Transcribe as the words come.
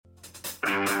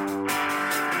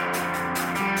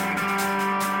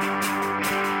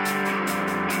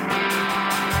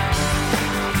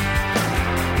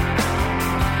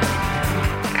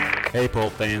Hey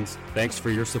Pulp fans, thanks for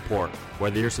your support.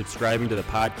 Whether you're subscribing to the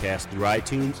podcast through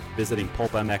iTunes, visiting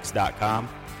pulpmx.com,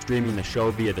 streaming the show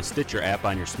via the Stitcher app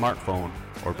on your smartphone,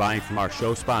 or buying from our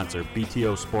show sponsor,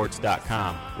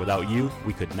 btosports.com. Without you,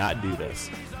 we could not do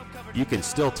this. You can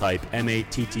still type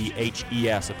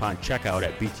MATTHES upon checkout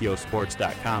at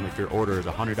btosports.com if your order is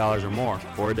 $100 or more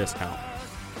for a discount.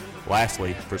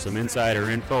 Lastly, for some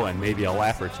insider info and maybe a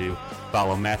laugh or two,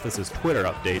 follow Matthes' Twitter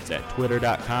updates at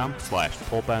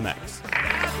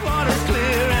twitter.com/pulpmx. Water's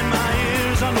clear and my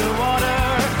ears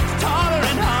underwater,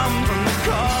 tolerant hum from the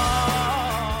car.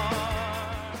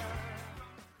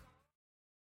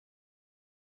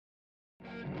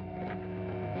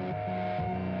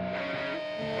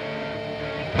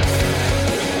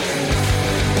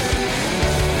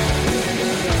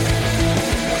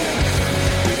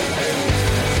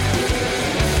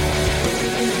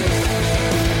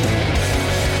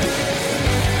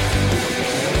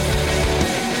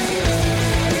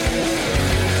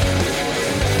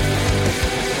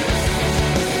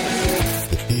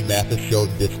 Matthes Show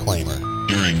disclaimer.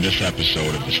 During this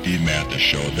episode of the Steve Matthes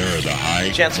Show, there is a high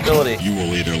chanceability you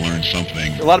will either learn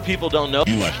something a lot of people don't know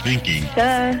you left thinking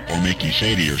or make you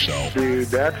say to yourself, dude,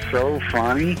 that's so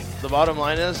funny. The bottom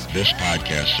line is this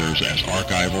podcast serves as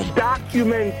archival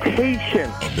documentation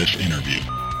of this interview.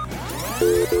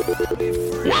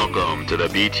 Welcome to the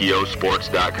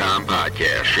BTOsports.com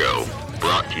podcast show,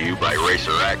 brought to you by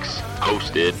RacerX,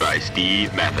 hosted by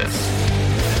Steve Matthes.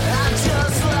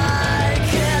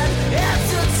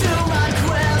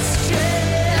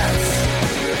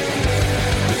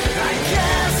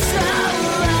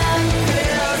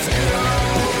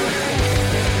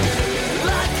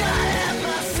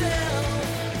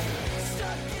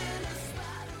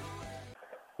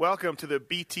 Welcome to the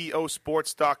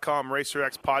BTOsports.com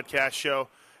RacerX podcast show.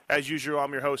 As usual,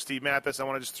 I'm your host, Steve Matthes. I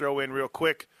want to just throw in real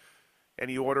quick,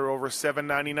 any order over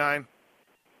 $7.99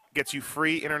 gets you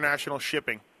free international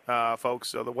shipping, folks.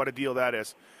 So what a deal that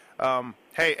is.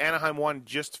 Hey, Anaheim 1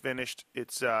 just finished.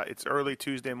 It's early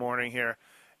Tuesday morning here,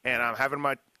 and I'm having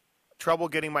my trouble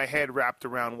getting my head wrapped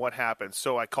around what happened.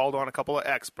 So I called on a couple of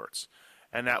experts,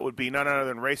 and that would be none other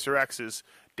than RacerX's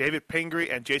David Pingree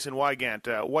and Jason Wygant.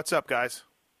 What's up, guys?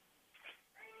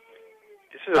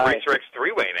 This is a RacerX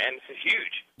three-way, man. This is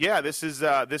huge. Yeah, this is.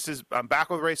 I'm back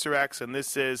with RacerX, and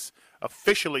this is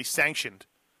officially sanctioned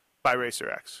by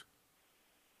RacerX.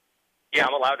 Yeah,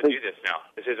 I'm allowed to do this now.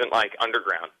 This isn't like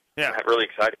underground. Yeah, I'm really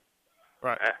excited.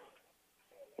 Right.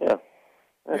 Yeah,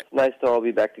 it's nice to all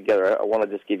be back together. I want to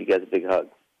just give you guys a big hug.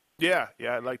 Yeah,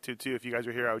 I'd like to too. If you guys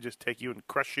were here, I would just take you and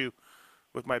crush you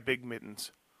with my big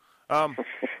mittens.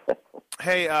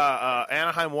 Hey,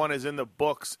 Anaheim 1 is in the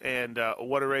books, and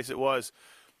what a race it was.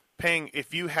 Ping,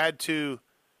 if you had to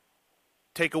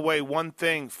take away one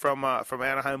thing from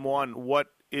Anaheim 1, what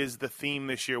is the theme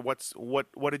this year? What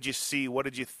did you see? What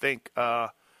did you think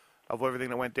of everything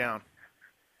that went down?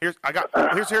 Here's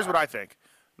what I think.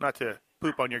 Not to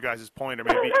poop on your guys' point, or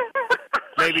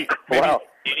maybe. Wow.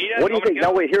 What do you think?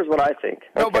 No, wait. Here's what I think.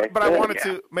 No, okay. but I wanted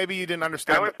to. Maybe you didn't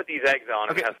understand. I want to put these eggs on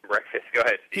and have some breakfast. Go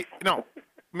ahead. No,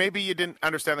 maybe you didn't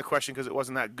understand the question because it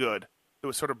wasn't that good. It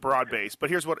was sort of broad based. But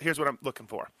here's what I'm looking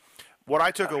for. What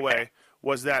I took away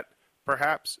was that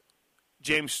perhaps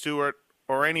James Stewart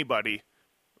or anybody,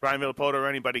 Ryan Villopoto or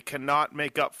anybody, cannot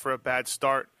make up for a bad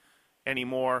start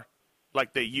anymore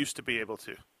like they used to be able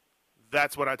to.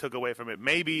 That's what I took away from it.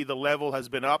 Maybe the level has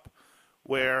been up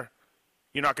where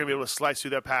you're not going to be able to slice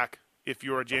through that pack if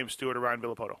you're a James Stewart or Ryan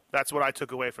Villopoto. That's what I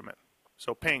took away from it.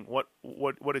 So, Ping, what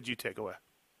did you take away?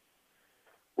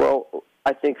 Well,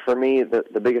 I think for me,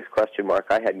 the biggest question mark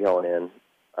I had going in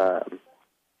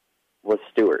was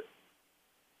Stewart.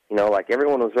 You know, like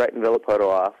everyone was writing Villopoto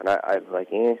off, and I was like,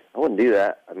 I wouldn't do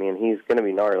that. I mean, he's going to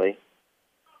be gnarly.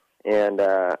 And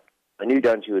I knew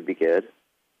Dungey would be good.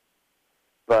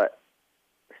 But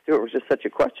Stewart was just such a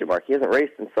question mark. He hasn't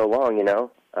raced in so long, you know.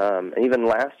 And even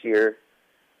last year,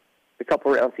 the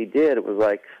couple rounds he did, it was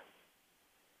like,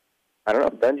 I don't know,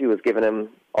 Dungey was giving him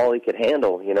all he could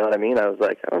handle, you know what I mean? I was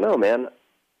like, I don't know, man.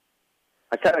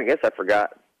 I guess I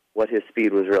forgot what his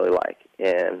speed was really like.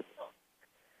 And,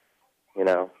 you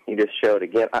know, he just showed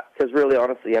again. Because really,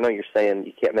 honestly, I know you're saying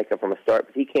you can't make up from a start,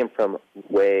 but he came from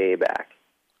way back.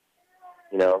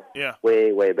 You know? Yeah.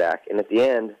 Way, way back. And at the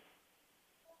end,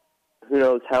 who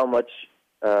knows how much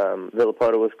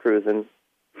Villopoto was cruising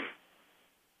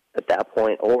at that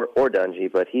point, or Dungey,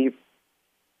 but he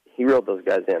reeled those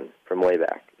guys in from way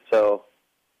back. So,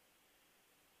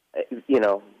 you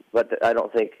know, but I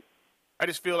don't think. I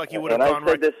just feel like he would have gone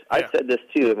right. I said this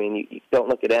too. I mean, you don't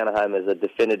look at Anaheim as a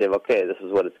definitive, okay, this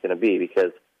is what it's going to be,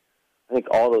 because I think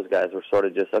all those guys were sort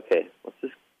of just, okay, let's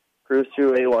just cruise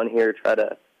through A1 here, try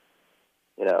to,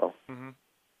 try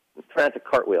not to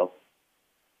cartwheel.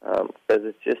 Because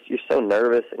it's just, you're so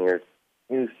nervous and you're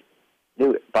new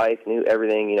bike, new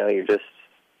everything, you're just...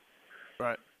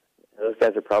 Right. Those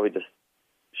guys are probably just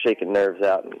shaking nerves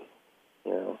out and,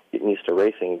 getting used to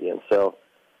racing again. So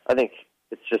I think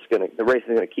it's just the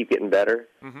racing is going to keep getting better.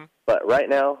 Mm-hmm. But right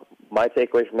now, my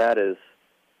takeaway from that is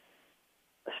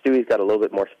Stewie's got a little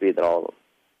bit more speed than all of them.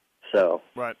 So.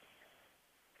 Right.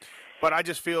 But I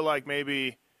just feel like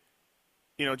maybe,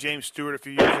 James Stewart a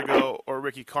few years ago or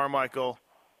Ricky Carmichael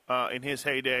in his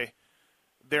heyday,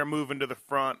 they're moving to the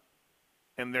front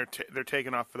and they're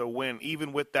taking off for the win,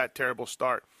 even with that terrible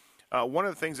start. One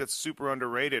of the things that's super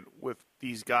underrated with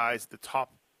these guys, the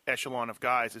top echelon of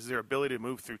guys, is their ability to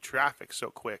move through traffic so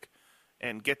quick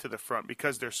and get to the front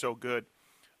because they're so good.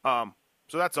 So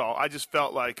that's all. I just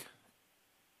felt like,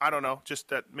 I don't know, just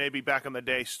that maybe back in the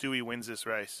day, Stewie wins this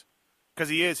race.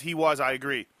 Because he was, I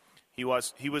agree. He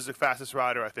was the fastest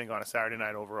rider, I think, on a Saturday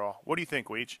night overall. What do you think,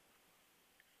 Weege?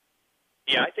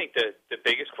 Yeah, I think the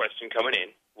biggest question coming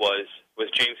in was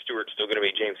James Stewart still going to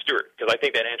be James Stewart? Because I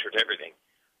think that answers everything.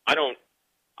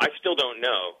 I still don't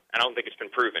know, and I don't think it's been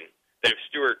proven, that if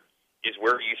Stewart is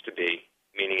where he used to be,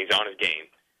 meaning he's on his game,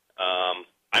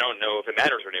 I don't know if it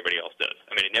matters what anybody else does.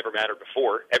 I mean, it never mattered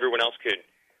before. Everyone else could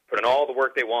put in all the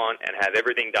work they want and have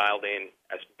everything dialed in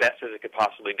as best as it could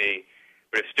possibly be.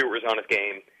 But if Stewart was on his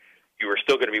game, you were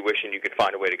still going to be wishing you could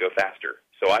find a way to go faster.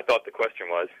 So I thought the question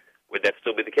was, would that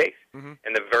still be the case? Mm-hmm.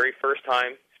 And the very first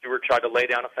time Stewart tried to lay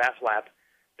down a fast lap,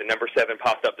 the number 7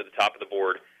 popped up to the top of the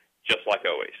board, just like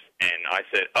always. And I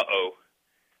said, uh-oh,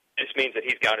 this means that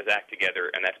he's got his act together,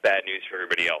 and that's bad news for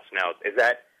everybody else. Now, is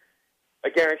that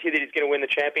a guarantee that he's going to win the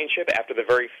championship after the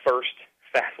very first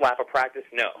fast lap of practice?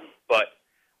 No. But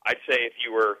I'd say if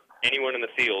you were anyone in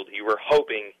the field, you were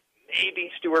hoping maybe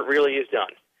Stewart really is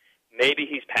done. Maybe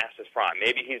he's past his prime.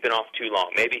 Maybe he's been off too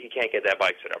long. Maybe he can't get that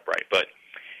bike set up right. But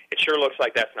it sure looks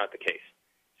like that's not the case.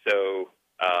 So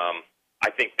I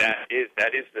think that is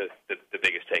the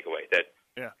biggest takeaway, that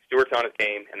Stewart's on his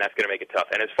game, and that's going to make it tough.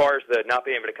 And as far as the not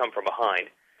being able to come from behind,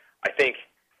 I think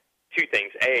two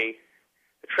things. A,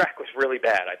 the track was really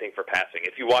bad, I think, for passing.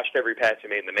 If you watched every pass he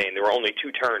made in the main, there were only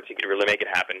 2 turns he could really make it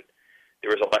happen.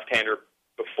 There was a left-hander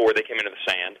before they came into the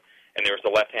sand, and there was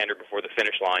the left-hander before the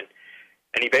finish line.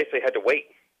 And he basically had to wait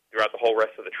throughout the whole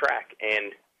rest of the track.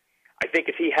 And I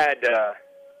think if he had,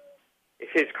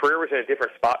 if his career was in a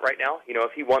different spot right now,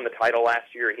 if he won the title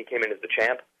last year and he came in as the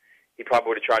champ, he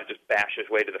probably would have tried to just bash his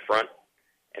way to the front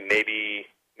and maybe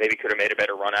could have made a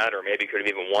better run at it, or maybe could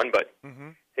have even won. But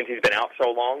since he's been out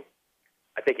so long,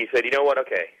 I think he said, you know what,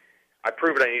 okay, I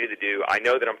proved what I needed to do. I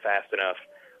know that I'm fast enough.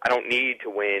 I don't need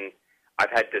to win.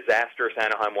 I've had disastrous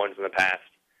Anaheim ones in the past.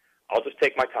 I'll just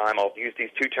take my time. I'll use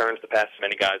these 2 turns to pass as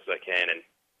many guys as I can, and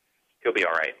he'll be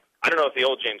all right. I don't know if the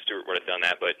old James Stewart would have done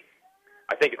that, but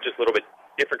I think it's just a little bit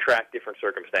different track, different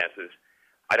circumstances.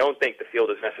 I don't think the field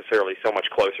is necessarily so much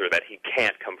closer that he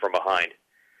can't come from behind,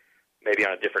 maybe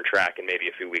on a different track and maybe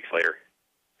a few weeks later.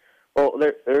 Well,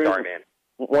 there Sorry, man.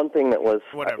 One thing that was,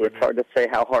 it's hard to say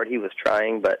how hard he was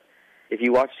trying, but if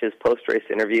you watched his post-race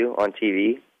interview on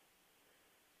TV,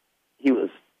 he was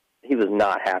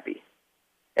not happy.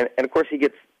 And of course he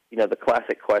gets, the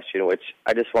classic question, which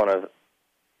I just want to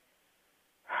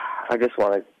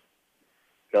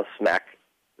go smack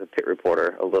the pit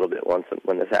reporter a little bit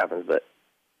when this happens, but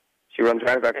she runs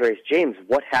right back to the race. James,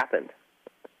 what happened?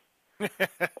 I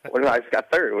just got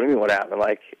third. What do you mean what happened?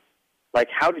 Like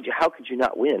how could you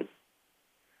not win?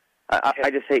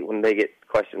 I just hate when they get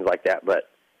questions like that. But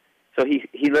so he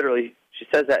literally, she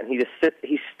says that, and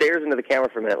he stares into the camera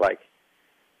for a minute, like,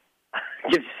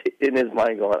 just in his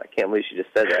mind going, I can't believe she just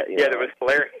said that. Yeah, that was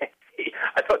hilarious.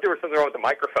 I thought there was something wrong with the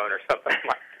microphone or something.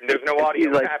 There's no audio.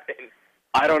 He's like, happened.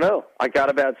 I don't know. I got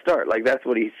a bad start. Like, that's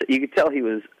what he said. You could tell he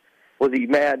was he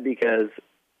mad because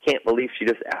can't believe she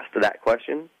just asked that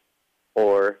question?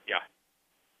 Or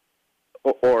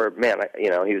man,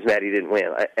 he was mad he didn't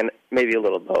win. And maybe a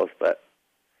little both, but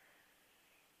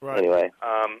anyway.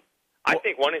 I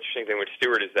think one interesting thing with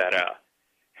Stewart is that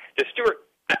Stewart,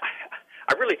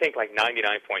 I really think like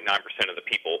 99.9% of the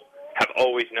people have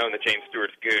always known that James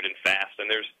Stewart's good and fast, and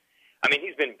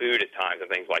he's been booed at times and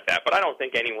things like that, but I don't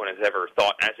think anyone has ever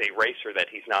thought as a racer that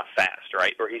he's not fast,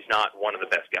 right, or he's not one of the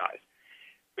best guys.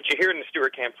 But you hear in the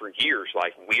Stewart camp for years,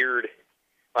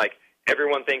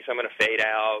 everyone thinks I'm going to fade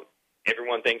out,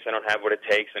 everyone thinks I don't have what it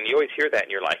takes, and you always hear that,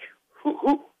 and you're like,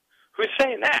 who's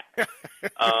saying that?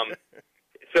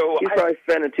 So he's probably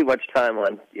spending too much time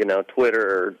on, Twitter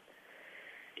or...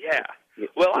 Yeah.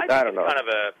 Well, I think don't know. It's kind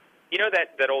of a,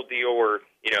 that old deal where,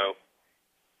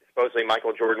 supposedly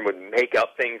Michael Jordan would make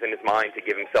up things in his mind to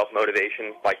give himself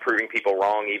motivation by proving people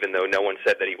wrong, even though no one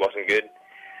said that he wasn't good.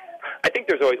 I think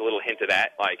there's always a little hint of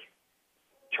that, like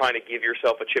trying to give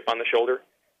yourself a chip on the shoulder.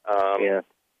 Yeah.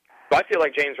 So I feel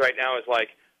like James right now is like,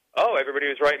 oh, everybody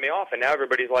was writing me off, and now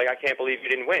everybody's like, I can't believe you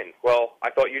didn't win. Well,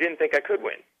 I thought you didn't think I could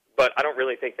win. But I don't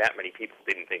really think that many people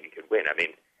didn't think he could win. I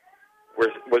mean,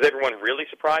 was everyone really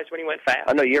surprised when he went fast?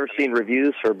 I know you ever seen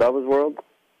reviews for Bubba's World?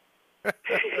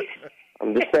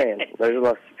 I'm just saying, there's a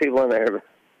lot of people in there, but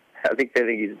I think they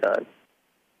think he's done.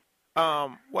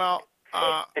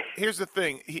 Here's the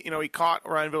thing. He caught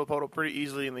Ryan Villapoto pretty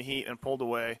easily in the heat and pulled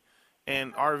away.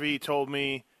 And RV told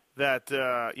me that,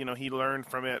 he learned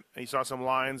from it. He saw some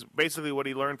lines. Basically what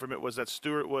he learned from it was that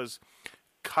Stewart was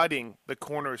cutting the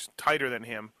corners tighter than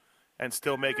him and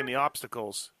still making the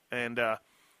obstacles. And,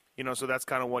 so that's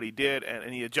kind of what he did.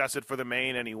 And he adjusted for the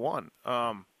main and he won.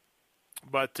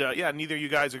 But neither of you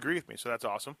guys agree with me, so that's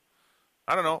awesome.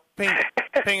 I don't know.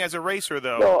 Ping as a racer,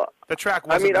 though, the track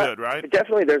wasn't good, right?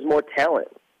 Definitely there's more talent,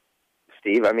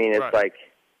 Steve. I mean, it's like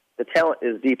the talent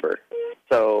is deeper.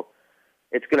 So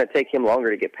it's going to take him longer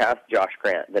to get past Josh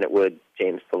Grant than it would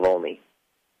James Pavoni.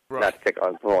 Right. Not to pick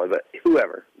on Pavoni, but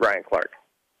whoever, Ryan Clark.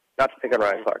 Not to pick on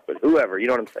Ryan Clark, but whoever, you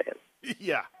know what I'm saying?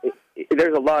 Yeah.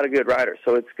 There's a lot of good riders,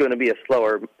 so it's going to be a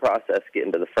slower process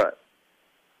getting to the front.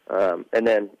 And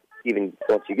then even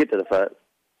once you get to the front,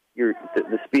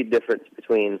 the speed difference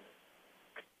between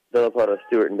Villapoto,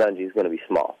 Stewart, and Dungey is going to be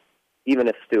small. Even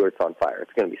if Stewart's on fire,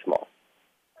 it's going to be small.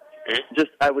 Just,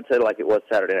 I would say, like it was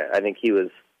Saturday night. I think he was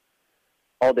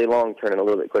all day long turning a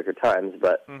little bit quicker times,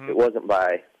 but it wasn't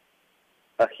by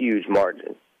a huge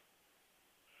margin.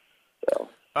 So,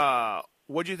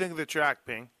 what do you think of the track,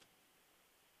 Ping?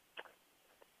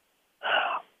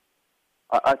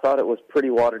 I thought it was pretty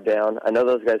watered down. I know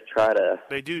those guys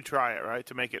They do try it, right,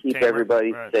 to make it keep tamer.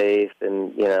 everybody safe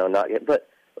and, not get... But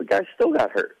the guys still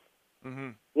got hurt.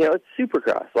 Mm-hmm. It's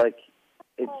Supercross. Like,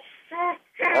 it's...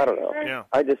 I don't know. Yeah.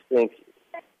 I just think...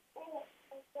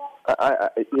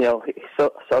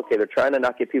 okay, they're trying to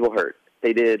not get people hurt.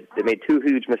 They made two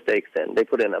huge mistakes then. They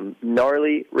put in a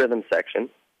gnarly rhythm section,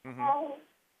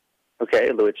 okay,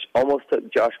 which almost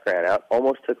took Josh Grant out,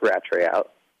 almost took Rattray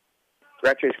out.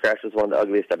 Rattray's crash was one of the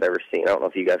ugliest I've ever seen. I don't know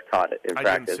if you guys caught it in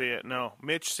practice. I didn't see it, no.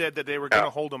 Mitch said that they were going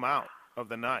to hold him out of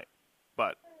the night,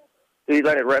 but... He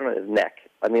landed right on his neck.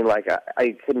 I mean, like,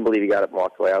 I couldn't believe he got up and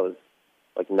walked away. I was,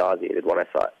 like, nauseated when I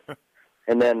saw it.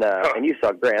 And then, and you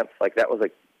saw Grant's, like, that was,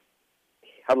 like,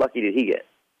 how lucky did he get?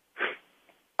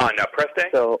 On press day?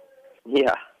 So,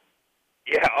 yeah.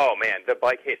 Yeah, oh, man, the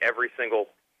bike hit every single,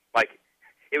 like,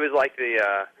 it was like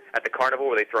at the carnival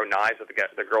where they throw knives with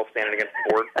the girl standing against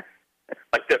the board.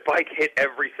 Like, the bike hit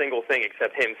every single thing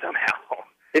except him somehow.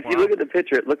 If you look at the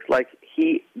picture, it looks like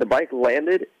the bike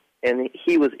landed, and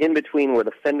he was in between where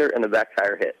the fender and the back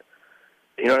tire hit.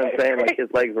 You know what I'm saying? Like, his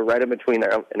legs were right in between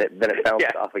there, and then it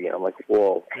bounced off again. I'm like,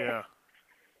 whoa. Yeah.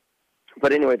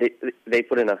 But anyway, they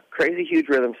put in a crazy huge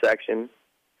rhythm section,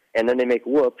 and then they make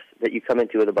whoops that you come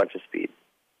into with a bunch of speed.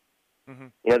 Mm-hmm.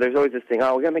 There's always this thing, we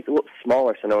got to make the whoops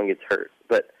smaller so no one gets hurt.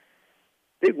 But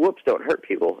big whoops don't hurt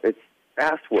people. It's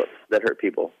fast whoops that hurt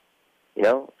people.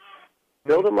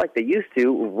 Build them like they used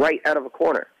to right out of a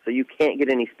corner so you can't get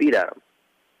any speed out of them.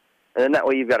 And then that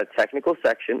way you've got a technical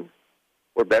section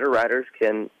where better riders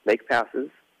can make passes,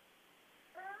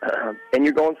 and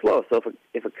you're going slow. So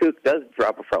if a kook does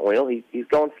drop a front wheel, he's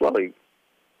going slow. He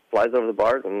flies over the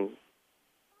bars and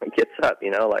gets up,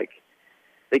 like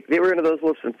they were into those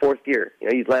whoops in fourth gear.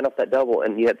 You'd land off that double,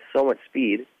 and you had so much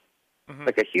speed,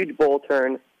 like a huge bowl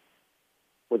turn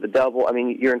with the double. I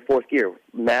mean, you're in fourth gear,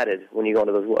 matted when you go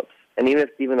into those whoops. And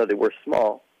even though they were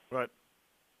small, right,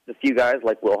 the few guys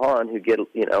like Will Hahn who get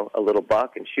a little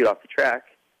buck and shoot off the track,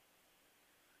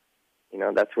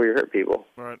 that's where you hurt people.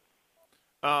 Right.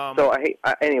 So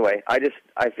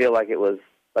I feel like it was,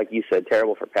 like you said,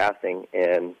 terrible for passing,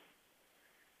 and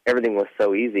everything was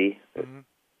so easy. Mm-hmm.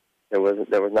 There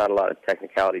was not a lot of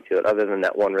technicality to it other than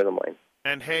that one rhythm lane.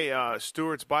 And hey,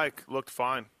 Stewart's bike looked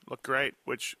fine, looked great,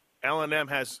 which L&M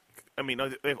has. I mean,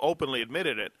 they've openly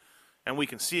admitted it, and we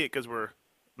can see it because we're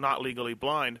not legally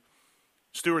blind.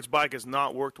 Stewart's bike has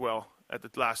not worked well at the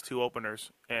last two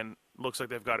openers, and looks like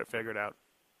they've got it figured out.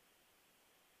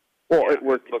 Well, it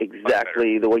worked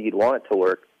exactly the way you'd want it to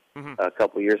work a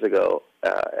couple years ago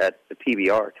at the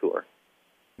PBR tour.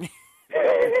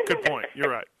 Good point. You're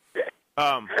right.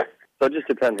 So it just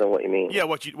depends on what you mean. Yeah,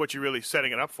 what you really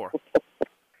setting it up for.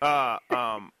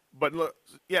 But look,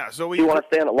 yeah. So if you want to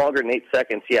stay on it longer than 8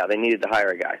 seconds, yeah, they needed to hire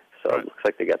a guy. So It looks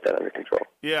like they got that under control.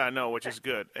 Yeah, no, which is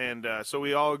good. And so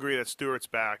we all agree that Stewart's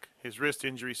back. His wrist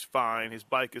injury's fine. His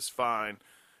bike is fine.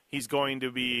 he's going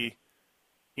to be,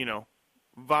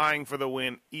 vying for the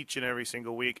win each and every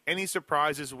single week. Any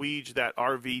surprises, Weege, that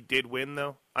RV did win,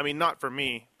 though? I mean, not for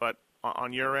me, but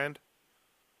on your end?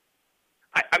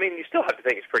 I mean, you still have to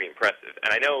think it's pretty impressive.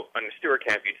 And I know on the Stewart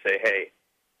camp you'd say, hey,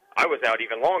 I was out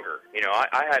even longer.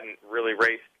 I hadn't really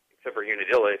raced except for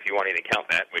Unadilla, if you want to even count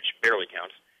that, which barely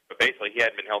counts. But basically, he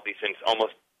hadn't been healthy since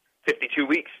almost 52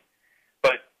 weeks.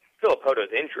 But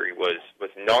Filippoto's injury was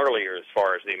gnarlier as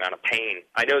far as the amount of pain.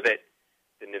 I know that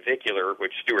the navicular,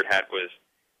 which Stewart had, was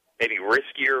maybe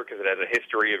riskier because it has a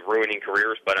history of ruining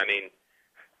careers. But, I mean,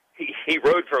 he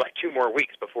rode for like 2 more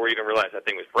weeks before he even realized that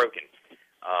thing was broken.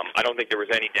 I don't think there was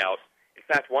any doubt. In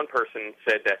fact, one person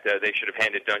said that they should have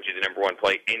handed Dungey the number 1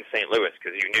 plate in St. Louis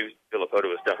because you knew Filippoto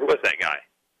was done. Who was that guy?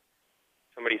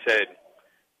 Somebody said,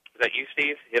 was that you,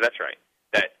 Steve? Yeah, that's right.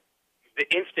 That the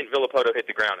instant Filippoto hit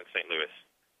the ground in St. Louis,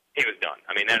 he was done.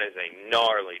 I mean, that is a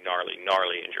gnarly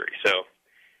injury. So,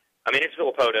 I mean, it's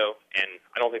Filippoto, and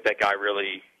I don't think that guy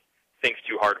really thinks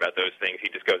too hard about those things. He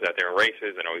just goes out there and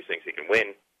races and always thinks he can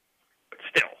win. But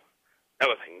still, that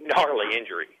was a gnarly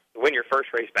injury. To win your first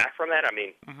race back from that, I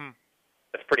mean,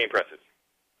 that's pretty impressive.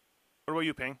 What about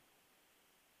you, Ping?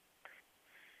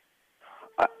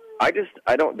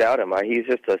 I don't doubt him. He's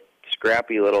just a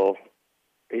scrappy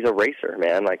he's a racer,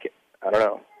 man. Like, I don't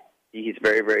know. He's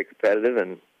very, very competitive,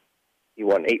 and he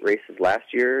won 8 races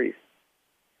last year. He's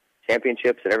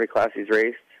championships in every class he's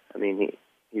raced. I mean,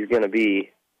 he's going to be,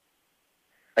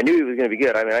 I knew he was going to be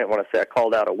good. I mean, I didn't want to say I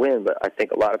called out a win, but I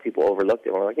think a lot of people overlooked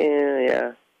him. We're like,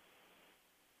 yeah.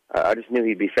 I just knew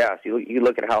he'd be fast. You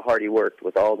look at how hard he worked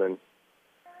with Alden,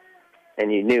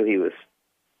 and you knew he was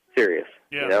serious.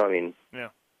 Yeah. I mean.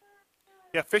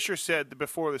 Yeah, Fisher said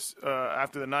before this,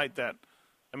 after the night that,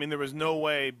 I mean, there was no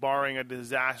way, barring a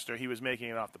disaster, he was making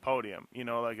it off the podium. They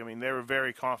were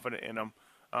very confident in him.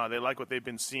 They like what they've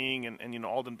been seeing, and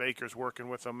Alden Baker's working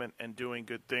with them and doing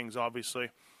good things, obviously.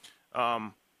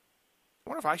 I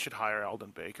wonder if I should hire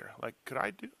Alden Baker. Like, could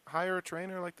I hire a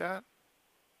trainer like that?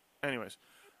 Anyways.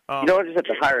 You don't just have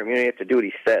to hire him. You have to do what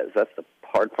he says. That's the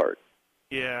hard part.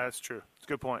 Yeah, that's true. It's a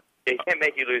good point. He can't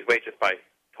make you lose weight just by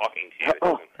talking to you.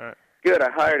 All right. Good,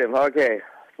 I hired him. Okay.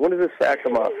 When does this fat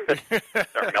come off?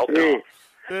 Start melting off.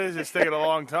 This is taking a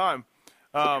long time.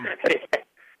 So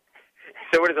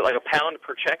what is it, like a pound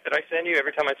per check that I send you?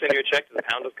 Every time I send you a check, does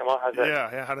a pound just come off? How's that?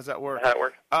 Yeah. How does that work? How's that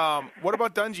work? What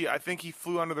about Dungey? I think he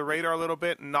flew under the radar a little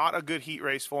bit. Not a good heat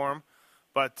race for him,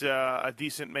 but a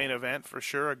decent main event for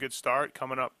sure. A good start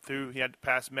coming up through. He had to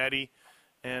pass Matthes,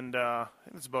 and I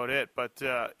think that's about it. But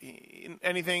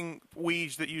anything,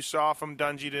 Weege, that you saw from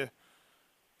Dungey to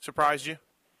surprise you?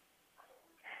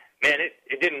 Man,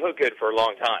 it didn't look good for a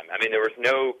long time. I mean, there was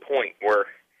no point where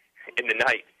in the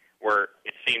night where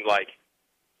it seemed like,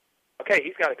 okay,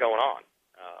 he's got it going on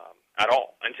at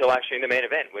all until actually in the main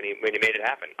event when he made it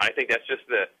happen. I think that's just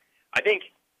I think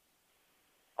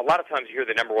a lot of times you hear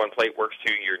the number 1 plate works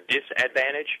to your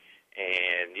disadvantage,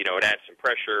 and it adds some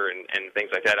pressure and things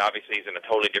like that. Obviously, he's in a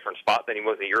totally different spot than he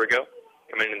was a year ago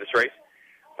coming into this race.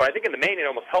 But I think in the main it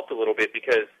almost helped a little bit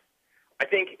because I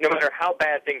think no matter how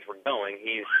bad things were going,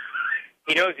 he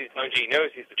knows he's Dungey, he knows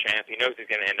he's the champ, he knows he's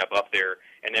going to end up there,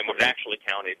 and then when it actually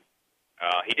counted,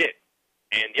 he did.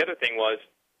 And the other thing was,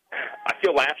 I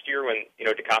feel last year when,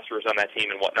 DeCosta was on that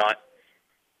team and whatnot,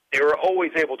 they were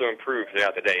always able to improve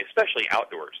throughout the day, especially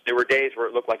outdoors. There were days where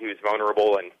it looked like he was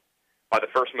vulnerable, and by the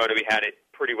first moto he had it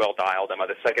pretty well dialed, and by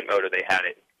the second moto they had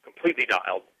it completely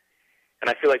dialed. And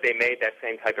I feel like they made that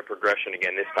same type of progression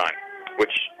again this time,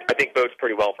 which I think bodes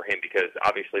pretty well for him because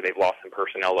obviously they've lost some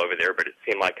personnel over there, but it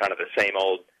seemed like kind of the same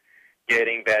old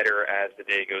getting better as the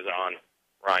day goes on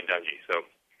Ryan Dungey. So,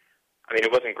 I mean,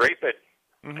 it wasn't great, but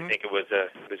I think it was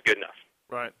good enough.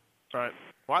 Right. Well,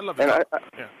 I love it. And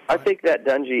I think that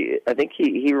Dungey, I think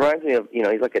he reminds me of,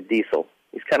 he's like a diesel.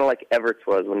 He's kind of like Everts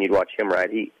was when you'd watch him ride.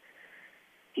 He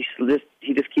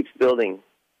just keeps building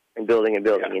and building and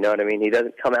building. Yeah. You know what I mean? He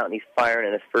doesn't come out and he's firing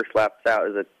and his first lap's out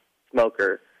as a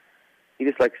smoker. He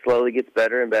just slowly gets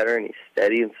better and better, and he's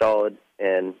steady and solid.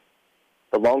 And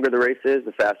the longer the race is,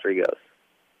 the faster he goes.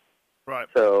 Right.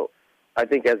 So I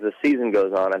think as the season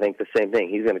goes on, I think the same thing.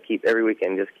 He's going to keep every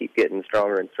weekend just keep getting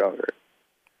stronger and stronger.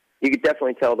 You could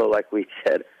definitely tell, though, like we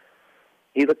said,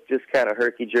 he looked just kind of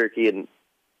herky-jerky and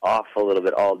off a little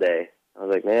bit all day. I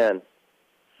was like, man.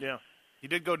 Yeah. He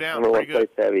did go down pretty good.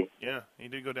 Heavy. Yeah, he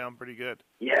did go down pretty good.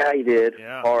 Yeah, he did.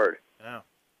 Yeah. Hard. Yeah.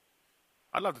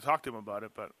 I'd love to talk to him about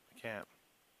it, but I can't.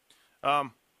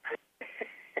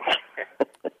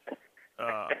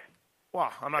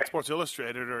 Well, I'm not Sports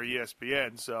Illustrated or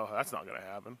ESPN, so that's not going to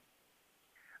happen.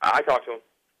 I talked to him.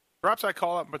 Perhaps I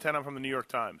call up and pretend I'm from the New York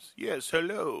Times. Yes,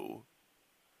 hello.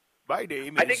 My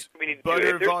name I think we need to do it.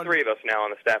 There's three of us now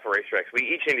on the staff of RacerX. We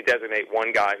each need to designate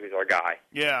one guy who's our guy.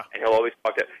 Yeah. And he'll always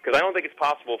talk to, because I don't think it's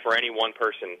possible for any one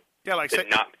person to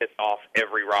not piss off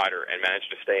every rider and manage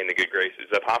to stay in the good graces.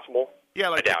 Is that possible?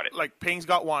 Yeah, I doubt it. Like Ping's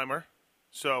got Weimer,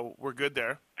 so we're good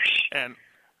there. And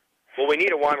well, we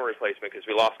need a Weimer replacement because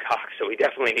we lost Cox, so we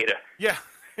definitely need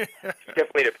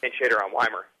definitely need a pinch hitter on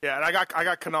Weimer. Yeah, and I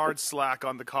got Kennard's slack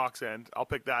on the Cox end. I'll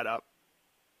pick that up.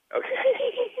 Okay.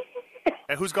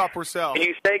 And who's got Purcell? Can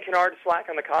you say Kennard's slack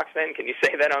on the Cox end? Can you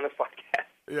say that on this podcast?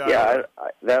 Yeah,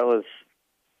 that was.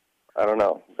 I don't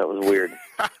know. That was weird.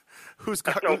 Who's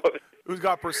got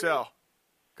Purcell?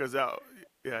 Because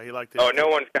he liked it. Oh, no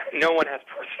one has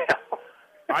Purcell.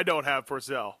 I don't have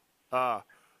Purcell.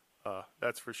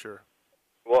 That's for sure.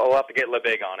 Well, we'll have to get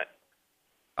LeBig on it.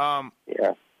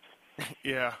 Yeah.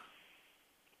 Yeah.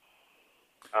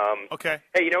 Okay.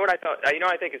 Hey, you know what I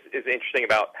think is interesting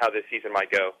about how this season might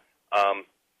go?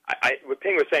 What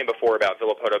Ping was saying before about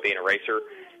Villopoto being a racer.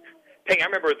 Ping, I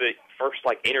remember the first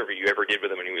interview you ever did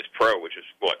with him when he was pro, which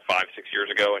was 5-6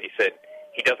 years ago, and he said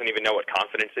he doesn't even know what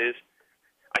confidence is.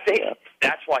 I think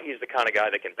that's why he's the kind of guy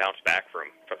that can bounce back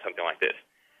from something like this.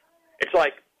 It's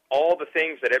like all the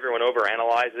things that everyone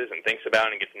overanalyzes and thinks about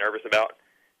and gets nervous about,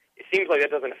 it seems like that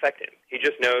doesn't affect him. He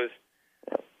just knows,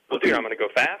 well, dude, I'm going to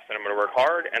go fast, and I'm going to work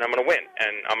hard, and I'm going to win,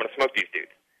 and I'm going to smoke these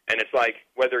dudes. And it's like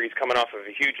whether he's coming off of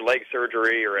a huge leg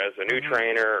surgery or as a new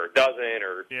trainer or doesn't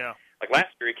or like last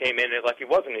year he came in like he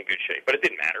wasn't in good shape, but it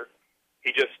didn't matter.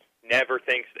 He just never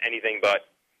thinks anything but,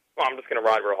 well, I'm just going to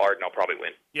ride real hard and I'll probably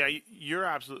win. Yeah, you're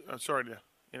absolutely. I'm sorry to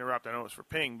interrupt. I know it's for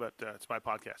Ping, but it's my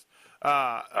podcast.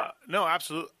 No,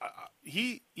 absolutely.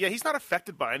 He's not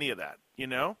affected by any of that. You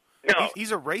know, no,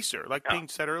 he's a racer. Like Ping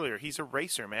said earlier, he's a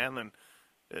racer, man, and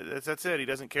that's it. He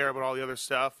doesn't care about all the other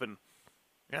stuff, and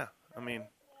I mean,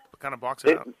 kind of box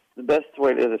it out. The best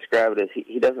way to describe it is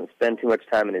he doesn't spend too much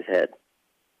time in his head.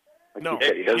 Like no, you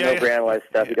said, he doesn't overanalyze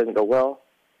stuff. He doesn't go,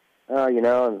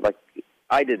 and like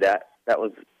I did that. That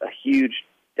was a huge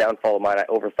downfall of mine. I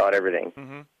overthought everything,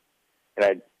 and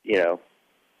I,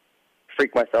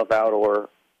 freaked myself out, or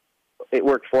it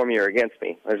worked for me or against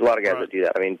me. There's a lot of guys that do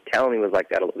that. I mean, Talley was like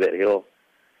that a little bit.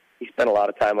 He spent a lot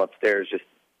of time upstairs just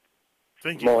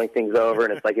mulling things over,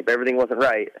 and it's like if everything wasn't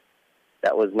right,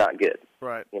 that was not good.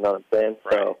 Right. You know what I'm saying?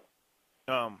 Right.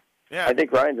 So, I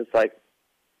think Ryan just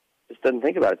doesn't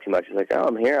think about it too much. He's like, oh,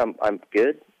 I'm here. I'm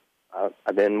good.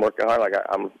 I've been working hard. Like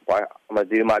I'm going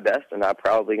to do my best, and I'm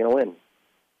probably going to win.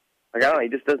 Like I don't know. He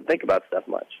just doesn't think about stuff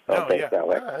much. I don't think that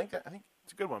way. I think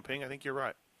it's a good one, Ping. I think you're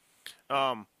right.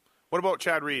 What about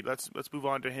Chad Reed? Let's move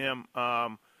on to him.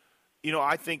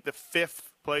 I think the 5th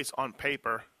place on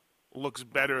paper looks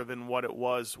better than what it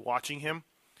was watching him.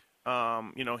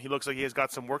 He looks like he has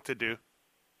got some work to do.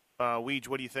 Weege,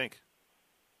 what do you think?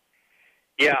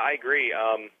 Yeah, I agree.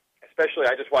 Especially,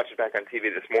 I just watched it back on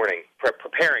TV this morning,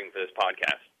 preparing for this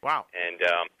podcast. Wow. And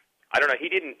I don't know, he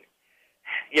didn't.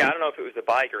 Yeah, I don't know if it was the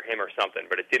bike or him or something,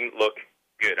 but it didn't look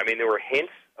good. I mean, there were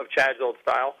hints of Chad's old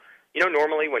style.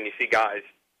 Normally when you see guys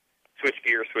switch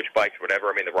gears, switch bikes, whatever,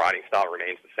 I mean, the riding style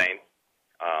remains the same.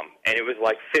 And it was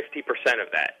like 50%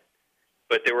 of that.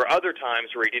 But there were other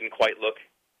times where he didn't quite look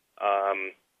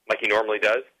like he normally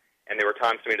does, and there were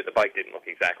times to me that the bike didn't look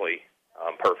exactly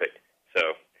perfect.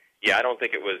 So, yeah, I don't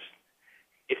think it was.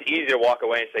 It's easy to walk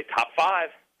away and say top five,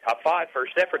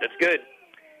 first effort. That's good.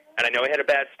 And I know he had a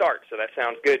bad start, so that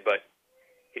sounds good, but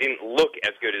he didn't look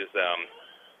as good as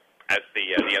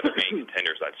the other main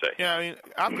contenders, I'd say. Yeah, I mean,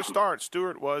 after start,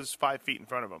 Stewart was 5 feet in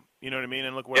front of him. You know what I mean?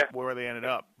 And look where they ended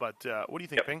up. But what do you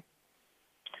think, Ping?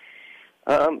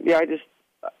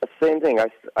 Same thing.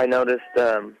 I noticed.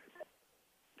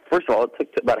 First of all, it took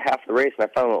about half the race, and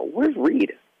I found, where's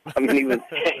Reed? I mean,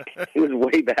 he was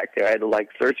way back there. I had to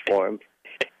search for him.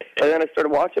 But then I started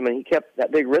watching him, and he kept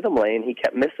that big rhythm lane. He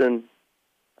kept missing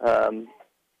the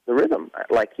rhythm.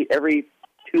 Every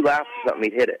 2 laps or something,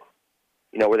 he'd hit it.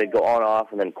 Where they'd go on,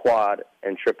 off, and then quad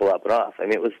and triple up and off. I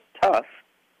mean, it was tough,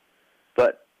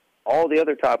 but all the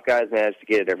other top guys managed to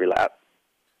get it every lap.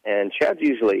 And Chad's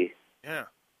usually,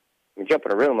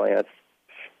 jumping a rhythm lane,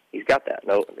 he's got that.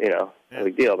 No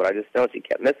big deal. But I just noticed he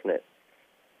kept missing it.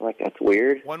 I'm like, that's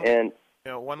weird. If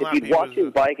you'd watch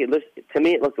his bike, to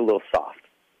me it looked a little soft.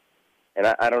 And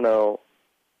I don't know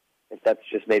if that's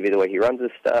just maybe the way he runs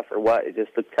his stuff or what. It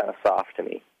just looked kind of soft to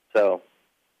me. So,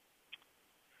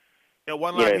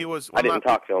 one lap he was. I didn't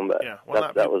talk to him, but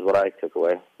that was what I took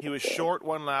away. He was short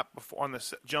 1 lap before, on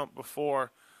the jump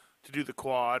before to do the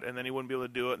quad, and then he wouldn't be able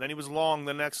to do it. And then he was long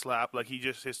the next lap, like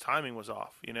his timing was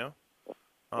off.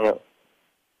 But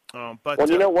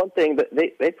one thing that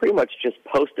they pretty much just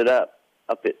posted up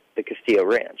at the Castillo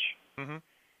Ranch. Mm-hmm.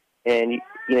 And,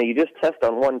 you just test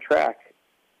on one track,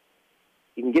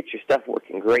 you can get your stuff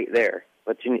working great there.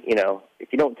 But,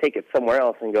 if you don't take it somewhere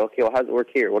else and go, okay, well, how does it work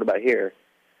here? What about here?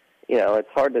 It's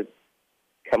hard to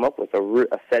come up with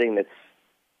a setting that's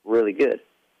really good.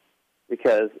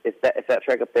 Because if that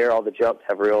track up there, all the jumps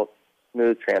have real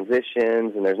smooth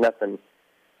transitions and there's nothing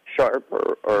sharp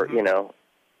or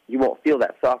you won't feel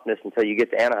that softness until you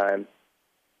get to Anaheim.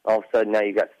 All of a sudden, now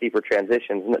you've got steeper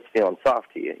transitions and it's feeling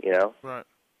soft to you, Right.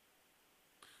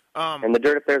 And the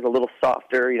dirt up there is a little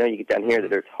softer. You get down here, the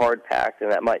dirt's hard packed,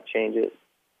 and that might change it.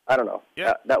 I don't know.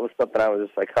 Yeah. That was something I was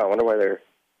just like, I wonder why they're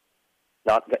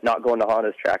not going to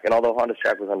Honda's track. And although Honda's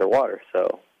track was underwater,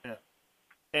 so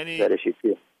that issue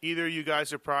too. Either you guys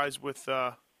surprised with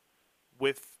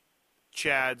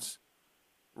Chad's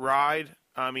ride?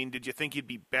 I mean, did you think he'd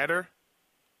be better,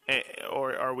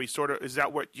 or are we sort of? Is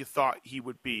that what you thought he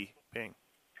would be, Ping?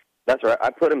 That's right. I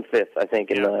put him fifth, I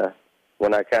think,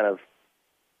 when I kind of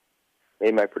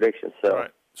made my prediction. So,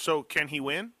 right. So can he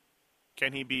win?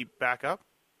 Can he be back up?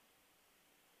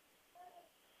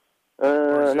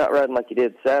 Not riding like he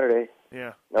did Saturday.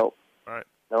 Yeah. Nope. All right.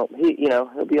 Nope.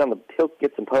 He'll be he'll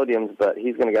get some podiums, but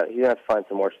he's gonna have to find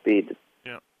some more speed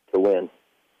to win.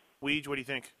 Weege, what do you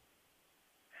think?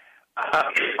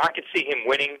 I could see him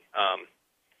winning,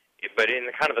 but in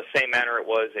kind of the same manner it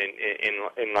was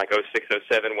in like 06,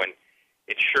 07 when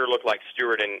it sure looked like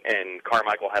Stewart and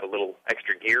Carmichael had a little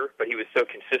extra gear, but he was so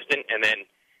consistent, and then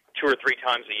 2 or 3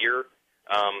 times a year,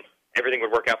 everything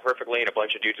would work out perfectly, and a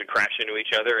bunch of dudes would crash into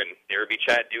each other, and there would be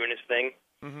Chad doing his thing.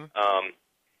 Mm-hmm.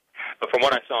 But from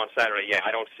what I saw on Saturday,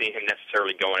 I don't see him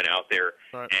necessarily going out there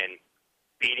and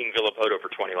beating Villapoto for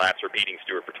 20 laps or beating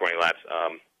Stewart for 20 laps.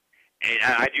 And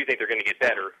I do think they're going to get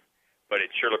better, but it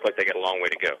sure looked like they got a long way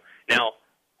to go. Now,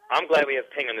 I'm glad we have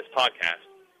Ping on this podcast,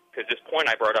 because this point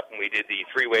I brought up when we did the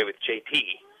 3-way with JP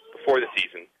before the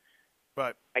season,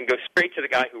 but I can go straight to the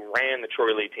guy who ran the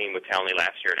Troy Lee team with Townley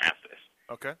last year and ask this.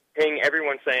 Okay. Ping,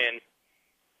 everyone's saying,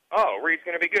 oh, Reed's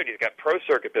going to be good. He's got pro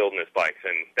circuit building his bikes,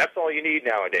 and that's all you need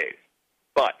nowadays.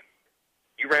 But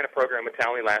you ran a program with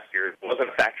Townley last year. It wasn't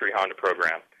a factory Honda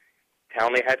program.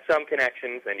 Townley had some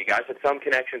connections, and you guys had some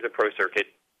connections at pro circuit.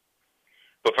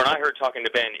 But when I heard talking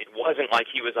to Ben, it wasn't like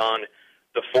he was on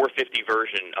the 450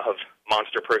 version of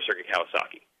Monster Pro Circuit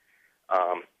Kawasaki.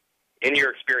 In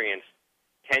your experience,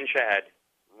 can Chad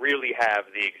really have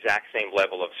the exact same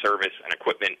level of service and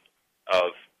equipment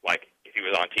of, like, if he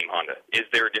was on Team Honda? Is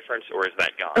there a difference, or is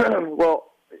that gone?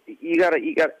 Well,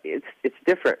 it's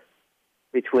different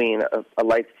between a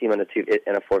lights team and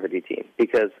a 450 team,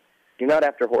 because you're not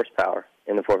after horsepower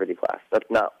in the 450 class.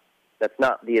 That's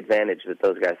not the advantage that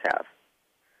those guys have.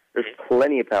 There's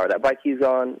plenty of power. That bike he's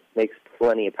on makes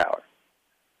plenty of power.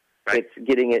 Right. It's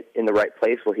getting it in the right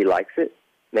place where he likes it,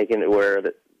 making it where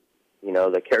the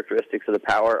characteristics of the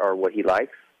power are what he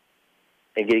likes,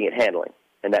 and getting it handling.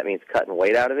 And that means cutting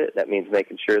weight out of it. That means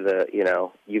making sure that,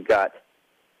 you've got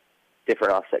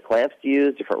different offset clamps to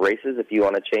use, different races if you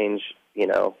want to change,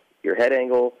 your head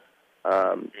angle.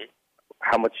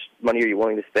 How much money are you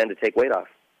willing to spend to take weight off?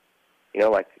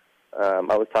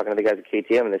 I was talking to the guys at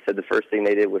KTM, and they said the first thing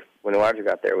they did when Roger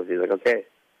got there was he's like, okay,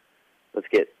 let's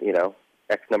get,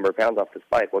 X number of pounds off this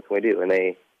bike. What can we do? And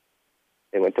they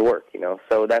went to work,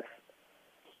 So that's,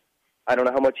 I don't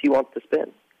know how much he wants to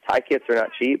spend. Tie kits are not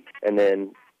cheap, and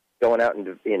then going out and,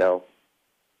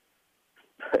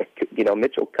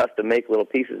 Mitchell custom make little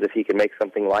pieces if he can make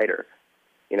something lighter.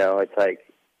 It's like,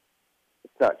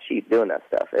 it's not cheap doing that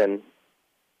stuff. And,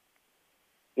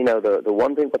 the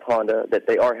one thing with Honda that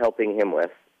they are helping him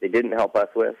with, they didn't help us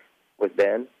with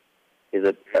Ben, is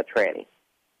a tranny.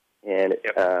 And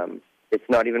it's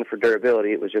not even for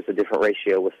durability. It was just a different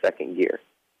ratio with second gear.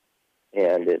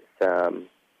 And it's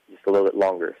just a little bit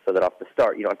longer, so that off the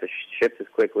start you don't have to shift as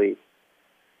quickly.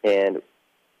 And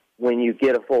when you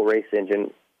get a full race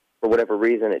engine, for whatever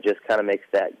reason, it just kind of makes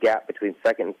that gap between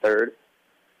second and third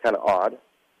kind of odd.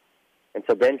 And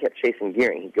so Ben kept chasing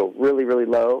gearing. He'd go really, really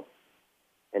low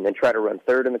and then try to run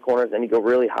third in the corners. Then he'd go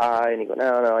really high, and he'd go,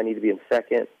 no, I need to be in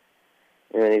second.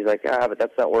 And then he's like, but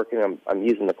that's not working. I'm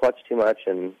using the clutch too much.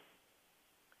 And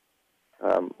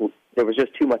there was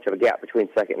just too much of a gap between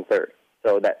second and third.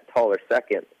 So that taller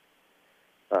second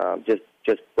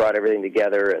just brought everything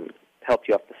together and helped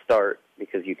you off the start,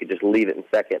 because you could just leave it in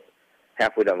second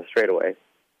halfway down the straightaway.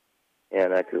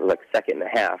 And it was like second and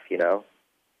a half,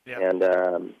 Yeah. And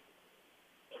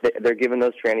they're giving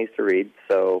those trannies to Reed,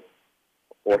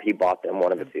 or he bought them,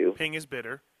 one of the two. Ping is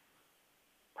bitter.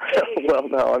 Well,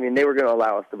 no, they were going to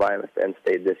allow us to buy him if Ben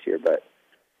stayed this year, but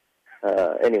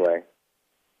anyway.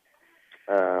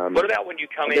 What about when you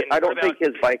come in? I don't think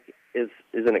his bike is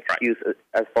an excuse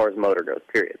as far as motor goes,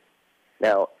 period.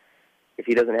 Now, if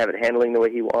he doesn't have it handling the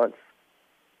way he wants,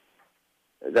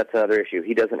 that's another issue.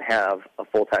 He doesn't have a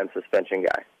full-time suspension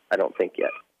guy, I don't think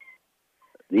yet.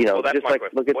 You know, just like,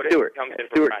 look at Stewart.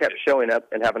 Stewart kept showing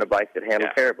up and having a bike that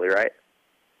handled terribly, right?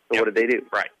 So what did they do?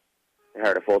 Right. They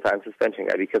hired a full-time suspension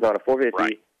guy, because on a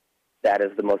 450, that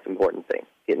is the most important thing,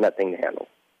 getting that thing to handle.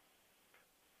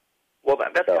 Well,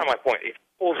 that's kind of my point. If he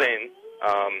pulls in,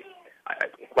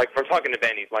 like from talking to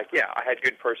Ben, he's like, yeah, I had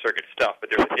good Pro Circuit stuff, but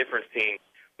there's a difference between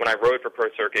when I rode for Pro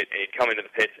Circuit and he'd come into the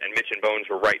pits and Mitch and Bones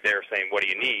were right there saying, what do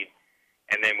you need?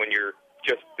 And then when they're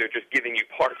just giving you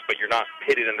parts, but you're not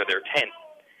pitted under their tent,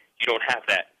 you don't have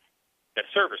that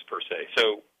service per se.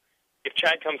 So if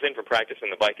Chad comes in for practice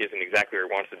and the bike isn't exactly where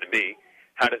he wants it to be,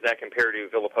 how does that compare to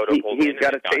Villapoto pulls in? He's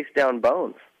got to chase down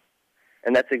Bones.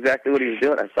 And that's exactly what he was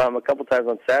doing. I saw him a couple times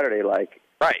on Saturday,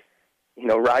 you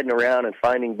know, riding around and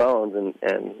finding Bones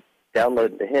and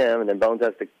downloading to him, and then Bones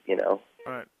has to, you know,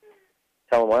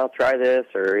 tell him, well, try this,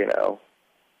 or, you know,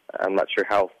 I'm not sure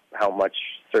how much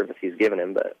service he's given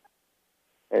him, but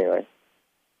anyway.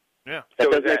 Yeah. That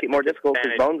does make it more difficult,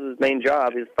 because Bones' main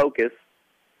job, his focus,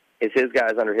 is his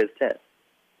guys under his tent.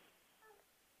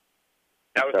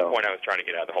 That was the point I was trying to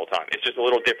get at the whole time. It's just a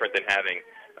little different than having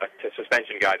a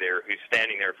suspension guy there who's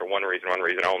standing there for one reason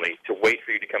only, to wait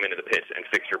for you to come into the pits and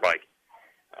fix your bike.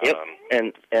 Yep.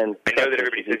 And I know that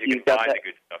everybody says you can buy the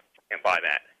good stuff. You can't buy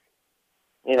that.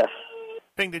 Yeah.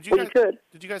 Ping, did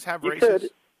you guys have races?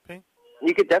 Ping?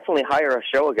 You could definitely hire a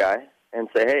Showa guy and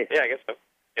say, hey. Yeah, I guess so.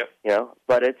 Yep. You know,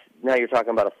 but now you're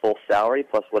talking about a full salary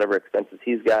plus whatever expenses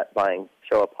he's got buying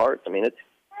Showa parts. I mean,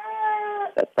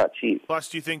 that's not cheap. Plus,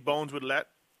 do you think Bones would let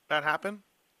that happen?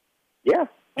 Yeah.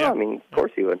 Well, I mean, of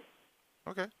course he would.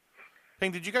 Okay.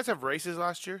 Ping, did you guys have races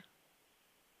last year?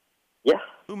 Yeah.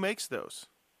 Who makes those?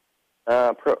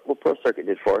 Pro Circuit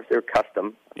did for us. They were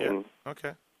custom.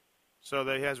 Okay. So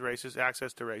they has races,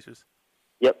 access to races.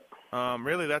 Yep.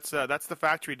 Really, that's the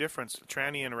factory difference.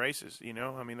 Tranny and races. You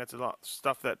know, I mean, that's a lot of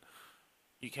stuff that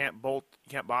you can't buy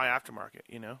aftermarket.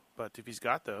 You know, but if he's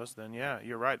got those, then yeah,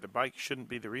 you're right. The bike shouldn't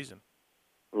be the reason.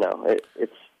 No,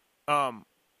 it's.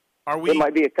 Are we? It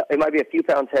might be a few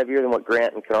pounds heavier than what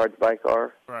Grant and Kennard's bike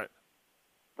are. Right.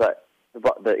 But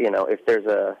you know, if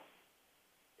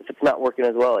it's not working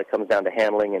as well, it comes down to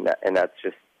handling, and that's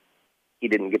just, he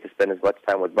didn't get to spend as much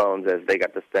time with Bones as they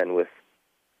got to spend with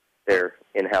their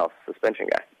in-house suspension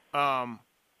guy.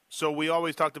 So we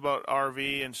always talked about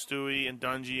RV and Stewie and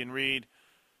Dungy and Reed,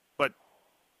 but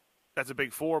that's a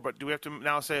big four. But do we have to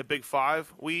now say a big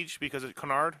five, Weege, because of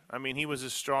Kennard? I mean, he was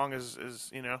as strong as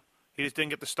you know. He just didn't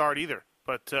get the start either.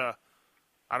 But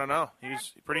I don't know.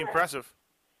 He's pretty impressive.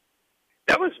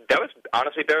 That was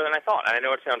honestly better than I thought. I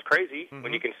know it sounds crazy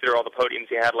when you consider all the podiums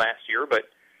he had last year, but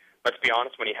let's be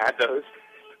honest, when he had those,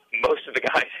 most of the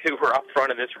guys who were up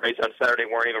front in this race on Saturday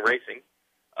weren't even racing,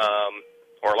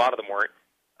 or a lot of them weren't.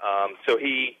 So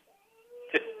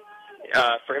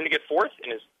for him to get fourth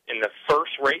in the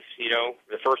first race, you know,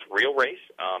 the first real race,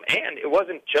 and it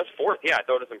wasn't just fourth. Yeah, I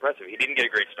thought it was impressive. He didn't get a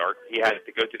great start. He had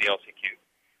to go through the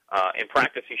LCQ. In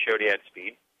practice, he showed he had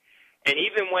speed. And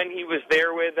even when he was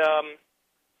there with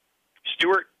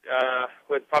Stewart,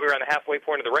 with probably around the halfway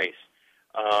point of the race,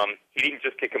 he didn't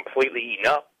just get completely eaten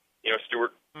up. You know,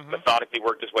 Stewart methodically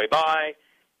worked his way by.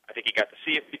 I think he got to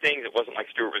see a few things. It wasn't like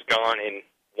Stewart was gone in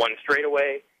one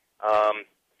straightaway.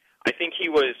 I think he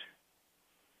was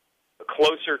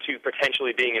closer to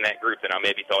potentially being in that group than I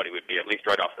maybe thought he would be, at least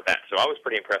right off the bat. So I was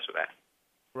pretty impressed with that.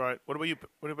 Right. What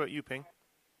about you, Ping?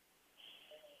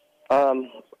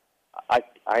 I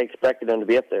expected him to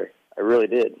be up there. I really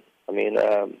did. I mean,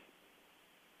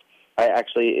 I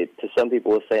actually, to some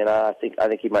people, was saying, I think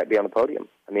he might be on the podium.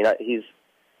 I mean,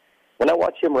 when I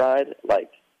watch him ride,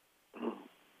 like,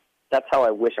 that's how I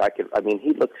wish I could. I mean,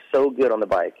 he looks so good on the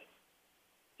bike.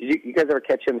 Did you guys ever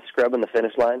catch him scrubbing the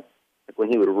finish line? Like when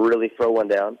he would really throw one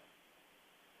down?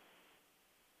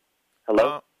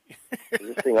 Hello? Is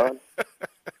this thing on?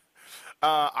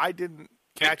 I didn't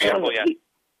catch him.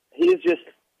 He is just,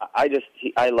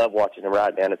 I love watching him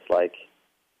ride, man. It's like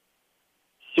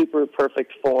super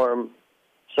perfect form,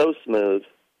 so smooth.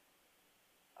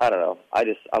 I don't know.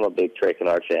 I'm a big Trey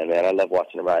Kennard fan, man. I love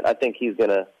watching him ride. I think he's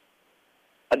gonna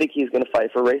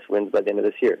fight for race wins by the end of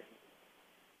this year.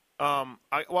 I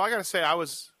gotta say,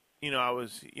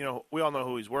 we all know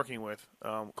who he's working with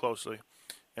closely,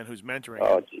 and who's mentoring him.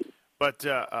 Oh, geez. But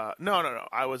no.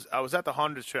 I was at the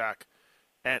Honda track,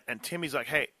 and Timmy's like,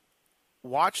 "Hey,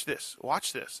 watch this,"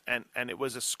 and it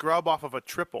was a scrub off of a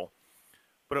triple,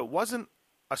 but it wasn't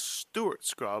a Stewart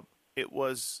scrub. It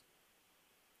was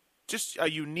just a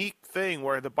unique thing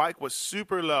where the bike was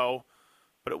super low,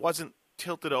 but it wasn't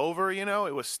tilted over.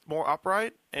 It was more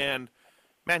upright, and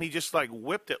man, he just like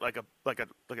whipped it like a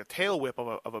tail whip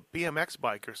of a BMX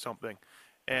bike or something,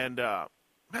 and man,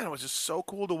 it was just so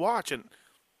cool to watch. And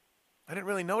I didn't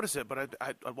really notice it, but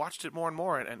I watched it more and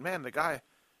more, and man, the guy,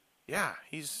 yeah,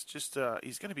 he's just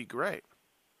he's going to be great.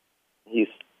 He's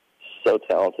so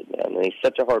talented, man, and he's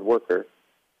such a hard worker.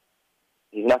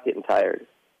 He's not getting tired,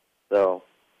 so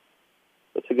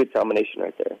it's a good combination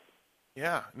right there.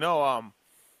 Yeah, no,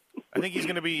 I think he's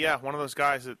going to be one of those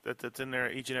guys that's in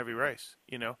there each and every race.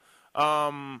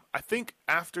 I think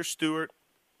after Stewart,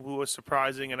 who was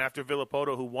surprising, and after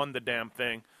Villopoto, who won the damn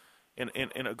thing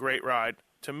in a great ride,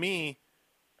 to me,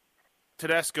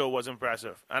 Tedesco was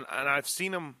impressive, and I've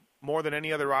seen him more than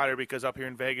any other rider because up here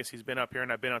in Vegas, he's been up here,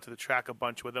 and I've been out to the track a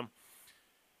bunch with him.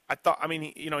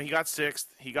 He got sixth.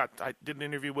 I did an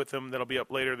interview with him that'll be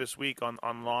up later this week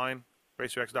online,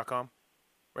 RacerX.com,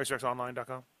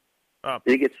 RacerXOnline.com.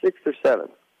 Did he get sixth or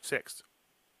seventh? Sixth.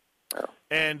 Oh.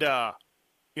 And,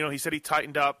 he said he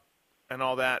tightened up and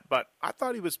all that, but I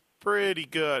thought he was pretty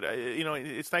good.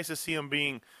 It's nice to see him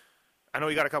being, I know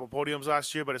he got a couple podiums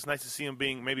last year, but it's nice to see him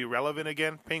being maybe relevant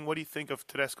again. Ping, what do you think of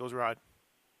Tedesco's ride?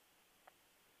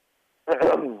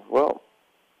 Well,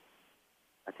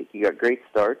 I think he got great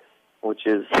starts, which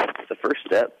is the first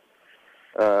step.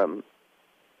 For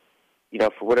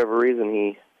whatever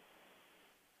reason,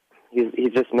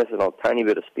 he's just missing a tiny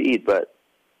bit of speed, but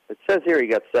it says here he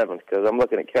got seventh because I'm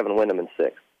looking at Kevin Windham in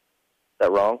sixth. Is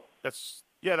that wrong? That's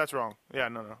wrong. Yeah,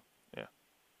 no. Yeah.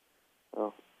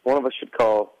 Well, one of us should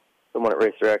call someone at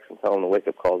RacerX and tell them the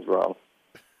wake-up call is wrong.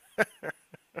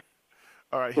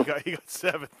 All right, he got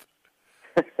seventh.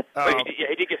 He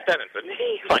did get seventh, but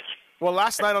he Well,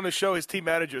 last night on the show, his team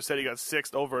manager said he got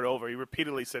sixth over and over. He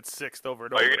repeatedly said sixth over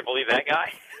and over. Oh, you're going to believe that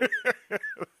guy?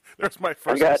 There's my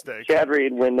first I got mistake. Chad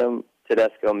Reed, Windham,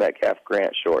 Tedesco, Metcalf,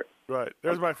 Grant, Short. Right.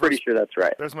 There's my first. Pretty sure that's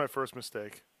right. There's my first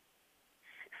mistake.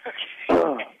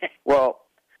 Well,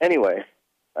 anyway,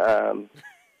 I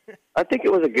think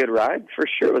it was a good ride. For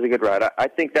sure it was a good ride. I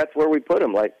think that's where we put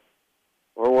him, or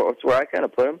that's where I kind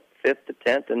of put him, 5th to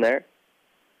 10th in there.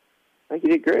 I think he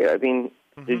did great. I mean,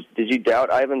 did you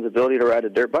doubt Ivan's ability to ride a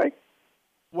dirt bike?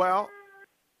 Well,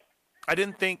 I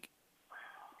didn't think.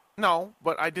 No,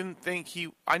 but I didn't think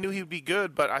I knew he'd be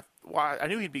good, but I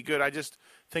knew he'd be good. I just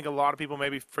think a lot of people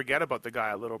maybe forget about the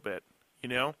guy a little bit.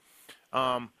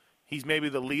 He's maybe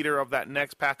the leader of that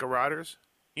next pack of riders.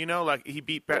 Like he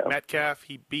beat Metcalf,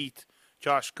 he beat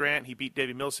Josh Grant, he beat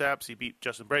Davey Millsaps, he beat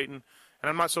Justin Brayton, and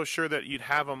I'm not so sure that you'd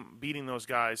have him beating those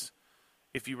guys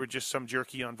if you were just some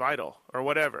jerky on Vital or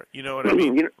whatever. You know what I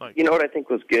mean? You know what I think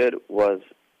was good was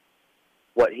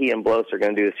what he and Bloss are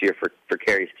going to do this year for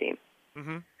Kerry's team.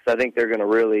 Mm-hmm. So I think they're going to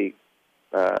really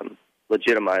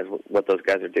legitimize what those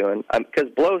guys are doing. Because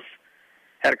Bloss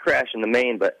had a crash in the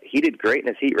main, but he did great in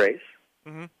his heat race.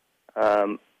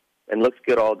 Mm-hmm. And looks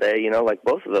good all day, like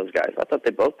both of those guys. I thought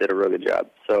they both did a real good job.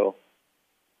 So,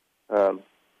 I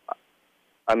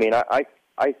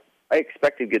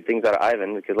expected good things out of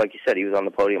Ivan because, like you said, he was on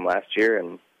the podium last year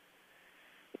and,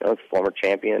 he's a former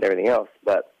champion and everything else.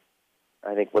 But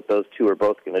I think what those two are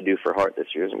both going to do for Hart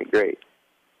this year is going to be great.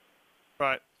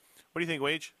 Right. What do you think,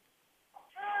 Weege?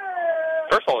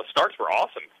 First of all, the starts were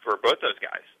awesome for both those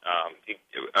guys. I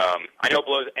know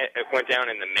Blows went down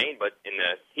in the main, but in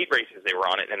the heat races they were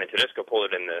on it, and then Tedesco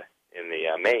pulled it in the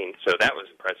main, so that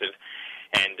was impressive.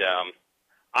 And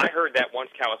I heard that once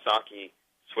Kawasaki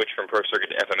switched from Pro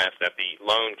Circuit to FMS, that the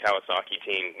lone Kawasaki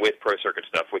team with Pro Circuit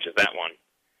stuff, which is that one,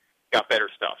 got better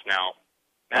stuff. Now,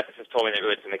 Matthes has told me that it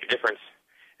really doesn't make a difference,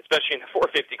 especially in the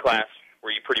 450 class,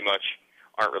 where you pretty much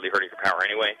aren't really hurting for power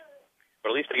anyway.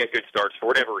 But at least they get good starts for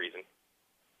whatever reason.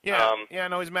 Yeah,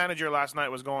 no, his manager last night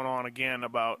was going on again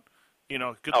about,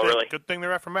 good thing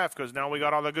they're FMF because now we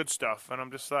got all the good stuff. And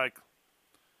I'm just like,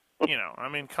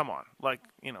 come on. Like,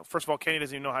 first of all, Kenny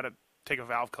doesn't even know how to take a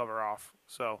valve cover off.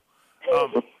 So,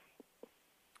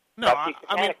 no,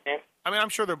 I'm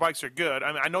sure their bikes are good.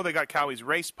 I know they got Cowie's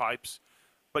race pipes,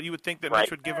 but you would think that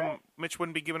Mitch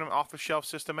wouldn't be giving them off-the-shelf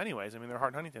system anyways. I mean, they're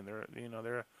Hart Huntington. They're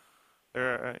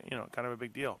kind of a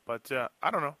big deal. But I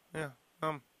don't know. Yeah,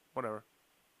 whatever.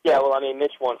 Yeah, well,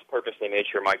 Mitch once purposely made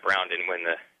sure Mike Brown didn't win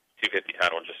the 250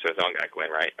 title just so his own guy could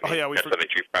win, right? That's how they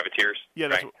treat privateers.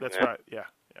 Yeah, that's right. Yeah.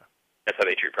 That's how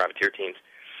they treat privateer teams.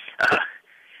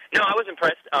 No, I was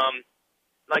impressed. I'm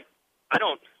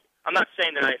not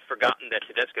saying that I've forgotten that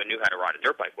Tedesco knew how to ride a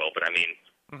dirt bike well, but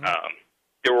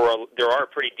there are a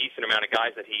pretty decent amount of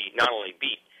guys that he not only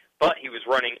beat, but he was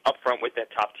running up front with that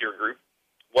top tier group.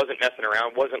 Wasn't messing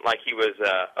around. Wasn't like he was,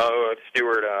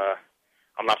 Stewart.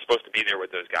 I'm not supposed to be there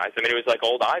with those guys. I mean, it was like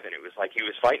old Ivan. It was like he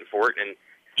was fighting for it, and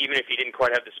even if he didn't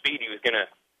quite have the speed, he was going to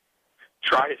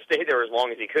try to stay there as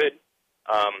long as he could.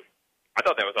 I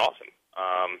thought that was awesome.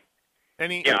 I'm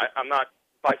not,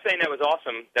 by saying that was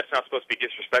awesome, that's not supposed to be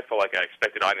disrespectful like I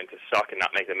expected Ivan to suck and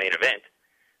not make the main event.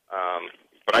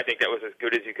 But I think that was as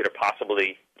good as you could have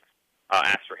possibly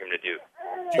asked for him to do.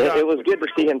 It was good to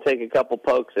see him take a couple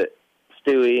pokes at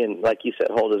Stewie and, like you said,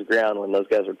 hold his ground when those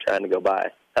guys were trying to go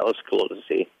by. That was cool to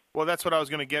see. Well, that's what I was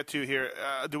going to get to here.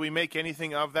 Do we make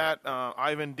anything of that?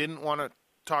 Ivan didn't want to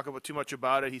talk too much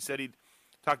about it. He said he'd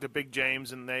talked to Big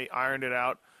James, and they ironed it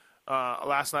out.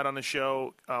 Last night on the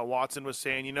show, Watson was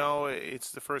saying,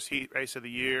 it's the first heat race of the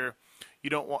year. You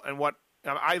don't want, and what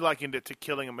I likened it to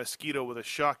killing a mosquito with a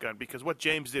shotgun, because what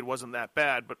James did wasn't that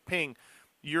bad. But Ping,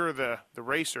 you're the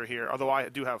racer here. Although I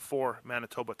do have 4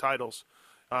 Manitoba titles,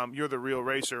 you're the real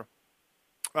racer.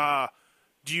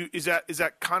 Is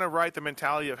that kind of right? The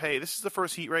mentality of, hey, this is the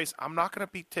first heat race. I'm not going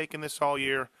to be taking this all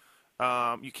year.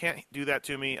 You can't do that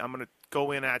to me. I'm going to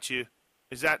go in at you.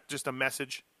 Is that just a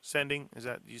message sending?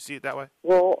 Do you see it that way?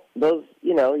 Well, those,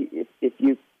 if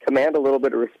you command a little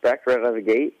bit of respect right out of the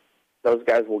gate, those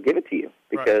guys will give it to you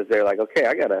because they're like, okay,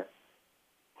 I gotta,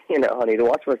 I need to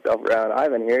watch myself around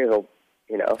Ivan here. He'll,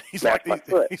 smash my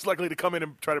foot. He's likely to come in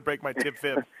and try to break my tib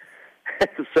fib.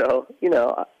 So,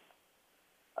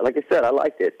 like I said, I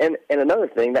liked it. And another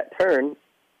thing, that turn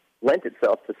lent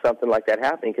itself to something like that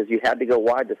happening because you had to go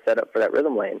wide to set up for that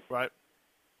rhythm lane. Right.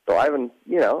 So Ivan,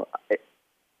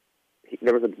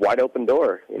 there was a wide open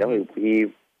door. He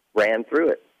ran through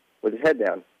it with his head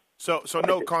down. So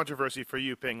no controversy for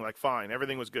you, Ping. Like, fine,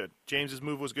 everything was good. James's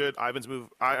move was good.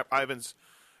 Ivan's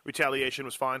retaliation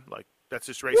was fine. Like, that's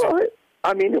just racing. Well, it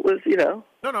was,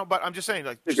 No, but I'm just saying,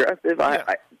 like, aggressive.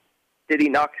 Yeah. Did he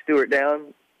knock Stewart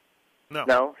down?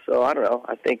 No. So I don't know.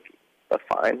 I think that's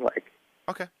fine. Like,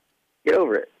 okay, get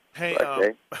over it. Hey,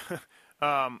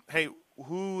 hey,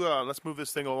 who? Let's move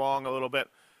this thing along a little bit.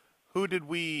 Who did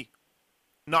we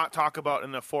not talk about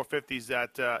in the 450s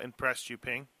that impressed you,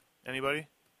 Ping? Anybody?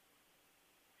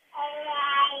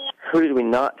 Who did we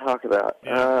not talk about?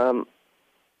 Yeah.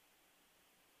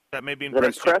 That maybe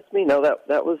impressed me? No,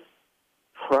 that was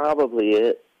probably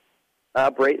it.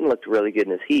 Brayton looked really good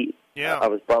in his heat. Yeah. I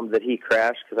was bummed that he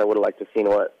crashed because I would have liked to have seen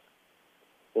how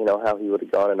he would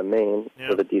have gone in a main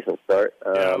with a decent start.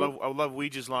 I love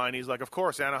Weege's line. He's like, of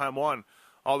course, Anaheim won.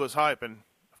 All this hype, and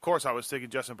of course I was thinking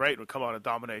Justin Brayton would come out and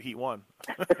dominate Heat 1.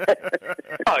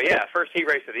 Oh, yeah, first heat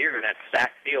race of the year in that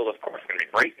stacked field, of course, going to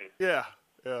be Brayton. Yeah.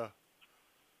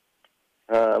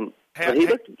 But he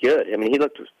looked good. I mean, he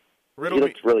looked really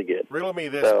good. Riddle me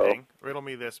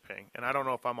this, Ping. And I don't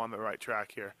know if I'm on the right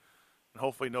track here. And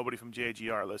hopefully nobody from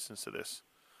JGR listens to this.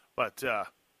 But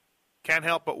can't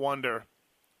help but wonder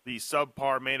the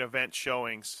subpar main event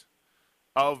showings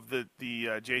of the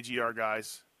JGR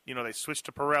guys. They switched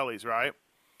to Pirellis, right?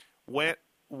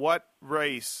 What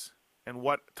race and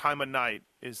what time of night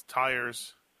is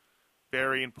tires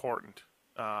very important?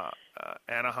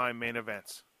 Anaheim main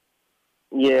events.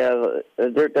 Yeah,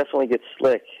 there definitely gets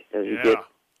slick as you get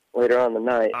later on in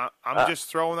the night. I'm just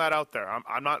throwing that out there.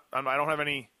 I'm not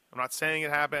saying it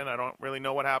happened. I don't really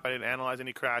know what happened. I didn't analyze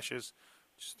any crashes.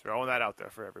 Just throwing that out there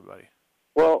for everybody.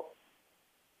 Well,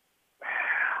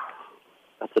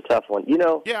 that's a tough one.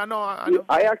 Yeah, no, I know.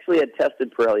 I actually had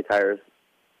tested Pirelli tires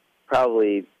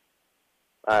probably,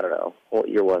 I don't know, what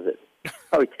year was it?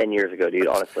 Probably 10 years ago, dude,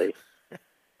 honestly.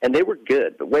 And they were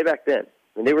good, but way back then.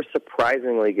 I mean, they were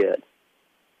surprisingly good.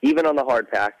 Even on the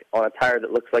hard pack, on a tire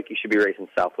that looks like you should be racing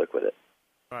Southwick with it.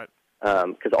 Right.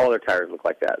 Because all their tires look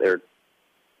like that.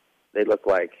 They look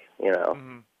like, at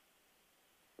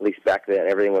least back then,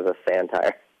 everything was a sand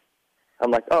tire.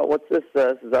 I'm like, oh, what's this?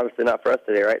 This is obviously not for us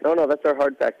today, right? No, that's our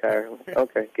hard pack tire.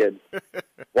 Okay, good.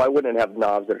 Why wouldn't it have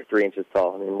knobs that are 3 inches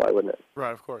tall? I mean, why wouldn't it?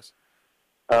 Right, of course.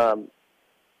 But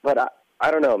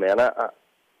I don't know, man. I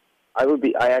would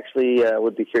be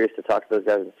curious to talk to those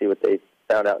guys and see what they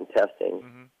found out in testing.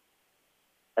 Mm-hmm.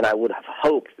 And I would have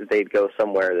hoped that they'd go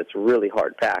somewhere that's really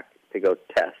hard packed to go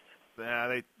test.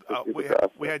 Yeah,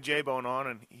 we had J-Bone on,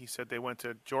 and he said they went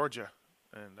to Georgia.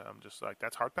 And I'm just like,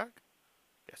 that's hard pack?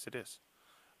 Yes, it is.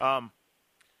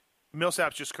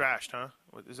 Millsap's just crashed, huh?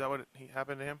 Is that what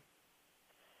happened to him?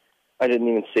 I didn't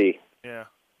even see. Yeah,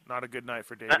 not a good night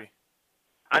for Davey.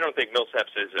 I don't think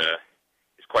Millsap's is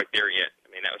quite there yet.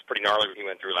 I mean, that was pretty gnarly what he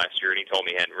went through last year, and he told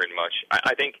me he hadn't ridden much.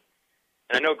 I think,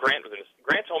 and I know Grant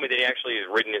told me that he actually has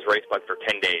ridden his race bike for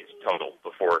 10 days total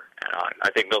before Anaheim.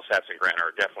 I think Millsaps and Grant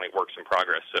are definitely works in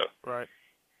progress. So right.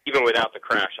 Even without the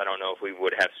crash, I don't know if we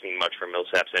would have seen much from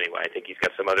Millsaps anyway. I think he's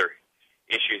got some other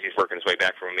issues he's working his way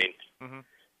back from. I mean,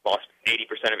 lost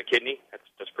 80% of a kidney.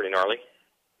 That's pretty gnarly.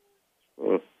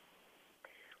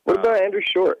 What about Andrew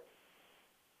Short?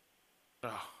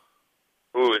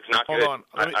 Ooh, it's not Hold good. on.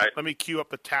 Let me cue up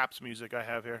the taps music I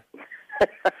have here.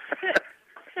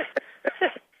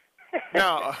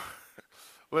 Now,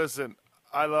 listen,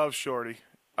 I love Shorty.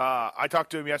 I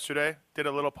talked to him yesterday, did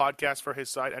a little podcast for his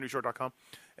site, andrewshort.com,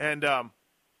 and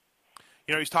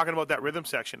he's talking about that rhythm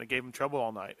section that gave him trouble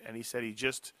all night, and he said he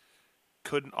just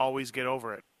couldn't always get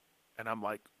over it. And I'm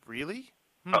like, really?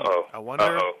 Uh-oh.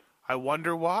 I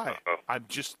wonder why. Uh-oh. I'm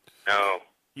just, No.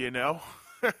 No.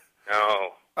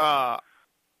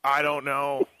 I don't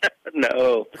know.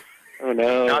 No. Oh,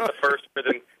 no. Not the first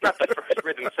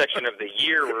rhythm section of the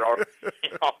year. We're all,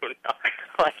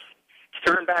 like,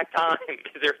 turn back time.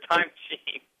 Is there a time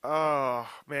machine? Oh,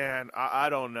 man, I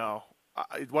don't know.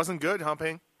 It wasn't good,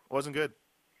 Humping. It wasn't good.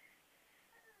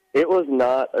 It was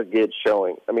not a good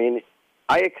showing. I mean,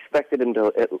 I expected him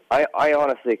to. I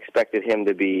honestly expected him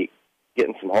to be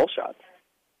getting some hole shots.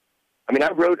 I mean, I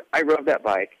rode that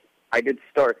bike. I did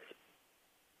starts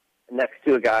next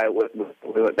to a guy. We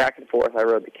went back and forth. I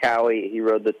rode the Cowie. He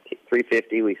rode the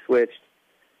 350. We switched,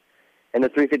 and the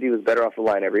 350 was better off the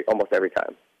line almost every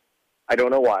time. I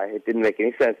don't know why. It didn't make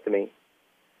any sense to me.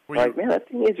 Man, that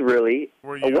thing is really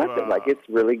a weapon. Like, it's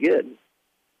really good.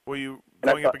 Were you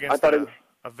going up against a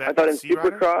vet I thought in sea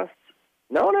rider? Supercross.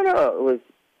 No.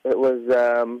 It was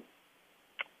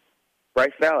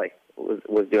Bryce Valley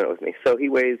was doing it with me. So he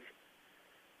weighs,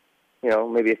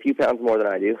 maybe a few pounds more than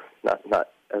I do. Not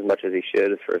as much as he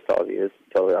should, as for as tall as he is, to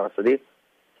be totally honest with you.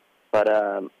 But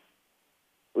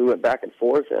we went back and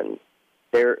forth, and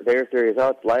their theory is,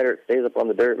 it's lighter, it stays up on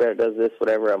the dirt bed, it does this,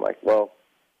 whatever. I'm like, well,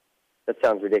 that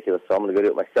sounds ridiculous, so I'm going to go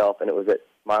do it myself. And it was at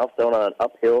Milestone on an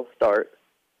uphill start.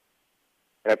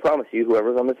 And I promise you,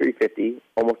 whoever's on the 350,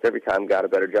 almost every time got a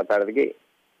better jump out of the gate.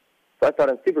 So I thought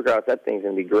in Supercross, that thing's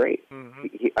going to be great.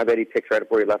 Mm-hmm. I bet he picks right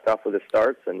up where he left off with his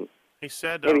starts, and he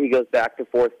said, maybe he goes back to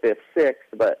 4th, 5th, 6th,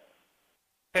 but...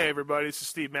 Hey, everybody, this is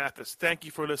Steve Matthes. Thank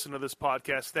you for listening to this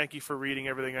podcast. Thank you for reading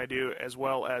everything I do, as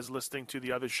well as listening to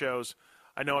the other shows.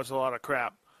 I know it's a lot of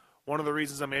crap. One of the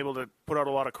reasons I'm able to put out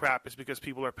a lot of crap is because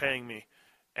people are paying me.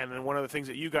 And then one of the things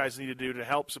that you guys need to do to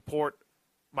help support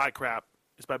my crap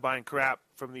is by buying crap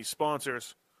from these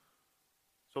sponsors.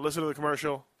 So listen to the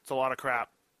commercial. It's a lot of crap.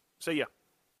 See ya.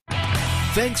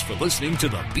 Thanks for listening to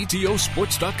the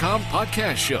BTOsports.com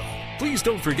podcast show. Please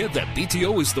don't forget that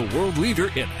BTO is the world leader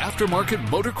in aftermarket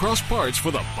motocross parts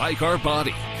for the bike or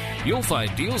body. You'll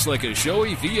find deals like a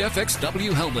Shoei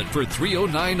VFXW helmet for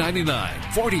 $309.99,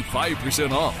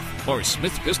 45% off, or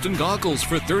Smith Piston goggles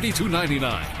for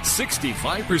 $32.99,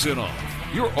 65%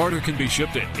 off. Your order can be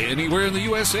shipped to anywhere in the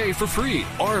USA for free,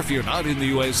 or if you're not in the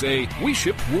USA, we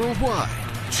ship worldwide.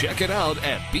 Check it out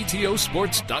at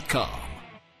BTOsports.com.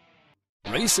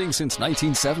 Racing since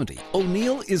 1970,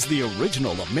 O'Neill is the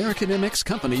original American MX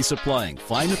company supplying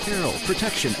fine apparel,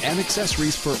 protection, and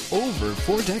accessories for over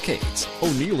 4 decades.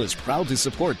 O'Neill is proud to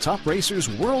support top racers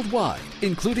worldwide,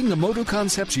 including the Moto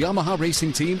Concepts Yamaha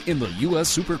racing team in the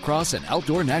U.S. Supercross and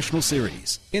Outdoor National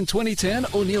Series. In 2010,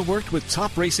 O'Neill worked with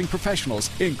top racing professionals,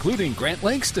 including Grant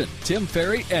Langston, Tim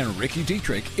Ferry, and Ricky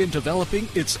Dietrich, in developing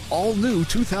its all-new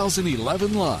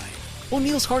 2011 line.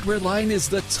 O'Neill's hardware line is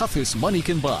the toughest money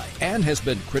can buy and has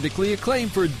been critically acclaimed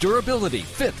for durability,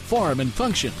 fit, form, and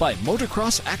function by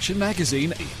Motocross Action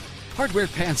Magazine. Hardware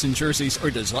pants and jerseys are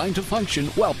designed to function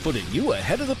while putting you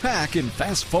ahead of the pack in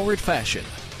fast-forward fashion.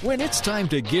 When it's time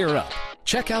to gear up,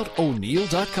 check out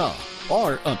O'Neill.com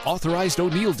or an authorized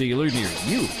O'Neill dealer near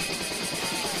you.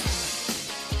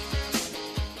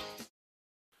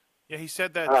 Yeah, he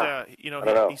said that,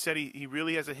 he said he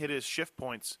really hasn't hit his shift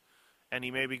points. And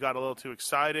he maybe got a little too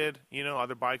excited.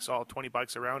 Other bikes, all 20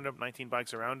 bikes around him, 19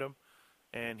 bikes around him.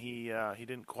 And he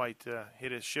didn't quite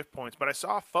hit his shift points. But I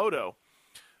saw a photo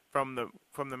from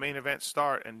the main event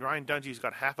start, and Ryan Dungey's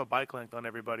got half a bike length on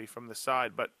everybody from the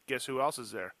side. But guess who else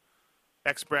is there?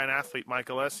 Ex-brand athlete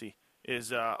Michael Essie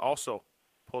is also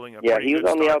pulling a pretty good he was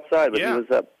on start. the outside, but he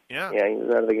was up. Yeah, he was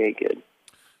out of the gate good.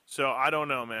 So I don't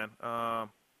know, man.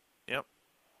 Yep.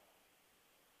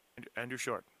 Andrew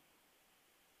Short.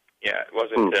 Yeah, it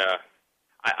wasn't.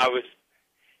 I was,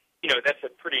 that's a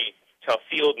pretty tough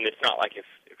field, and it's not like if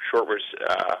Short was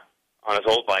on his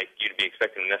old bike, you'd be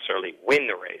expecting him to necessarily win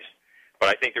the race. But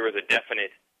I think there was a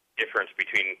definite difference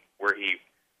between where he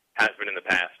has been in the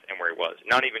past and where he was.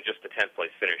 Not even just the 10th place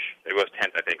finish. It was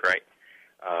 10th, I think, right?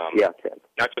 10th.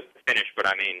 Not just the finish, but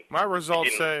I mean, my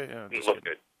results didn't look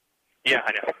good. Yeah,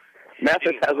 I know.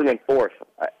 Matthes has him in 4th.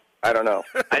 I don't know.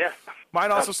 I know.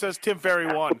 Mine also says Tim Ferry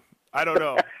won. I don't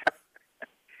know.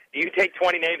 Do you take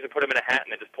 20 names and put them in a hat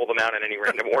and then just pull them out in any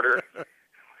random order?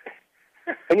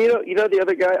 And you know the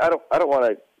other guy. I don't want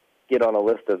to get on a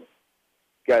list of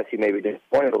guys who maybe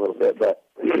disappointed a little bit, but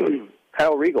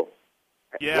Kyle Riegel.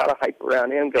 Yeah. A lot of hype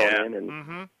around him going in,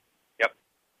 and Yep.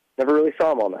 Never really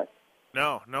saw him all night.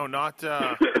 No, not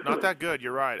that good.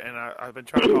 You're right. And I've been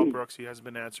trying to call Brooks. He hasn't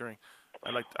been answering.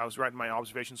 I was writing my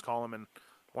observations column and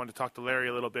wanted to talk to Larry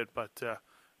a little bit, but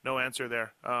no answer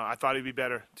there. I thought he'd be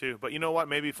better too. But you know what?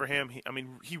 Maybe for him,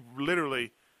 he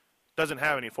literally doesn't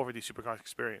have any 450 Supercross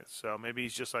experience. So maybe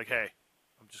he's just like, hey,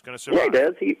 I'm just going to survive. Yeah,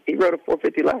 he does. He rode a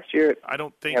 450 last year. I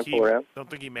don't think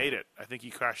he made it. I think he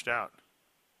crashed out.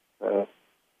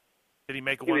 Did he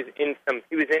make one?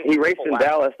 He raced in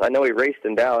Dallas. I know he raced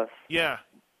in Dallas. Yeah.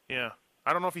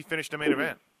 I don't know if he finished the main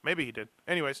event. Maybe he did.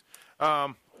 Anyways,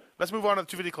 let's move on to the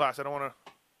 250 class. I don't want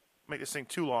to make this thing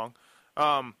too long.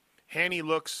 Hanny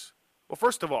looks, well,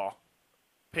 first of all,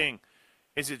 Ping,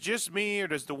 is it just me or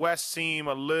does the West seem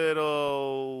a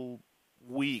little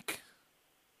weak?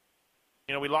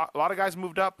 You know, a lot of guys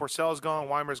moved up. Porcel's gone,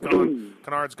 Weimer's gone,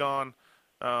 Kennard's gone.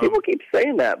 People keep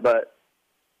saying that, but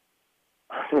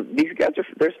these guys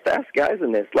there's fast guys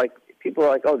in this. Like, people are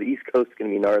like, oh, the East Coast is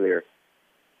going to be gnarlier.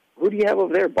 Who do you have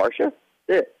over there? Barsha?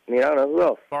 That's it. I mean, I don't know who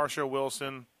else. Barsha,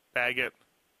 Wilson, Baggett.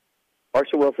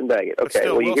 Barsha, Wilson, Baggett. Okay,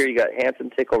 still, well, here you got Hansen,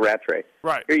 Tickle, Rattray.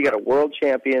 Right. Here you got a world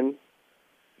champion,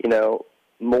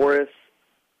 Morris.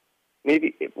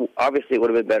 Maybe, obviously it would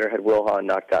have been better had Will Hahn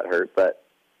not got hurt, but,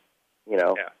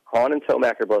 Hahn and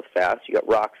Tomac are both fast. You got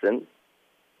Roxon.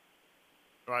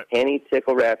 Right. Hanny,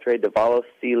 Tickle, Rattray, Davalos,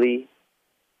 Seeley.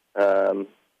 I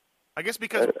guess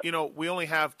because, we only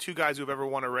have two guys who've ever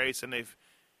won a race, and they've,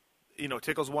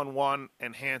 Tickle's won one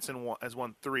and Hansen has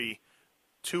won three.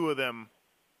 Two of them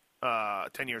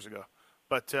 10 years ago.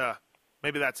 But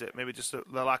maybe that's it. Maybe just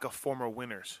the lack of former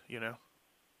winners, Yeah,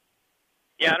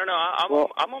 I don't know.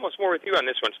 I'm almost more with you on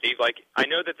this one, Steve. Like, I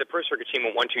know that the Pro Circuit team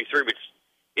went 1, 2, 3, which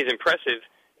is impressive,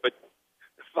 but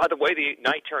by the way the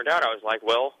night turned out, I was like,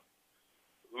 well,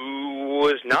 who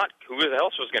else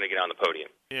was going to get on the podium?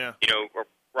 Yeah.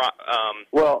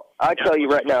 Well, I tell you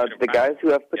right now, the guys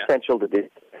who have potential to do,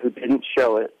 who didn't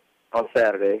show it on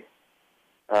Saturday,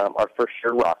 are for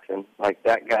sure Roxon. Like,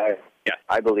 that guy,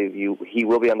 I believe he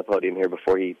will be on the podium here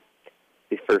before his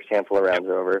first handful of rounds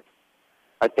are over.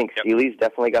 I think Seeley's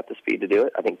definitely got the speed to do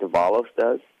it. I think Davalos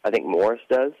does. I think Morris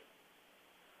does.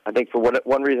 I think for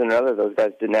one reason or another, those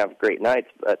guys didn't have great nights.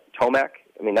 But Tomac,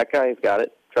 that guy's got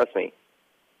it. Trust me.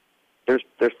 There's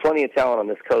plenty of talent on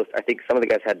this coast. I think some of the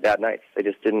guys had bad nights. They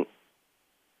just didn't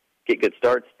get good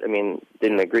starts. Track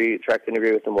didn't agree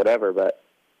with them, whatever. But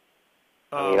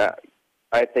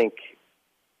I think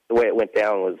the way it went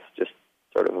down was just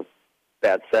sort of a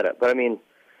bad setup. But the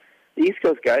East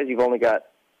Coast guys, you've only got,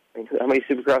 how many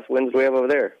Supercross wins do we have over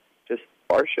there? Just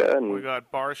Barsha and we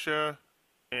got Barsha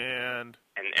and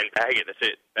Baggett. That's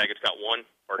it. Baggett's got one.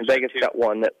 And Baggett's got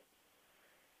one that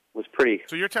was pretty.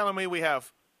 So you're telling me we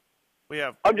have.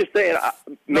 I'm just saying,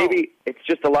 maybe it's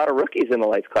just a lot of rookies in the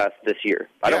lights class this year.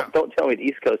 Don't tell me the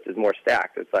East Coast is more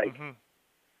stacked. It's like,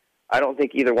 I don't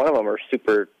think either one of them are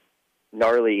super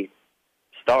gnarly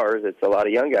stars. It's a lot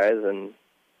of young guys and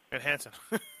Hansen.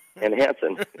 and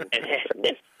Hansen.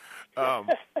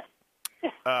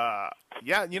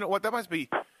 Yeah, you know what? That must be.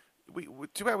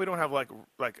 Too bad we don't have like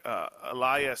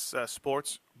Elias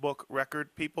sports book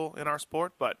record people in our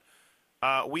sport, but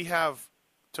we have,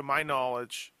 to my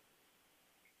knowledge,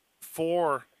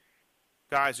 4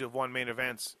 guys who have won main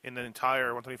events in the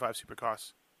entire 125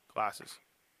 Supercross classes,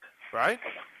 right?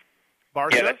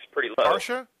 Barsha, yeah, that's pretty low.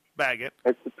 Barsha, Baggett,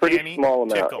 it's a pretty Hanny, small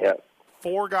amount. Tickle. Yeah.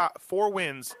 4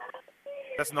 wins.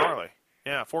 That's gnarly.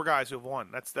 Yeah, 4 guys who have won.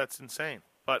 That's insane.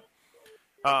 But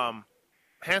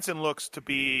Hansen looks to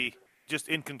be just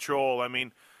in control.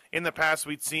 In the past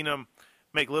we'd seen him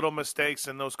make little mistakes,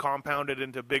 and those compounded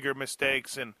into bigger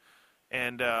mistakes, and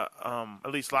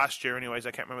at least last year, anyways.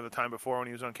 I can't remember the time before when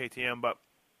he was on KTM, but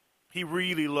he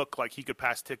really looked like he could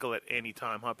pass Tickle at any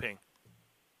time, huh, Ping?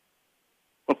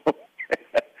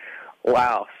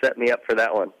 Wow, set me up for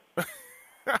that one.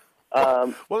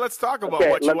 Well, let's talk about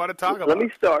what you want to talk about. Let me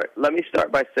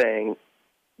start by saying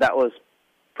that was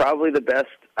probably the best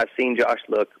I've seen Josh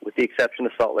look, with the exception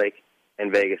of Salt Lake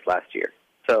and Vegas last year.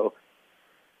 So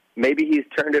maybe he's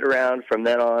turned it around from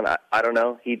then on. I don't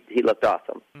know. He looked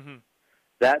awesome. Mm-hmm.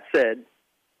 That said,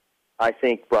 I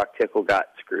think Brock Tickle got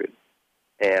screwed.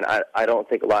 And I don't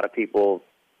think a lot of people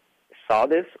saw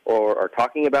this or are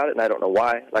talking about it, and I don't know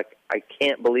why. Like, I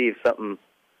can't believe something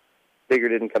bigger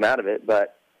didn't come out of it,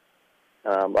 but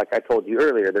like I told you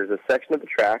earlier, there's a section of the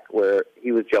track where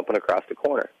he was jumping across the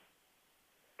corner.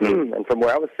 And from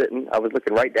where I was sitting, I was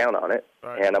looking right down on it,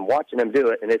 and I'm watching him do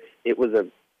it, and it was a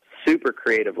super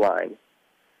creative line,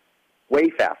 way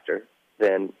faster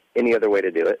than any other way to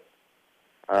do it.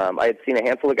 I had seen a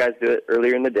handful of guys do it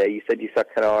earlier in the day. You said you saw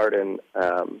Kennard and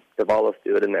Davalos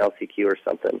do it in the LCQ or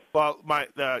something. Well,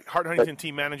 the Hart Huntington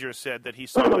team manager said that he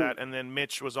saw that, and then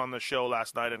Mitch was on the show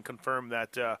last night and confirmed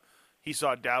that he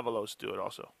saw Davalos do it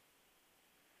also.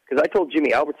 Because I told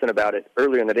Jimmy Albertson about it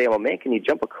earlier in the day. I'm like, man, can you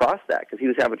jump across that? Because he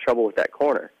was having trouble with that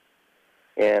corner.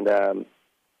 And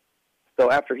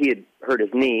so after he had hurt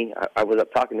his knee, I was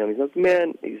up talking to him. He's like,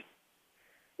 man,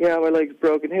 yeah, my leg's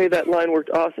broken. Hey, that line worked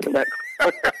awesome in that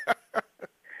corner.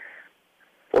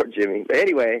 Poor Jimmy. But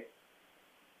anyway,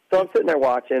 so I'm sitting there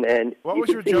watching, and what was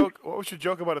your joke? What was your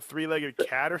joke about a three-legged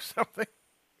cat or something?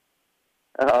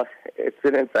 It's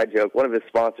an inside joke. One of his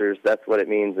sponsors, that's what it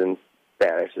means in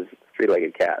Spanish, is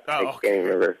three-legged cat. Oh, I can't even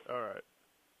remember. All right.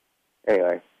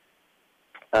 Anyway,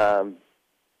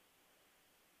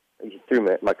 you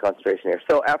threw my concentration here.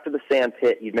 So after the sand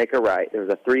pit, you'd make a right. There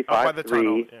was a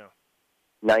 3-5-3,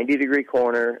 90-degree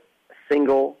corner,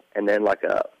 single, and then like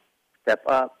a step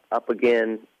up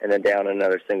again, and then down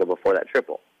another single before that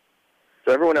triple.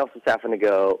 So everyone else was having to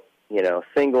go,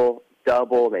 single,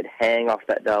 double, and they'd hang off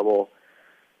that double,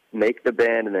 make the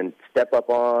bend, and then step up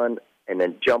on, and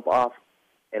then jump off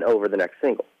and over the next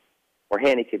single. Or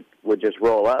Hanny would just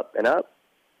roll up, and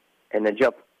then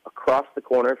jump across the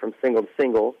corner from single to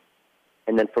single,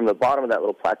 and then from the bottom of that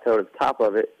little plateau to the top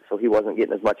of it, so he wasn't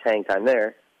getting as much hang time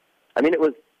there. I mean, it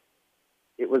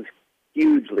was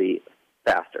hugely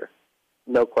faster,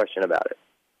 no question about it.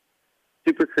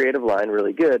 Super creative line,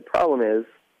 really good. Problem is,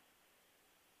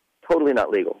 totally not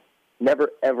legal.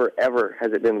 Never, ever, ever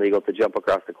has it been legal to jump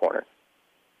across the corner.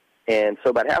 And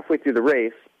so about halfway through the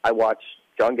race, I watched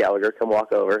John Gallagher come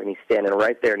walk over, and he's standing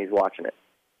right there, and he's watching it.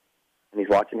 And he's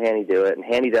watching Hanny do it, and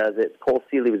Hanny does it. Cole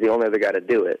Seeley was the only other guy to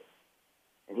do it,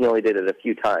 and he only did it a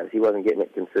few times. He wasn't getting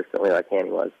it consistently like Hanny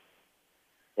was.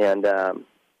 And I'm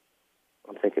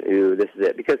thinking, ooh, this is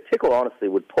it. Because Tickle, honestly,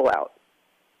 would pull out.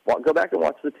 Go back and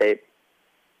watch the tape.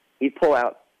 He'd pull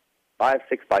out 5-6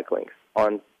 bike lengths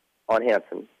on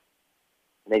Hansen.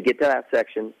 And they'd get to that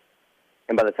section,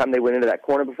 and by the time they went into that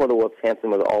corner before the whoops,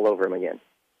 Hansen was all over him again.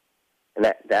 And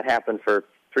that happened for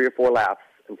 3 or 4 laps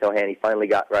until Hanny finally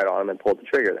got right on him and pulled the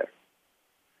trigger there.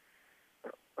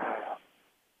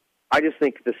 I just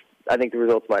think the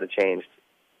results might have changed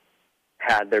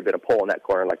had there been a pole in that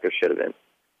corner like there should have been.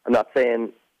 I'm not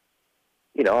saying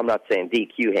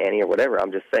DQ Hanny or whatever.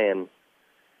 I'm just saying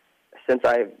since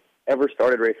I've ever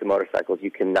started racing motorcycles, you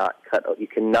cannot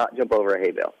jump over a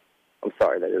hay bale. I'm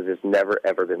sorry, that has just never,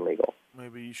 ever been legal.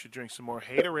 Maybe you should drink some more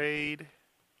Haterade.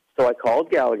 So I called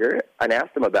Gallagher and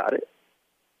asked him about it,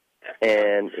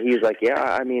 and he was like, yeah,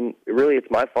 I mean, really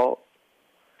it's my fault.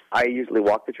 I usually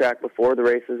walk the track before the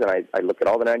races, and I look at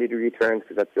all the 90-degree turns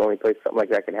because that's the only place something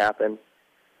like that can happen,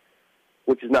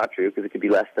 which is not true because it could be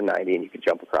less than 90 and you could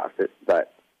jump across it.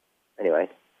 But anyway,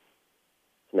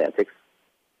 semantics.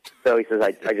 So he says,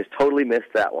 I just totally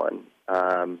missed that one.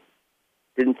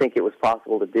 Didn't think it was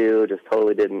possible to do, just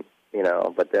totally didn't,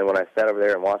 But then when I sat over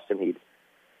there and watched him,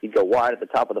 he'd go wide at the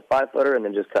top of the 5-footer and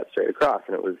then just cut straight across.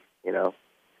 And it was, and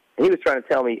he was trying to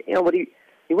tell me, but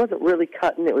he wasn't really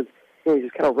cutting. It was, he was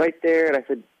just kind of right there. And I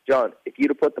said, John, if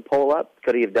you'd have put the pole up,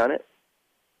 could he have done it?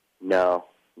 No.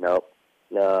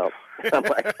 I'm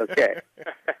like, okay.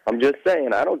 I'm just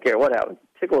saying, I don't care what happens.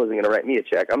 Tickle isn't going to write me a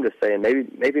check. I'm just saying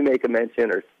maybe make a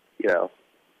mention or,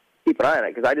 keep an eye on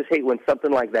it. Because I just hate when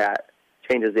something like that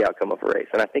changes the outcome of a race.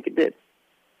 And I think it did.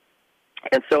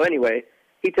 And so anyway,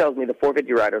 he tells me the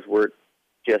 450 riders were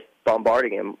just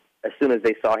bombarding him as soon as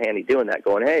they saw Hanny doing that,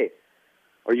 going, hey,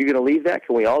 are you going to leave that?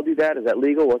 Can we all do that? Is that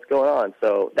legal? What's going on?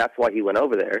 So that's why he went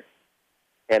over there.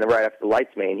 And right after the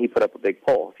lights main, he put up a big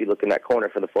pole. If you look in that corner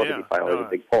for the 450 final, there's a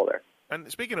big pole there.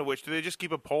 And speaking of which, do they just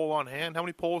keep a pole on hand? How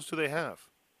many poles do they have?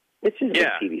 It's just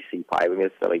a PVC pipe. I mean,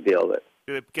 it's no big deal. But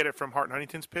do they get it from Hart and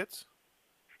Huntington's pits?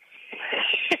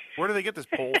 Where do they get this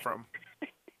pole from?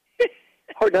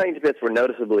 Hart and Huntington's pits were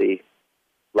noticeably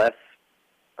less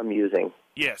amusing.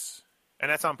 Yes,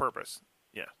 and that's on purpose.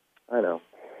 Yeah. I know.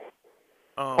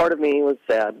 Part of me was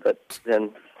sad, but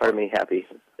then part of me happy.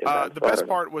 The best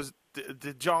part was,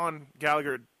 did John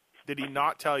Gallagher, did he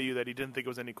not tell you that he didn't think it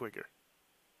was any quicker?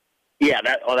 Yeah,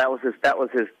 that was his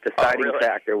deciding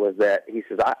factor, was that he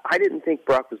says, I didn't think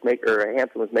Hansen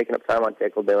was making up time on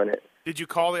Tickle doing it. Did you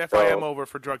call the FIM over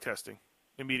for drug testing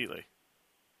immediately?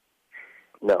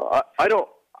 No, I don't.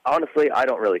 Honestly, I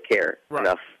don't really care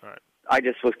enough. Right. I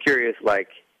just was curious,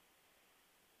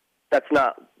 that's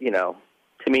not,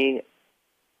 to me,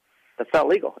 That's not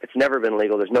legal. It's never been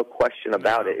legal. There's no question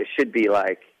about it. It should be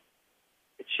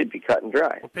cut and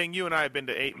dry. Well, Ping, you and I have been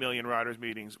to 8 million riders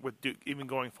meetings with Duke, even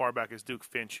going far back as Duke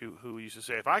Finch, who used to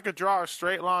say, if I could draw a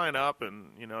straight line up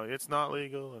and, it's not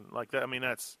legal and like that. I mean,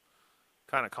 that's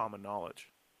kind of common knowledge.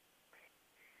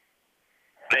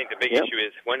 I think the big issue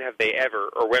is when have they ever,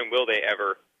 or when will they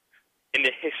ever, in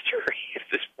the history of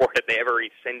the sport, have they ever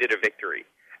rescinded a victory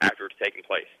after it's taken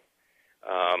place?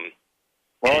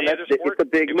 Well, it's a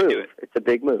big move. It's a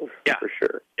big move, for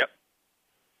sure. Yep.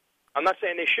 I'm not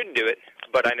saying they shouldn't do it,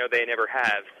 but I know they never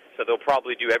have, so they'll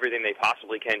probably do everything they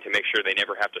possibly can to make sure they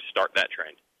never have to start that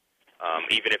trend,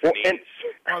 even if it means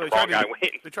the wrong guy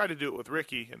wins. They tried to do it with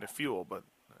Ricky and the fuel, but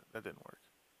that didn't work.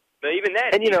 But even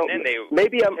then, and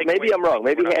maybe I'm wrong.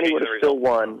 Maybe Haney would have still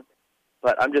won,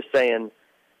 but I'm just saying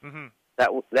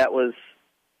that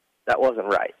wasn't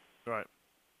right. Right.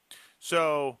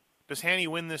 So does Haney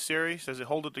win this series? Does it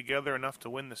hold it together enough to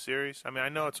win the series? I mean, I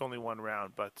know it's only one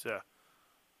round, but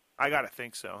I got to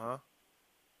think so, huh?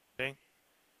 Think?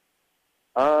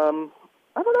 I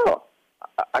don't know.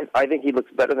 I think he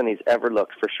looks better than he's ever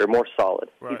looked, for sure. More solid.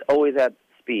 Right. He's always had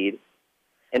speed.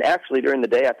 And actually, during the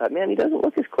day, I thought, man, he doesn't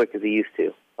look as quick as he used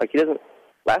to. Like, he doesn't.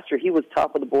 Last year, he was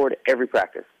top of the board every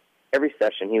practice. Every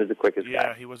session, he was the quickest guy.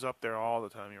 Yeah, he was up there all the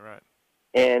time. You're right.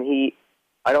 And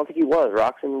I don't think he was.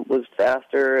 Roxon was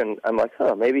faster, and I'm like,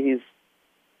 maybe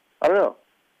I don't know.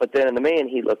 But then in the main,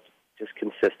 he looked just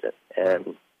consistent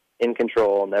and in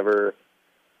control, never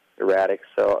erratic.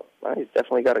 So he's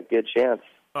definitely got a good chance.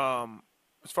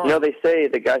 As far they say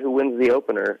the guy who wins the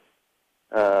opener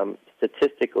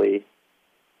statistically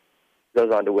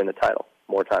goes on to win the title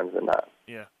more times than not.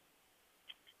 Yeah.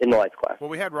 In the lights class. Well,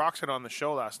 we had Roxon on the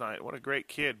show last night. What a great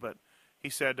kid, but he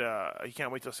said he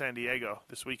can't wait till San Diego,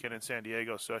 this weekend in San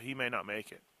Diego, so he may not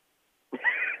make it.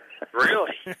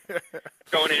 Really?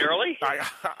 Going in early?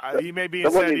 He may be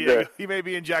in San Diego. He may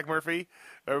be in Jack Murphy.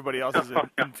 Everybody else is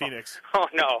in Phoenix. Oh,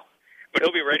 no. But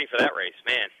he'll be ready for that race,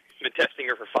 man. He's been testing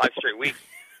her for 5 straight weeks.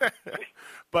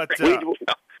 But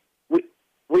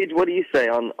Weege, what do you say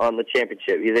on the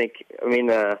championship? You think? I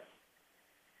mean,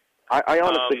 I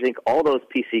honestly think all those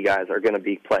PC guys are going to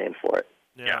be playing for it.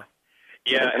 Yeah.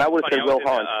 And I would have said Will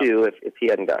Hahn too if he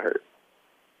hadn't got hurt.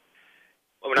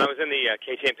 When I was in the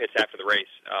KTM pits after the race,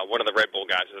 one of the Red Bull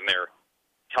guys was in there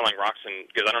telling Roxon,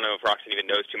 because I don't know if Roxon even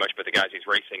knows too much about the guys he's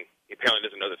racing. He apparently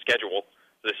doesn't know the schedule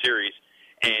for the series.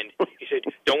 And he said,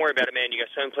 don't worry about it, man. You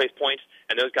got 7th place points,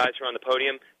 and those guys who are on the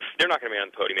podium, they're not going to be on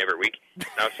the podium every week. And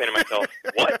I was saying to myself,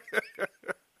 what?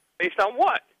 Based on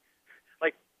what?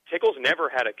 Like, Tickle's never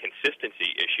had a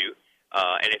consistency issue.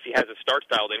 And if he has his start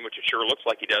dialed in, which it sure looks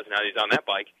like he does now that he's on that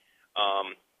bike,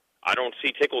 I don't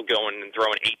see Tickle going and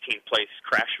throwing 18th place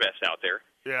crash vest out there.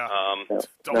 Yeah.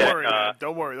 Don't worry, man.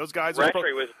 Don't worry. Those guys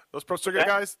those pro circuit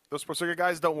guys. Those pro circuit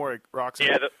guys. Don't worry, Roxon.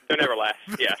 Yeah, they'll never last.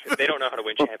 Yeah, they don't know how to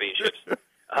win championships.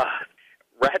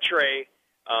 Rattray,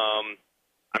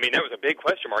 I mean, that was a big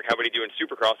question mark. How would he do in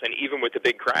Supercross? And even with the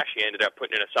big crash, he ended up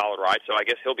putting in a solid ride. So I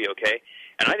guess he'll be okay.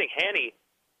 And I think Haney.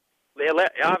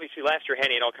 Obviously, last year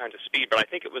Haney had all kinds of speed, but I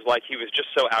think it was like he was just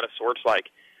so out of sorts.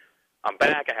 Like, I'm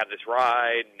back. I have this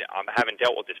ride. I haven't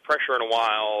dealt with this pressure in a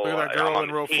while. Look at that girl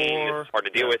in row 4. It's hard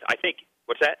to deal with. I think.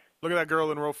 What's that? Look at that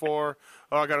girl in row 4.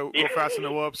 Oh, I got to go fast in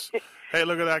the whoops. Hey,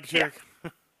 look at that chick.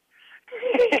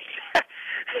 Yeah.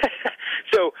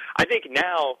 So I think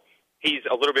now he's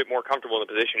a little bit more comfortable in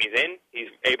the position he's in. He's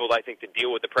able, I think, to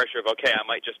deal with the pressure of, okay, I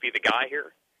might just be the guy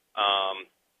here.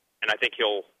 And I think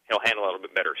he'll handle it a little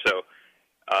bit better. So,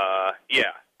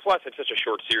 yeah. Plus, it's such a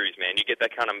short series, man. You get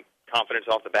that kind of confidence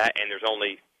off the bat, and there's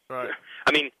only right.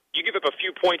 I mean, you give up a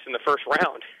few points in the first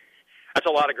round. That's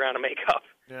a lot of ground to make up.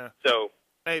 Yeah. So,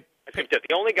 I think that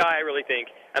the only guy I really think,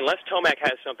 unless Tomac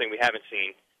has something we haven't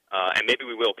seen, and maybe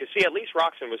we will, because, see, at least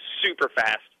Roxon was super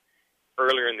fast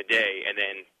earlier in the day, and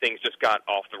then things just got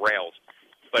off the rails.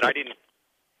 But I didn't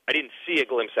see a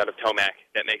glimpse out of Tomac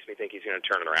that makes me think he's going to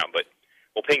turn it around. But,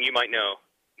 well, Ping, you might know,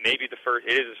 maybe it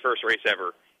is his first race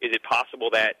ever. Is it possible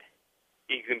that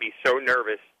he can be so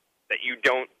nervous that you're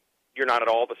not at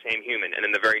all the same human, and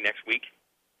then the very next week,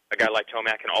 a guy like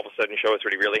Tomac can all of a sudden show us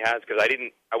what he really has? Because I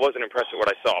wasn't impressed with what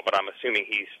I saw, but I'm assuming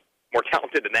he's more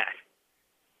talented than that.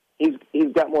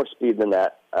 He's got more speed than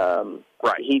that.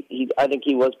 Right. I think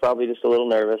he was probably just a little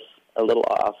nervous, a little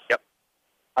off. Yep.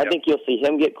 I think you'll see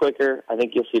him get quicker. I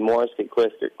think you'll see Morris get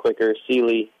quicker.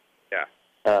 Seeley. Yeah.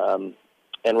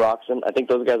 And Roxon. I think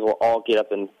those guys will all get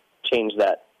up and change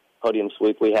that podium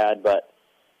sweep we had. But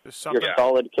your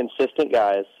solid, consistent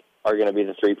guys are going to be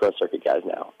the 3 pro circuit guys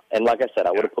now. And like I said,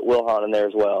 I would have put Will Hahn in there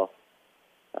as well.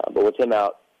 But with him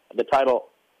out, the title,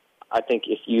 I think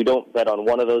if you don't bet on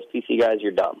one of those PC guys,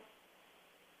 you're dumb.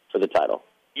 for the title.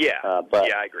 Yeah,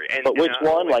 but I agree. But which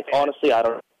one? Like, honestly, I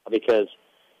don't know, because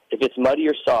if it's muddy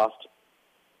or soft,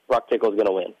 Rock Tickle's going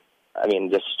to win. I mean,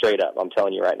 just straight up, I'm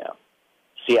telling you right now.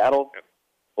 Seattle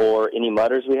or any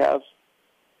mudders we have,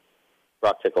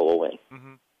 Rock Tickle will win.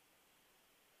 Mm-hmm.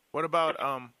 What about,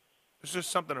 there's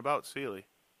just something about Sealy.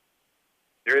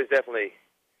 There is definitely.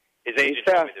 His age is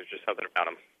fast. There's just something about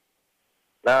him.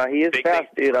 Nah, he is fast,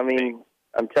 dude. I mean,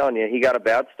 I'm telling you, he got a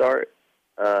bad start,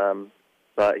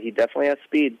 but he definitely has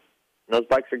speed. And those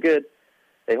bikes are good.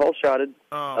 They hole-shotted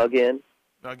again.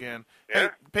 Again. Yeah. Hey,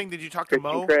 Ping, did you talk to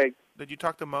Mo? Craig. Did you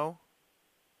talk to Mo?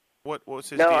 What was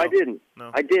his deal? deal? I didn't.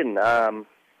 No, I didn't.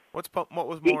 What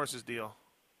was Morris's deal?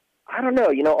 I don't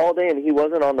know. All day, and he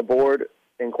wasn't on the board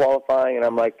in qualifying, and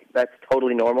I'm like, that's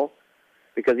totally normal.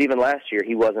 Because even last year,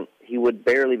 he would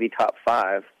barely be top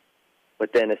 5,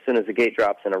 but then as soon as the gate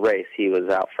drops in a race, he was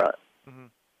out front. Mm-hmm.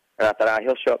 And I thought,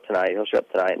 he'll show up tonight, and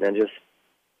then just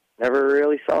never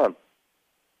really saw him.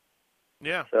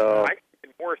 Yeah. So I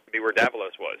expected Morris to be where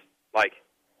Davalos was. Like,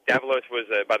 Davalos was,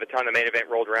 by the time the main event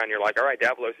rolled around, you're like, all right,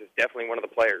 Davalos is definitely one of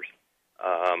the players.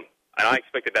 And I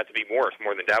expected that to be Morris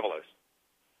more than Davalos.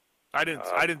 I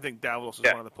didn't think Davalos was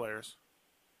one of the players.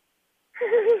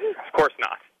 Of course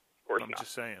not. I'm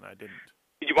just saying, I didn't.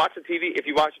 Did you watch the TV? If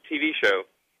you watch the TV show,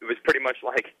 it was pretty much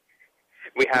like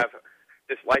we have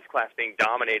this lights class being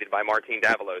dominated by Martin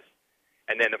Davalos,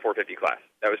 and then the 450 class.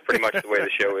 That was pretty much the way the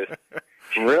show is.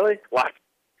 Really? Lots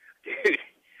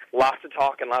of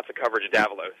talk and lots of coverage of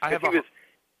Davalos. I have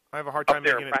a hard time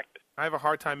making it. I have a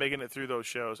hard time making it through those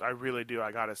shows. I really do.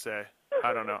 I gotta say,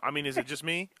 I don't know. I mean, is it just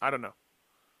me? I don't know.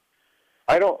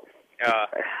 I don't.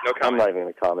 No comment. I'm not even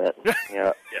going to comment.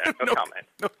 Yeah. No comment.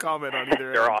 No comment on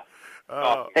either. They're off.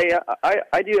 Hey,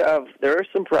 I do have. There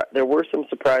were some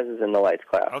surprises in the lights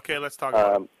class. Okay, let's talk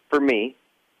about it. For me,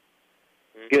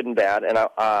 good and bad, and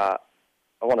I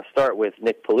want to start with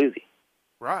Nick Paluzzi.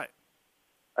 Right.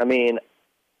 I mean,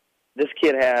 this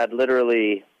kid had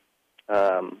literally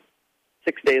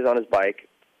 6 days on his bike,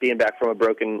 being back from a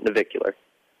broken navicular,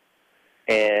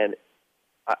 and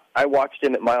I watched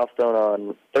him at Milestone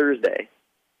on Thursday,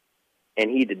 and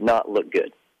he did not look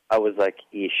good. I was like,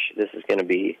 "Eesh, this is going to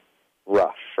be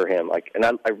rough for him." Like, and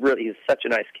I really, he's such a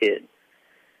nice kid.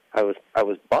 I was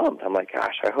bummed. I'm like,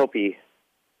 gosh, I hope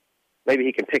maybe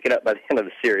he can pick it up by the end of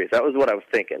the series. That was what I was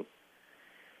thinking.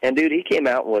 And dude, he came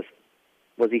out and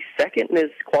was he second in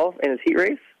his heat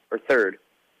race or third?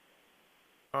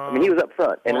 I mean, he was up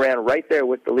front and ran right there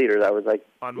with the leaders. I was like,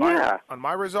 on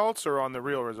my results or on the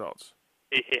real results?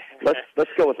 Yeah. Let's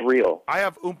go with real. I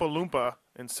have Oompa Loompa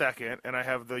in second, and I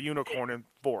have the Unicorn in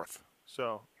fourth.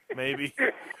 So maybe.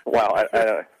 Wow,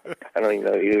 I don't even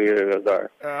know who either of those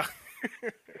are.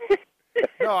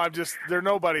 No, they're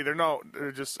nobody. They're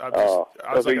just.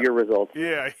 Those are your results.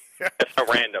 Yeah. It's a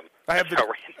random. I have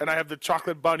the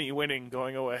chocolate bunny winning,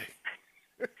 going away.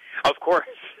 Of course.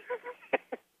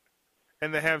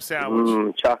 And the ham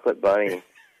sandwich. Chocolate bunny.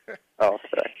 Oh,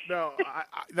 sorry.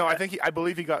 No, I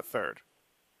believe he got third.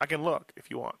 I can look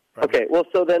if you want. Right? Okay, well,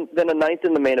 so then a ninth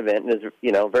in the main event is,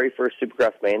 very first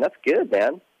Supercross main. That's good,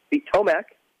 man. Beat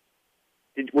Tomac.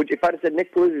 If I'd have said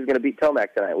Nick Paluzzi is going to beat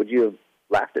Tomac tonight, would you have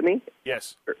laughed at me?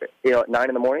 Yes. At 9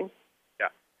 in the morning? Yeah.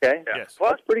 Okay? Yeah. Yes.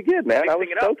 Well, that's pretty good, man. I was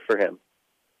stoked for him.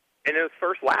 And in those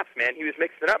first laps, man, he was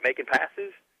mixing it up, making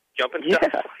passes, jumping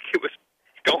stuff. He was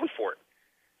going for it.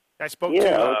 I spoke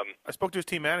to his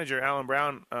team manager, Alan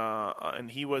Brown,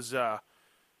 and he was like,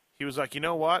 you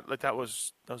know what? Like that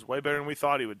was way better than we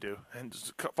thought he would do. And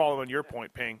just following your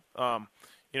point, Ping,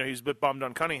 he was a bit bummed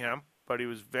on Cunningham, but he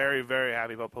was very, very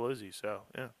happy about Paluzzi. So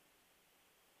yeah.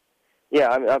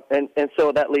 Yeah, and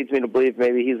so that leads me to believe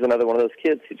maybe he's another one of those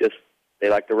kids who they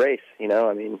like to race.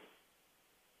 I mean,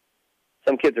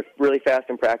 some kids are really fast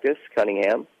in practice,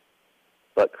 Cunningham,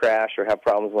 but crash or have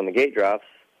problems when the gate drops.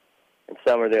 And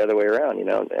some are the other way around, and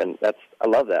I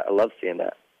love that. I love seeing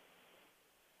that.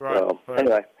 Right. So,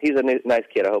 anyway, he's a nice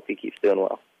kid. I hope he keeps doing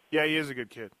well. Yeah, he is a good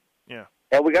kid. Yeah.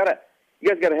 And you guys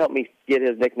got to help me get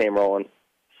his nickname rolling,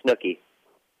 Snooky.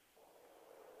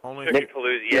 Nick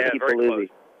Paluzzi, yeah, very Paluzzi. close.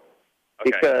 Okay.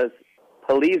 Because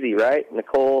Paluzzi, right?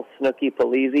 Nicole Snooky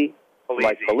Paluzzi.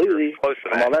 Like Paluzzi. Close to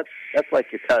that. Well, that's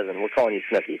like your cousin. We're calling you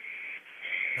Snooky.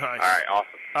 Nice. All right,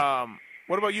 awesome.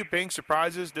 What about you, Ping?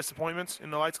 Surprises, disappointments in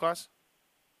the lights class?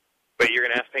 Wait, you're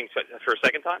going to ask Ping for a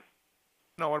second time?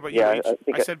 No, what about you, Yeah,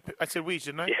 Weege? I said Weege,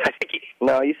 didn't I? Yeah, I think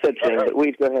No, you said Ping, but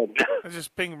Weege, go ahead. That's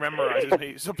just Ping memorizes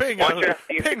me. So Ping,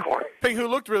 Ping, who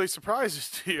looked really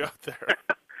surprised to you out there?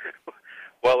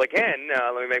 Well, again,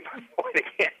 let me make my point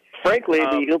again. Frankly,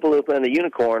 the Oompa Loompa and the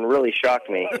Unicorn really shocked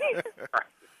me.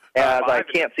 I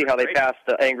can't see how they passed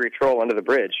the angry troll under the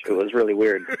bridge. It was really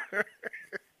weird.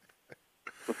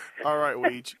 All right,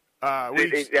 Weege.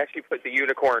 They actually put the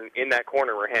unicorn in that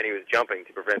corner where Hanny was jumping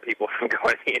to prevent people from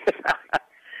going inside.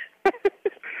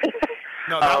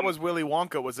 No, that was Willy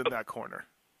Wonka was in that corner.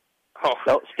 Oh.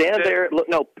 No, stand there. Look,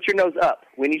 no, put your nose up.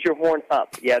 We need your horn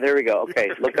up. Yeah, there we go.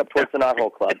 Okay, look up towards the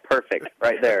Knothole Club. Perfect,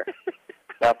 right there.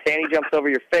 Now, if Tanny jumps over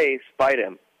your face, fight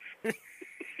him.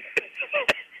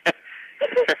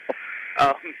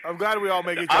 I'm glad we all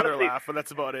make each other laugh, but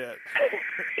that's about it.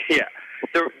 Yeah,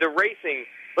 the racing.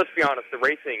 Let's be honest. The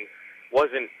racing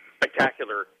wasn't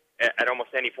spectacular at almost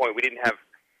any point. We didn't have.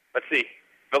 Let's see.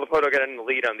 Villapoto got in the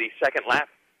lead on the second lap,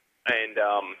 and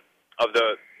of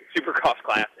the Supercross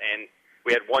class, and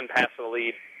we had one pass for the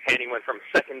lead. Hanny went from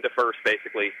second to first,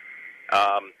 basically,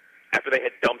 after they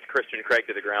had dumped Christian Craig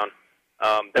to the ground.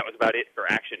 That was about it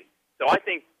for action. So I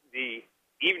think the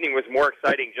evening was more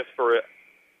exciting just for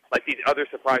like these other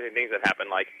surprising things that happened.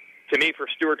 Like, to me, for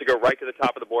Stewart to go right to the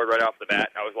top of the board right off the bat,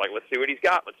 I was like, let's see what he's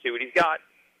got. Let's see what he's got.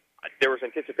 There was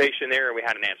anticipation there, and we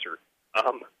had an answer.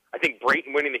 I think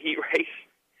Brayton winning the heat race,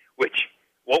 which,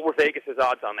 what were Vegas'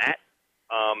 odds on that?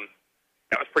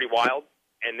 That was pretty wild.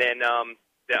 And then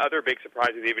the other big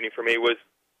surprise of the evening for me was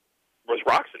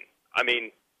Roczen. I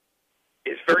mean,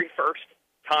 his very first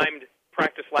timed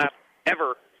practice lap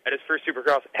ever at his first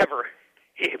Supercross ever,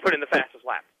 he put in the fastest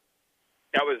lap.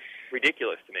 That was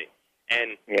ridiculous to me.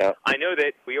 And yeah. I know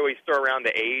that we always throw around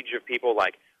the age of people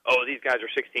like, oh, these guys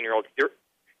are 16-year-olds.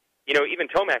 You know, even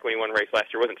Tomac, when he won a race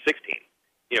last year, wasn't 16.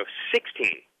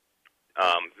 16.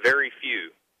 Very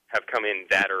few have come in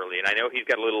that early. And I know he's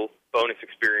got a little bonus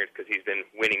experience because he's been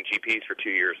winning GPs for 2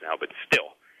 years now, but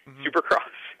still,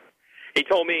 Supercross. He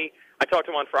told me, I talked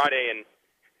to him on Friday, and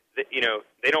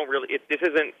they don't really, this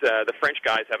isn't, the French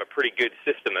guys have a pretty good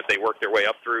system that they work their way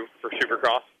up through for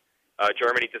Supercross.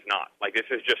 Germany does not. Like, this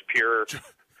is just pure,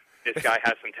 this guy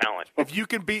has some talent. If you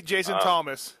can beat Jason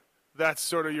Thomas, that's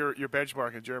sort of your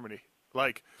benchmark in Germany.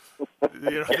 Like,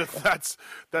 that's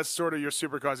sort of your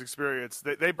Supercross experience.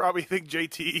 They probably think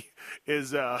JT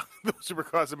is the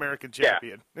Supercross American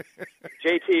champion. Yeah.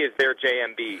 JT is their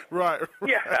JMB. Right.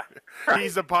 Yeah.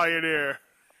 He's a pioneer.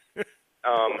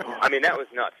 I mean, that was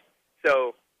nuts.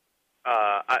 So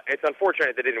it's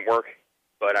unfortunate that it didn't work,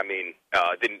 but I mean,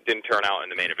 didn't turn out in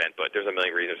the main event. But there's a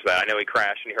million reasons for that. I know he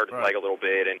crashed and he hurt his leg a little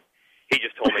bit, and he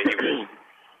just told me he was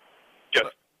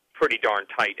just pretty darn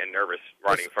tight and nervous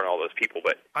riding in front of all those people.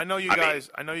 But I know you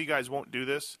guys won't do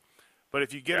this, but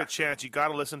if you get a chance, you got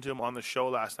to listen to him on the show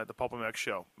last night, the Pulp MX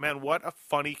show. Man, what a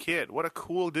funny kid! What a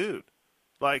cool dude!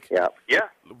 Like,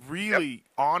 really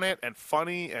on it and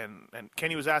funny, and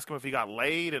Kenny was asking him if he got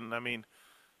laid, and I mean,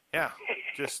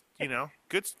 just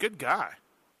good guy.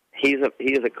 He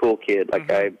is a cool kid.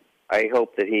 Like I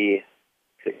hope that he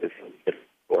is good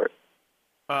for it.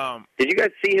 Did you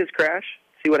guys see his crash?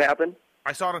 See what happened?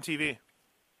 I saw it on TV.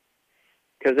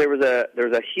 Because there was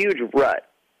a huge rut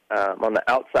on the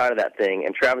outside of that thing,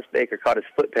 and Travis Baker caught his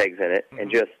foot pegs in it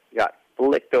and just got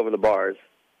flicked over the bars.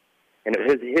 And it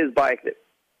was his bike that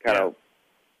kind of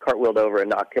cartwheeled over and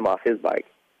knocked him off his bike.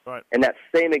 Right. And that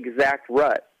same exact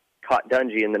rut caught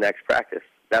Dungy in the next practice.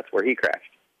 That's where he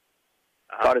crashed.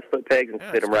 Caught his foot pegs and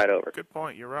spit him right over. Good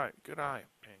point. You're right. Good eye,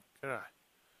 Ping. Good eye.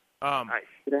 Nice.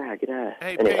 Good eye.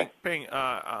 Hey, anyway. Ping,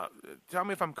 tell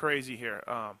me if I'm crazy here.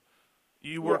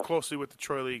 You work closely with the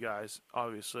Troy Lee guys,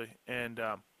 obviously. And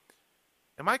am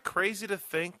I crazy to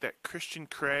think that Christian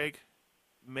Craig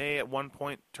may at one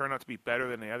point turn out to be better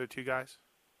than the other two guys?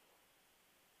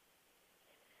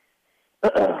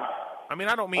 I mean,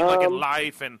 I don't mean like in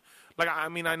life, and like I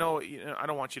mean, I know I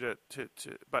don't want you to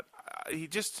but he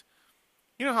just,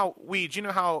 how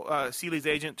Weege, Seeley's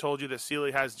agent told you that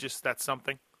Seeley has just that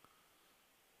something.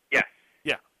 Yeah.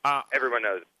 Yeah. Everyone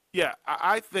knows. Yeah,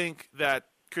 I think that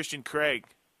Christian Craig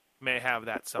may have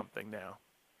that something now.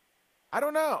 I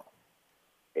don't know.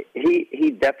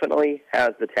 He definitely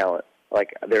has the talent.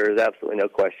 Like, there is absolutely no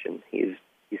question. He's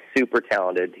super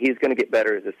talented. He's going to get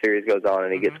better as the series goes on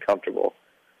and he gets comfortable,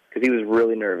 because he was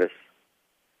really nervous.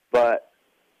 But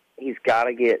he's got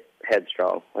to get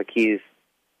headstrong. Like,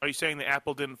 Are you saying the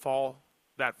apple didn't fall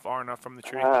that far enough from the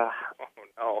tree? Oh,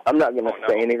 no. I'm not going to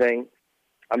say anything.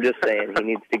 I'm just saying he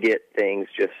needs to get things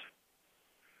just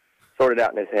sorted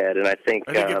out in his head. And I think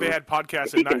if they had podcasts,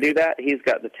 if he can do that, he's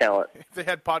got the talent. If they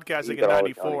had podcasting in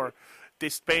 '94,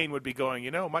 Spain would be going,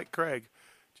 Mike Craig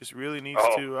just really needs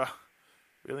to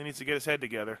get his head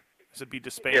together. This would be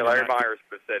Despain. Yeah, Larry Myers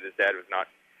said his dad was not.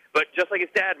 But just like his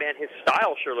dad, man, his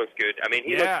style sure looks good. I mean,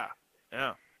 he looks.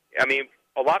 Yeah. I mean,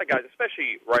 a lot of guys,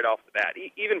 especially right off the bat,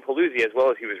 even Paluzzi, as well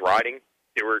as he was riding,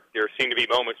 there seemed to be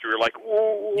moments where we were like,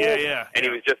 whoa, and he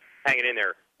was just hanging in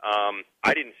there.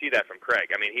 I didn't see that from Craig.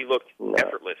 I mean, he looked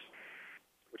effortless,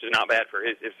 which is not bad for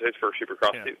his first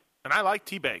Supercross too. And I like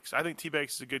T-Bakes. I think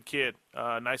T-Bakes is a good kid,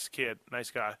 nice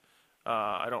guy.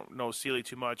 I don't know Seeley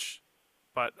too much,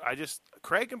 but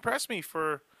Craig impressed me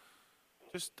for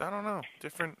just, I don't know,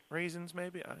 different reasons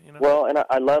maybe. Well, and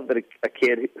I love that a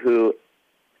kid who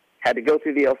had to go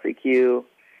through the LCQ.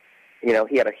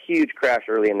 He had a huge crash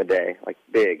early in the day, like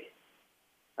big.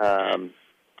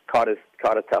 Caught a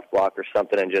tough block or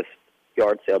something and just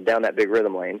yard sailed down that big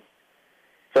rhythm lane.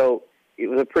 So it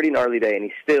was a pretty gnarly day, and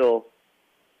he still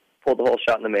pulled the whole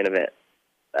shot in the main event.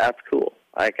 That's cool.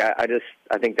 I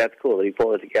think that's cool that he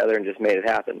pulled it together and just made it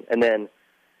happen. And then,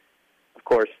 of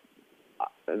course,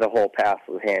 the whole pass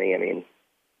with Hanny. I mean,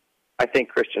 I think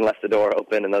Christian left the door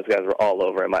open, and those guys were all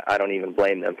over him. I don't even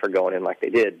blame them for going in like they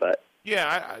did, but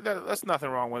yeah, that's nothing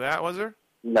wrong with that, was there?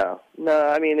 No.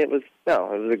 I mean, it was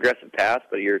an aggressive pass,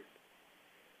 but it's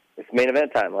main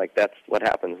event time. Like, that's what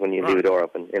happens when you leave the door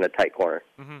open in a tight corner.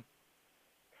 Mm-hmm.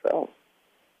 So,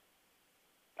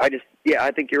 I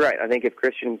think you're right. I think if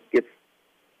Christian just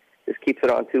keeps it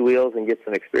on two wheels and gets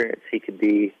some experience, he could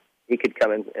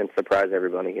come in and surprise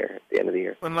everybody here at the end of the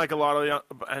year. And like a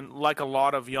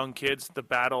lot of young kids, the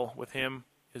battle with him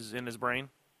is in his brain.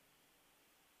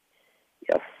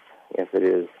 Yes, it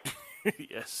is.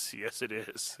 yes, it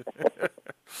is.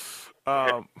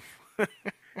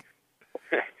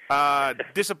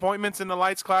 Disappointments in the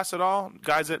lights class at all?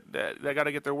 Guys that got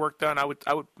to get their work done. I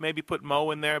would maybe put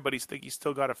Mo in there, but he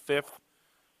still got a 5th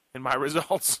in my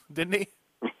results, didn't he?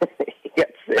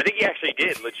 Yes. I think he actually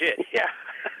did, legit. Yeah.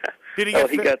 Did he get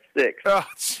he got 6th. Oh,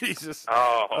 Jesus.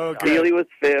 Oh, okay. Seeley was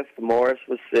 5th, Morris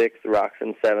was 6th,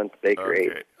 Roxon 7th,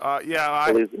 Baker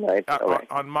 8th.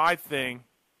 On my thing,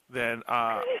 then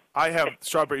I have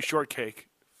Strawberry Shortcake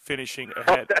finishing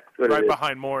ahead, right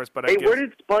behind Morris. But where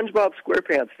did SpongeBob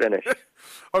SquarePants finish?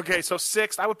 Okay, so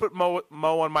 6th. I would put Mo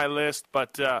on my list,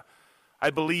 but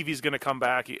I believe he's going to come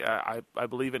back. I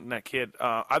believe it in that kid.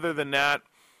 Other than that,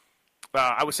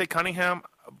 I would say Cunningham,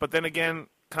 but then again,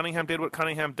 Cunningham did what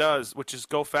Cunningham does, which is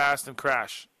go fast and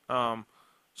crash. So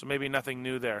maybe nothing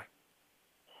new there.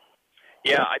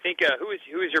 Yeah, I think who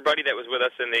is your buddy that was with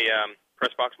us in the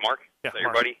press box? Mark? Yeah, is that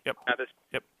your buddy? Yep. Matthes?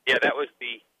 Yep. Yeah, that was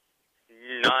the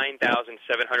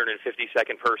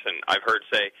 9,752nd person I've heard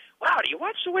say, "Wow, do you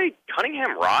watch the way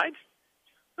Cunningham rides?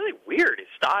 Really weird, his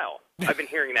style." I've been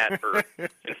hearing that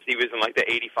since he was in like the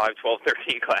 85, 12,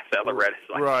 13 class at Loretta.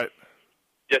 Like, right.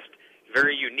 Just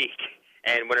very unique.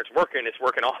 And when it's working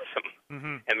awesome.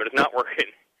 Mm-hmm. And when it's not working,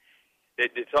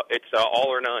 it's all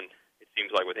or none. It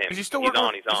seems like with him. Is he still he's working?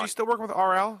 on. Is he still working with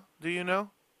RL? Do you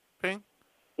know, Ping?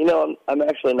 I'm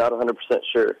actually not 100%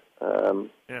 sure.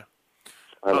 Yeah.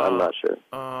 I'm not sure.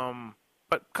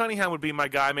 But Cunningham would be my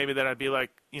guy. Maybe that I'd be like,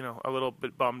 a little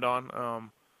bit bummed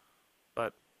on.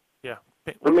 But yeah.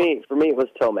 For me, it was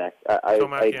Tomac. I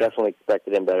definitely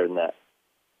expected him better than that,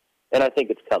 and I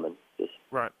think it's coming.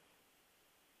 Right.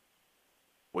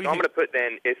 So I'm going to put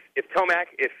then if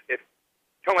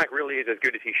Tomac really is as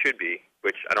good as he should be,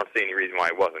 which I don't see any reason why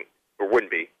he wasn't or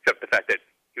wouldn't be, except the fact that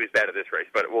he was bad at this race.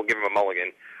 But we'll give him a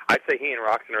mulligan. I'd say he and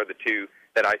Roxon are the two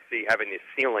that I see having the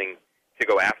ceiling to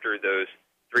go after those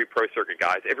 3 Pro Circuit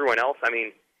guys. Everyone else, I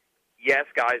mean, yes,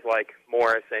 guys like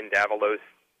Morris and Davalos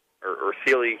or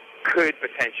Seeley could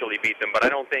potentially beat them, but I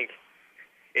don't think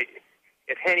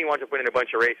if Hanny winds up winning a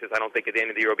bunch of races, I don't think at the end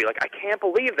of the year will be like, I can't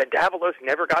believe that Davalos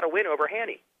never got a win over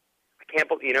Hanny. I can't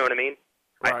believe, you know what I mean?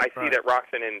 I see that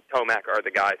Roxon and Tomac are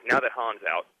the guys now that Hahn's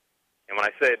out. And when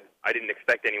I said I didn't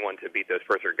expect anyone to beat those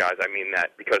Pro Circuit guys, I mean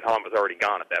that because Hahn was already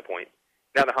gone at that point.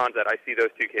 Now that Hahn's out, I see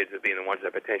those 2 kids as being the ones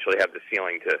that potentially have the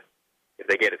ceiling to, if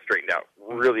they get it straightened out,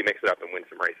 really mix it up and win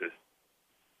some races.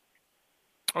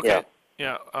 Okay.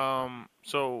 Yeah.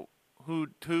 So who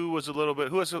has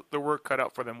the work cut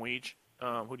out for them, Weege?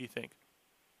 Who do you think?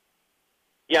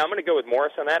 Yeah, I'm going to go with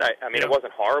Morris on that. I mean, It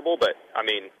wasn't horrible, but, I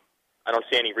mean, I don't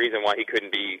see any reason why he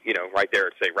couldn't be, right there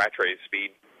at, say, Rattray's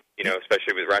speed,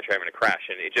 especially with Rattray having a crash.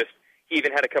 And he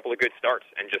even had a couple of good starts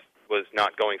and just was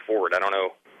not going forward. I don't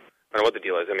know what the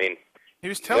deal is. I mean, he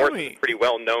was telling me pretty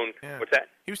well known. Yeah. What's that?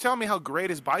 He was telling me how great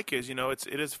his bike is.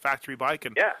 It is a factory bike,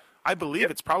 and yeah. I believe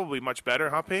it's probably much better,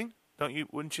 huh, Ping?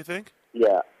 Wouldn't you think?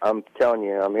 Yeah, I'm telling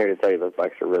you, I'm here to tell you those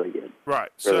bikes are really good.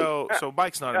 Right. Really. So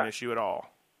bike's not an issue at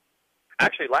all.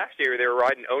 Actually, last year they were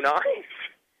riding 09.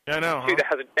 Yeah, I know.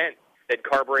 2010. They'd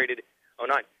carbureted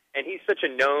 09. And he's such a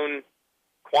known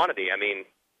quantity. I mean,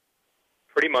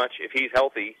 pretty much if he's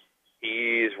healthy,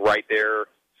 he's right there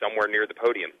somewhere near the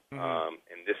podium. Mm-hmm.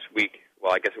 And this week,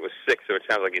 well, I guess it was 6, so it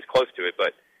sounds like he's close to it.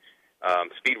 But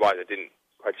speed-wise, it didn't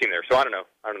quite seen there. So I don't know.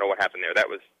 I don't know what happened there. That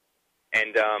was,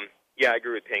 and yeah, I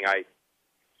agree with Ping. I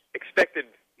expected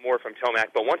more from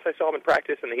Tomac, but once I saw him in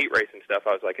practice and the heat race and stuff,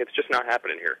 I was like, it's just not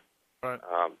happening here. Right.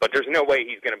 But there's no way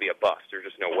he's going to be a bust. There's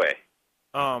just no way.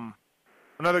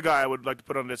 Another guy I would like to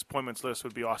put on the disappointments list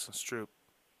would be Austin Stroop.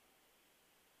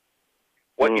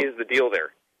 What is the deal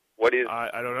there? What is?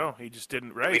 I don't know. He just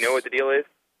didn't race. Do we know what the deal is?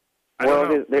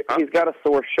 He's got a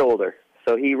sore shoulder,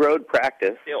 so he rode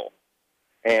practice. Still.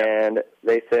 And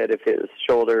they said if his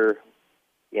shoulder,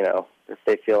 if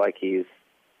they feel like he's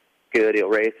good, he'll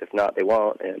race. If not, they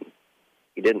won't, and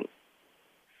he didn't.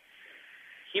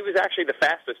 He was actually the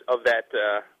fastest of that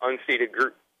unseeded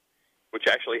group, which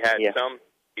actually had some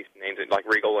decent names, like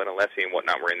Regal and Alessi and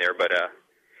whatnot were in there. But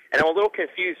and I'm a little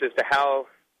confused as to how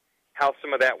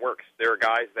some of that works. There are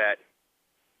guys that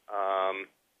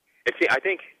I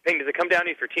think, does it come down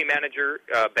to if your team manager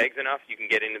begs enough, you can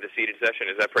get into the seeded session?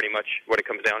 Is that pretty much what it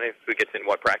comes down to? Who gets in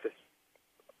what practice?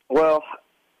 Well,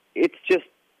 it's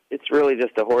really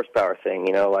just a horsepower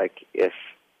thing, like if,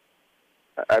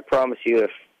 I promise you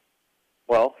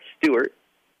Stewart,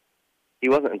 he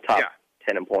wasn't in top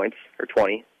 10 in points, or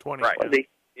 20. 20. Right. Was he?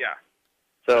 Yeah.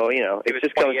 So, it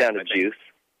just comes down to juice.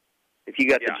 If you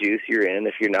got the juice, you're in.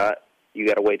 If you're not, you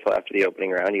got to wait till after the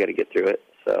opening round. You got to get through it.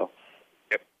 So,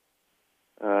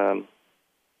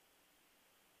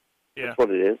 that's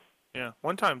what it is. Yeah.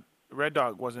 One time, Red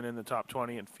Dog wasn't in the top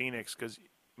 20 in Phoenix because he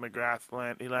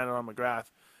landed on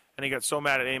McGrath, and he got so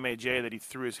mad at AMAJ that he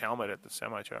threw his helmet at the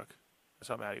semi-truck. That's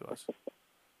how mad he was.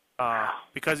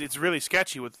 Because it's really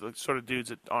sketchy with the sort of dudes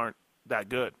that aren't that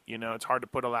good. It's hard to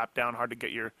put a lap down, hard to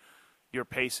get your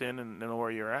pace in and know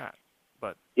where you're at.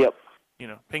 But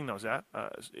Ping knows that.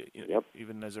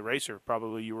 Even as a racer,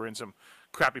 probably you were in some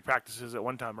crappy practices at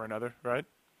one time or another, right?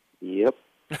 Yep,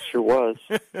 sure was.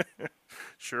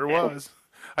 Sure was.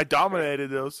 I dominated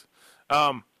those.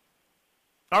 All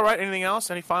right. Anything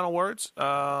else? Any final words?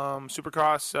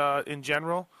 Supercross in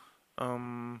general.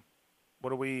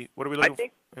 What are we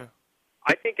looking?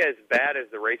 I think as bad as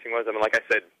the racing was, like I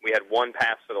said, we had one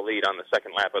pass for the lead on the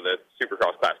second lap of the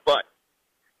Supercross class, but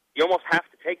you almost have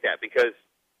to take that because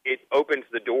it opens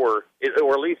the door,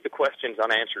 or leaves the questions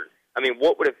unanswered.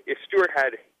 What would if Stewart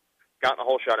had gotten a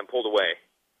hole shot and pulled away,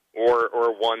 or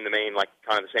won the main like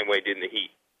kind of the same way he did in the heat?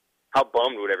 How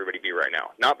bummed would everybody be right now?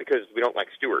 Not because we don't like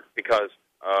Stewart, because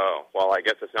I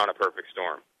guess it's not a perfect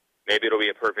storm. Maybe it'll be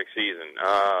a perfect season.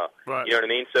 Right. You know what I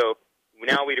mean? So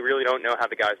now we really don't know how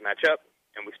the guys match up,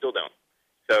 and we still don't.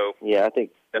 So yeah, I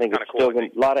think it's cool. still a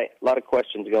lot of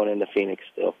questions going into Phoenix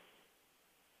still.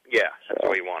 Yeah, that's the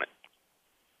way you want it.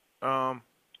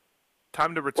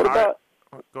 Time to retire.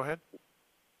 Go ahead.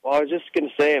 Well, I was just going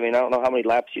to say, I don't know how many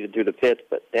laps you did through the pits,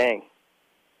 but dang,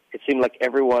 it seemed like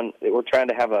everyone, they were trying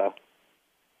to have a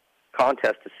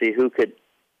contest to see who could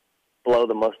blow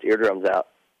the most eardrums out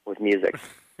with music.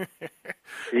 Did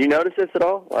you notice this at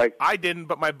all? I didn't,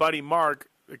 but my buddy Mark,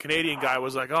 the Canadian guy,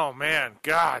 was like, "Oh man,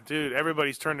 God, dude,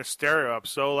 everybody's turned the stereo up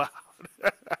so loud."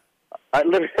 I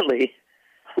literally,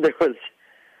 there was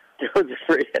I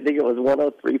think it was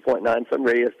 103.9, some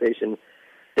radio station.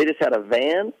 They just had a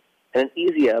van and an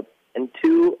Easy Up and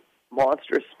two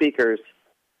monstrous speakers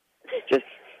just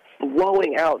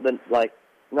blowing out the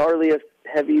gnarliest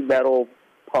heavy metal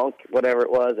punk, whatever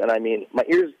it was. And my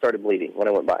ears started bleeding when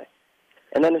I went by.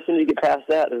 And then as soon as you get past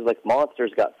that, there's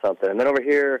Monsters got something. And then over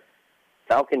here,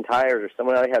 Falcon Tires or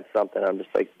someone else had something. I'm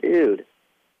just like, dude.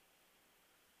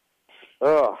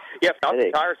 Oh, yeah,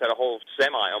 Falcon Tires had a whole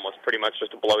semi almost pretty much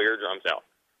just to blow eardrums out.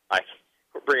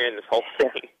 We're bringing in this whole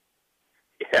thing.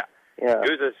 Yeah.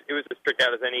 It was as tricked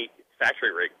out as any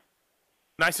factory rig.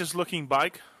 Nicest looking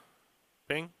bike,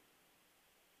 Bing?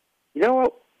 You know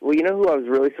what? Well, you know who I was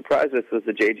really surprised with was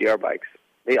the JGR bikes.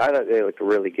 I thought they looked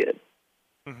really good.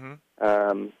 Mm-hmm.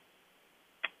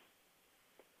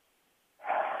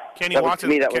 Kenny Watson.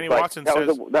 To me, that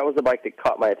was the bike that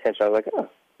caught my attention. I was like, oh,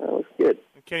 that looks good.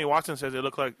 Kenny Watson says they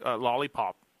look like a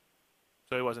lollipop,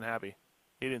 so he wasn't happy.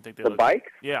 He didn't think they looked. The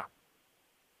bikes? Yeah.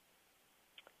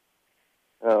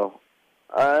 Oh,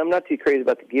 I'm not too crazy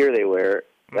about the gear they wear.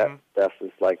 That stuff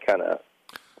is kind of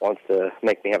wants to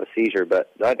make me have a seizure,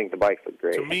 but I think the bikes look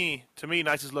great. To me,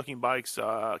 nicest looking bikes,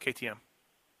 KTM.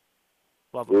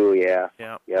 Love them. Ooh, yeah.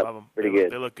 Yeah, yep. Love them. Pretty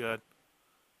good. They look good.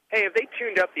 Hey, have they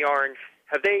tuned up the orange?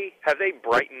 Have they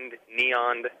brightened,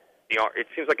 neoned the orange? It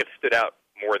seems like it stood out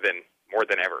more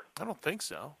than ever. I don't think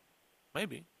so.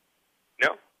 Maybe.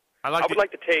 No. I would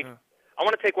like to take. I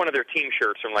want to take one of their team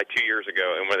shirts from 2 years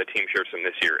ago and one of the team shirts from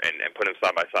this year and put them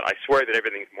side by side. I swear that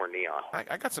everything's more neon.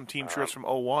 I got some team shirts from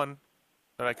 01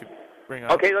 that I could bring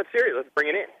out. Okay, let's bring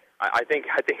it in. I think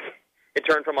it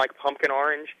turned from pumpkin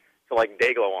orange to like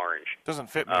Dayglow orange. Doesn't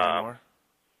fit me anymore.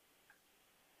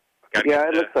 Yeah,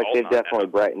 it looks like they've definitely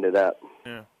brightened it up.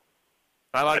 Yeah.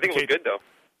 I think it looks good, though.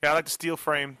 Yeah, I like the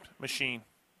steel-framed machine.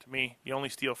 To me, the only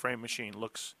steel-framed machine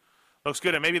looks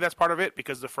good, and maybe that's part of it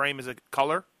because the frame is a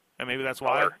color, and maybe that's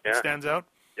why it stands out.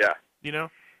 Yeah. You know?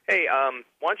 Hey, why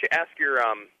don't you ask your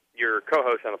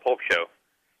co-host on the Pulp Show,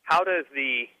 how does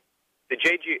the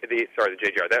H&H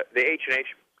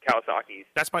Kawasaki's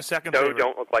That's my second favorite.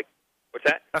 don't look like, what's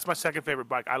that? That's my second favorite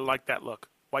bike. I like that look.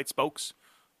 White spokes,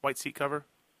 white seat cover.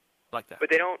 I like that. But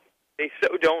they don't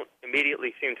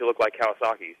immediately seem to look like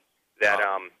Kawasaki's. That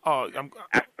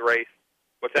after the race,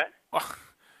 what's that?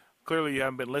 Clearly, you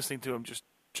haven't been listening to them just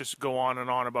go on and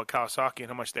on about Kawasaki and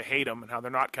how much they hate them and how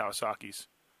they're not Kawasaki's.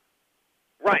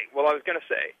 Right. Well, I was going to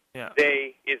say,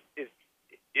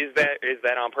 is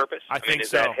that on purpose? I think is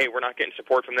so. That, hey, we're not getting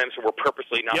support from them, so we're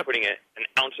purposely not putting an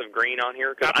ounce of green on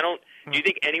here? Because I don't. Do you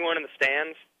think anyone in the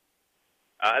stands?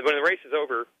 When the race is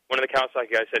over, one of the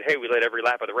Kawasaki guys said, "Hey, we led every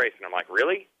lap of the race," and I'm like,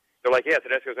 "Really?" They're like, "Yeah,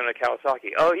 Tedesco's on a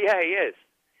Kawasaki." Oh, yeah, he is.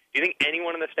 Do you think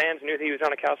anyone in the stands knew that he was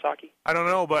on a Kawasaki? I don't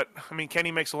know, but, I mean,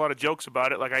 Kenny makes a lot of jokes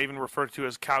about it. Like, I even referred to it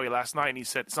as Cowie last night, and he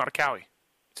said, it's not a Cowie.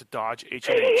 It's a Dodge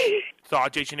H&H.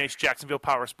 Dodge H&H Jacksonville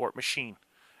Power Sport machine.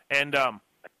 And,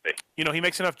 you know, he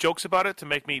makes enough jokes about it to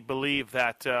make me believe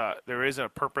that there is a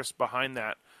purpose behind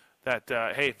that,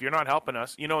 hey, if you're not helping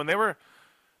us, you know, and they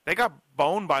got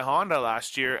boned by Honda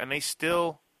last year, and they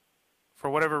still, for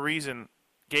whatever reason,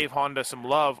 gave Honda some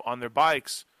love on their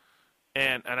bikes.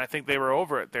 And I think they were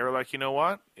over it. They were like, you know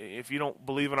what? If you don't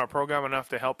believe in our program enough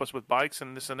to help us with bikes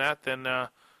and this and that, then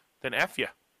F you,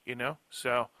 you know?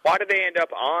 So why did they end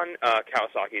up on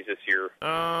Kawasaki's this year?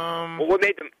 What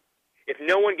made them? If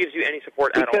no one gives you any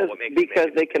support at all, what makes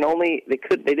them they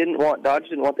didn't want Dodge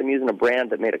didn't want them using a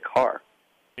brand that made a car.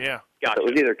 Yeah, gotcha. So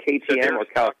it was either KTM or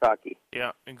Kawasaki.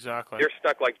 Yeah, exactly. They're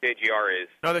stuck like JGR is.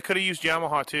 No, they could have used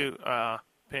Yamaha too.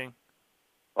 Ping.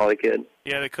 Oh, they could.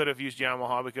 Yeah, they could have used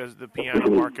Yamaha because the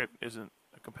piano market isn't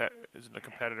a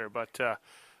competitor. But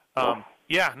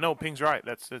yeah, no, Ping's right.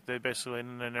 They basically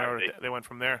narrowed it. They went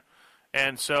from there,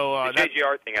 and so the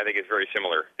JGR thing I think is very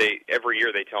similar. Every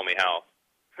year they tell me how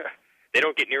they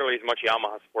don't get nearly as much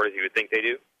Yamaha support as you would think they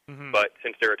do. Mm-hmm. But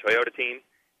since they're a Toyota team,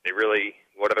 they really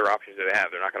what other options do they have?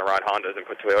 They're not going to ride Hondas and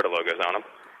put Toyota logos on them.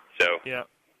 So yeah,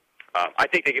 I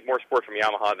think they get more support from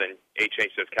Yamaha than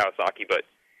H&H does Kawasaki, but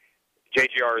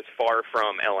JGR is far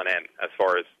from L&M as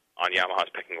far as on Yamaha's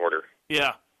pecking order.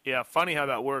 Yeah. Funny how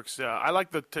that works. I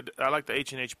like the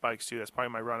H&H bikes too. That's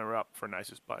probably my runner-up for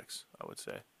nicest bikes, I would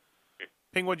say.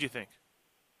 Ping, what do you think?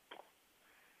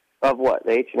 Of what,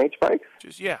 the H&H bikes?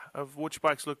 Of which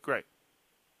bikes look great.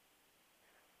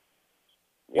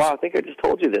 Wow, I think I just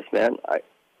told you this, man. I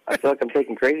feel like I'm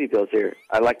taking crazy pills here.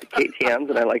 I like the KTMs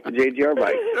and I like the JGR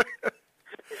bikes.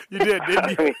 You did,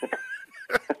 didn't you?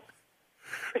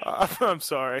 I'm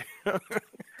sorry. Turning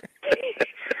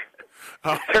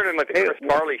like the Chris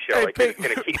Farley show. Hey, like Ping, it's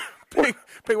gonna keep.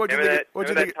 Ping, what'd you think?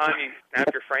 Remember that time you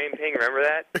snapped your frame, Ping? Remember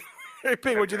that? Hey,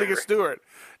 Ping, what'd you think of Stewart?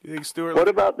 Do you think Stewart? What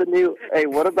about the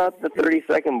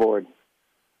 30-second board?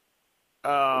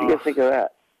 What do you guys think of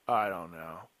that? I don't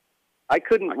know. I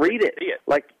couldn't read it. See it.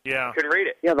 Couldn't read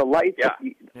it. Yeah, the lights.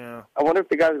 Yeah. I wonder if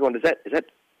the guys are going. Does that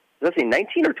say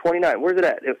 19 or 29? Where's it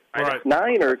at? Right.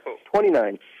 9 or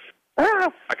 29? I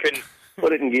couldn't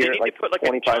put it in gear. They need to put like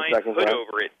 25 a giant seconds hood left.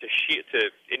 over it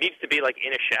it needs to be like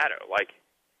in a shadow. Like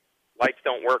lights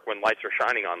don't work when lights are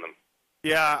shining on them.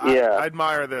 Yeah. I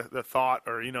admire the thought,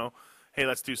 or hey,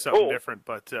 let's do something different.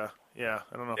 But I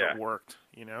don't know if it worked.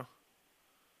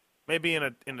 Maybe in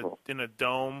a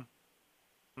dome.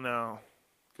 No,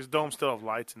 because domes still have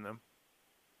lights in them.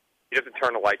 You have to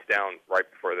turn the lights down right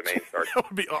before the main starts. That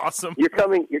would be awesome. You're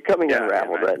coming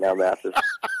unraveled right now, Matthes.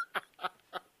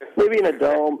 Maybe in a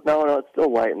dome. No, it's still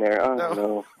light in there. Oh,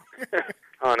 no.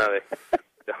 Oh, no.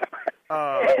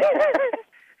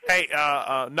 They...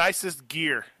 Hey, nicest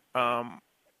gear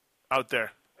out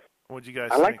there. What'd you guys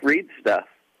think? I like Reed stuff.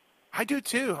 I do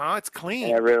too, huh? It's clean.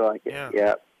 Yeah, I really like it.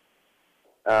 Yeah.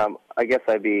 I guess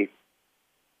I'd be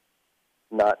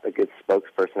not a good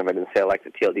spokesperson if I didn't say I like the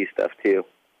TLD stuff too.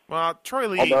 Well, Troy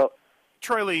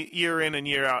Lee, year in and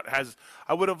year out,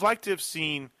 I would have liked to have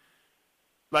seen.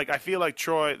 Like, I feel like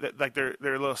Troy, like they're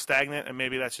a little stagnant, and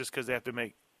maybe that's just because they have to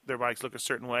make their bikes look a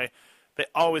certain way. They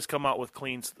always come out with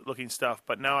clean-looking stuff,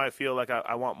 but now I feel like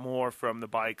I want more from the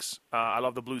bikes. I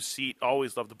love the blue seat,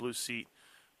 always love the blue seat,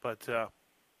 but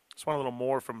just want a little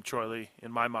more from Troy Lee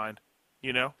in my mind.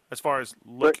 As far as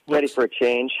ready for a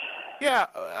change. Yeah,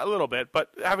 a little bit. But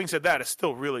having said that, it's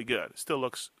still really good. It still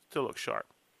looks sharp.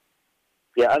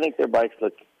 Yeah, I think their bikes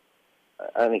look.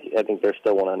 I think they're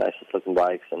still one of the nicest looking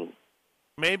bikes, and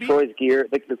Maybe. Troy's gear.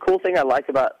 The cool thing I like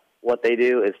about what they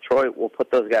do is Troy will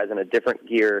put those guys in a different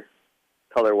gear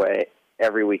colorway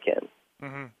every weekend.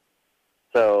 Mm-hmm.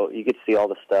 So you get to see all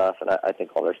the stuff, and I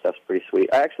think all their stuff's pretty sweet.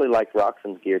 I actually liked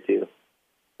Roxon's gear, too.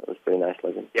 It was pretty nice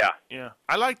looking. Yeah.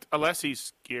 I liked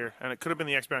Alessi's gear, and it could have been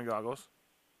the X-Brand goggles.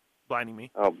 Blinding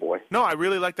me. Oh, boy. No, I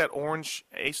really like that orange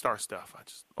A-Star stuff.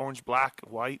 Orange, black,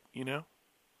 white, I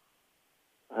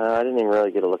didn't even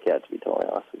really get a look at it, to be totally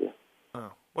honest with you.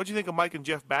 Oh. What'd you think of Mike and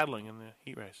Jeff battling in the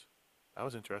heat race? That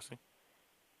was interesting.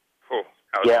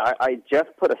 Jeff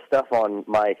put a stuff on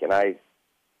Mike, and I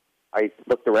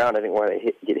looked around. I didn't want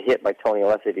to get hit by Tony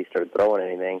Alessi if he started throwing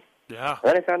anything. Yeah.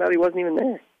 And then I found out he wasn't even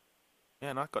there.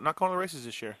 Yeah, not going to the races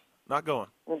this year. Not going.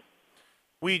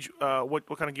 Weege,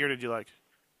 what kind of gear did you like?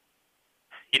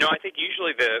 I think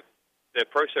usually the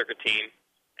Pro Circuit team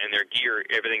and their gear,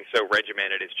 everything's so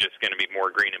regimented, it's just going to be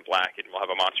more green and black, and we'll have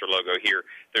a Monster logo here.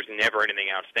 There's never anything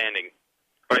outstanding.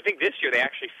 But I think this year they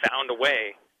actually found a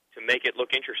way to make it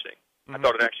look interesting. Mm-hmm. I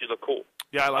thought it actually looked cool.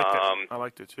 Yeah, I liked it. I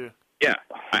liked it, too. Yeah.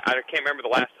 I can't remember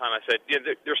the last time I said,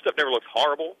 their stuff never looks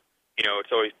horrible.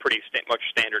 It's always pretty much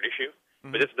standard issue.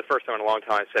 Mm-hmm. But this is the first time in a long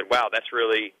time I said, wow, that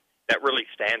really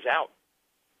stands out.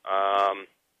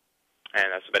 And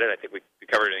that's about it. I think we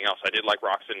covered everything else. I did like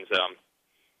Roxon's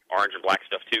orange and black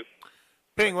stuff, too.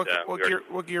 Ping,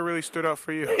 what gear really stood out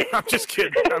for you? I'm just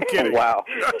kidding. I'm kidding. Wow.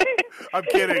 I'm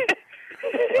kidding.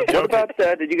 What about,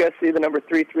 did you guys see the number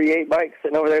 338 bike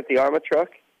sitting over there at the ARMA truck?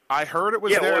 I heard it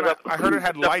was there, and I heard it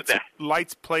had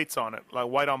lights plates on it, like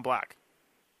white on black.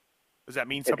 Does that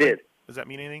mean something? It did. Does that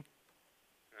mean anything?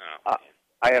 No.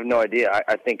 I have no idea.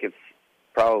 I think it's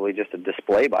probably just a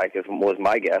display bike, was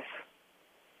my guess.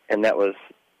 And that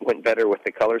went better with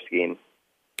the color scheme.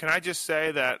 Can I just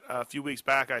say that a few weeks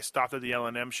back I stopped at the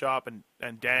L&M shop,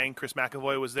 and dang, Chris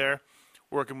McAvoy was there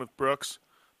working with Brooks.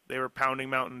 They were pounding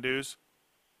Mountain Dews.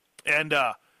 And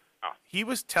he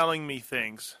was telling me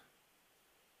things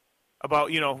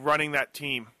about, running that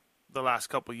team the last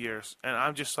couple of years. And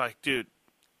I'm just like, dude,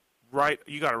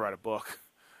 you got to write a book.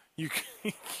 You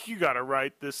got to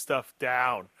write this stuff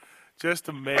down. Just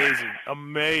amazing.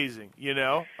 Amazing, He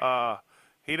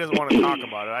doesn't want to talk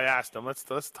about it. I asked him, let's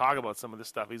talk about some of this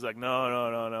stuff. He's like,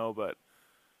 no. But,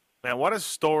 man, what a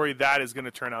story that is going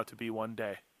to turn out to be one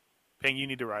day. Ping, you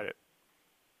need to write it.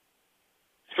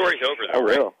 Story's over, though. Oh,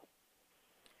 real?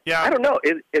 Yeah. I don't know.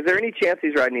 Is there any chance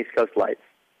he's riding East Coast Lights?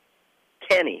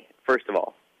 Can he, first of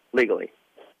all, legally?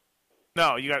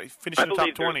 No, you got to finish in the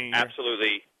top 20.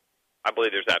 Absolutely. I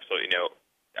believe there's absolutely no.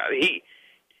 He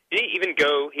didn't even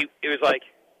go. It was like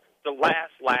the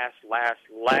last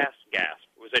gasp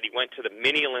was that he went to the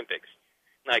mini Olympics.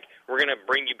 Like, we're going to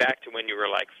bring you back to when you were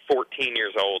like 14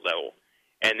 years old, though.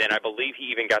 And then I believe he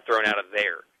even got thrown out of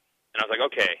there. And I was like,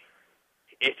 okay,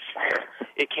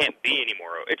 it can't be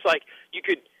anymore. It's like you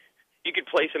could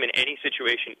place him in any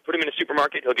situation, put him in a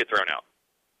supermarket, he'll get thrown out.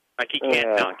 Like, he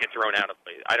can't not get thrown out of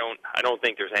places. I don't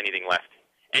think there's anything left.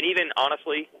 And even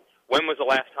honestly, when was the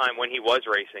last time when he was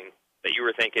racing that you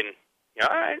were thinking, all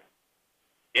right,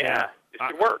 yeah, this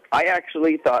could work? I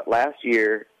actually thought last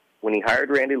year when he hired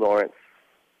Randy Lawrence,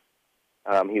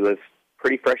 he was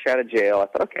pretty fresh out of jail. I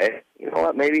thought, okay, you know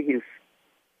what, maybe he's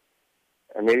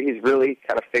really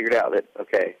kind of figured out that,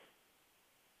 okay,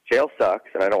 jail sucks,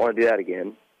 and I don't want to do that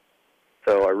again,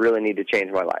 so I really need to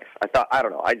change my life. I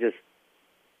don't know,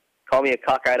 call me a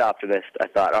cockeyed optimist. I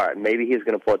thought, all right, maybe he's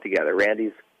going to pull it together.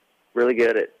 Randy's really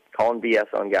good at calling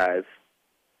BS on guys,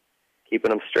 keeping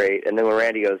them straight, and then when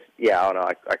Randy goes, yeah, I don't know,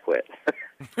 I quit.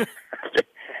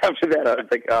 After that, I was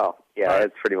like, oh, yeah,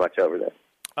 it's pretty much over then.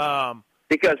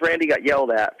 Because Randy got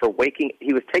yelled at for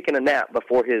he was taking a nap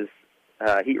before his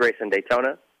heat race in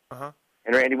Daytona,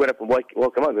 and Randy went up and woke him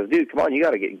up and goes, dude, come on, you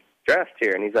got to get dressed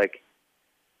here. And he's like,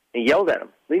 he yelled at him,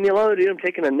 leave me alone, dude, I'm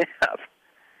taking a nap.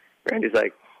 Randy's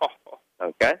like,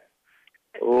 okay.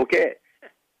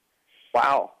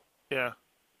 Wow. Yeah.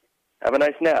 Have a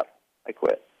nice nap. I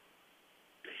quit.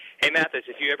 Hey, Matthes,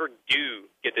 if you ever do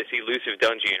get this elusive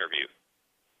Dungy interview,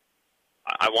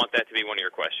 I want that to be one of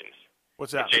your questions.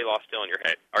 What's that? Is J-Law still in your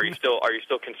head? Are you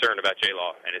still concerned about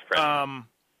J-Law and his presence?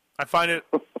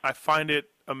 I find it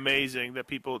amazing that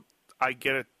I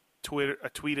get a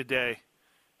tweet a day.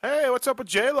 Hey, what's up with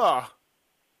J-Law?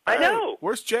 I know.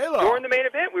 Where's J-Law? During the main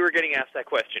event, we were getting asked that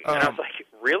question, and I was like,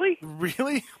 really?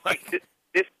 Really? Like,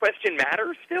 this question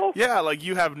matters still? Yeah, like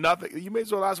you have nothing. You may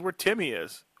as well ask where Timmy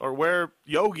is or where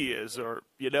Yogi is, or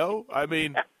I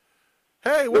mean,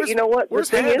 hey, but you know what? The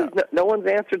thing is, no one's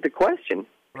answered the question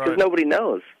because nobody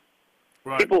knows.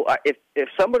 Right. People, if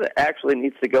somebody actually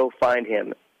needs to go find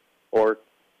him, or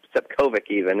Sepkovic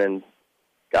even, and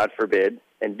God forbid,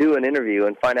 and do an interview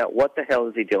and find out what the hell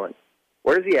is he doing.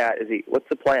 Where is he at? What's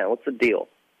the plan? What's the deal?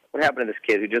 What happened to this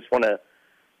kid who just won a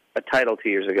title 2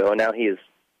 years ago, and now he is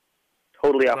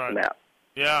totally off the map?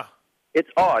 Yeah. It's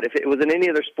odd. If it was in any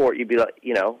other sport, you'd be like,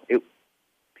 you'd have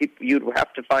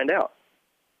to find out.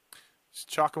 Just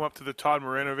chalk him up to the Todd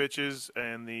Marinoviches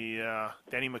and the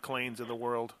Danny McLeans of the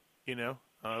world.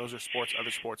 Those are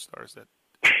other sports stars that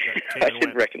came I and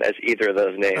didn't went. recognize either of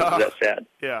those names. That's sad.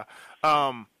 Yeah.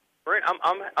 Brent,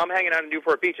 I'm hanging out in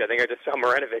Newport Beach. I think I just saw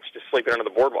Marinovich just sleeping under the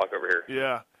boardwalk over here.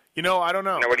 Yeah. I don't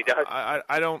know. You know what he does?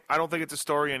 I don't think it's a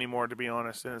story anymore, to be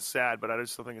honest, and it's sad, but I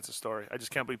just don't think it's a story. I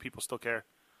just can't believe people still care.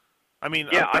 I mean,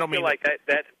 yeah, I don't feel mean like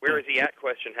that where is he at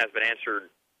question has been answered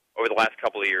over the last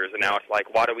couple of years, and now it's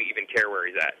like, why do we even care where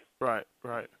he's at? Right.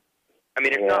 I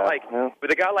mean, it's not like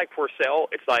with a guy like Porcel,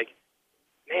 it's like,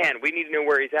 man, we need to know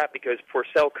where he's at because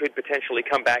Porcel could potentially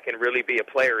come back and really be a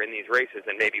player in these races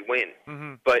and maybe win.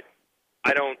 Mm-hmm. But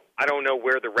I don't know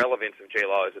where the relevance of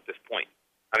J-Law is at this point.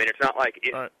 I mean, it's not like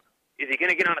is he going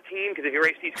to get on a team because if he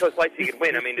raced East Coast Lights, he could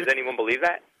win. I mean, does anyone believe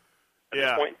that at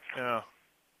this point? Yeah.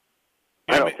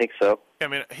 I don't think so. I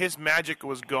mean, his magic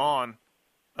was gone.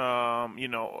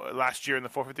 Last year in the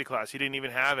 450 class, he didn't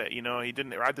even have it. He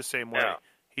didn't ride the same way. Yeah.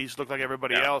 He just looked like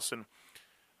everybody else. And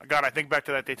God, I think back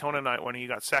to that Daytona night when he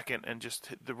got second, and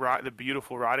just the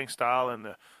beautiful riding style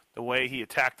and the way he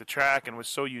attacked the track and was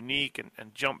so unique and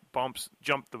jumped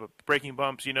the braking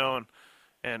bumps,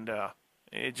 and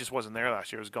it just wasn't there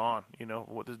last year. It was gone.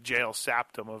 The jail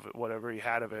sapped him of whatever he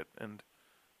had of it, and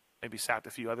maybe sapped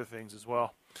a few other things as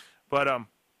well. But I'll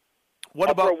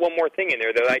throw one more thing in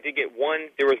there, though. I did get one.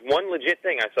 There was one legit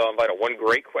thing I saw in Vital, one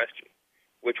great question,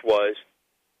 which was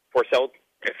Porcel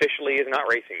officially is not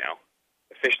racing now.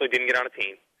 Officially didn't get on a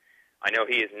team. I know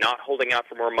he is not holding out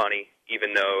for more money,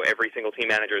 even though every single team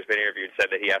manager has been interviewed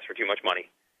said that he asked for too much money.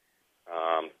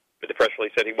 But the press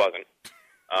release said he wasn't.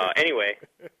 Anyway,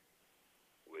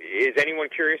 is anyone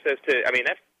curious as to? I mean,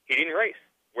 he didn't race.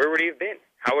 Where would he have been?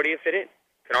 How would he have fit in?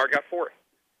 Kennard got fourth.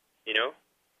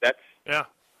 Yeah.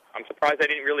 I'm surprised I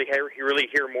didn't really hear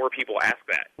more people ask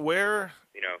that. Where?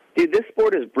 Dude, this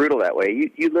sport is brutal that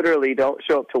way. You literally don't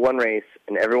show up to one race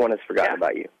and everyone has forgotten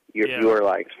about you. You are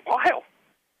like, wild.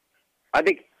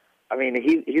 he's going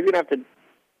to have to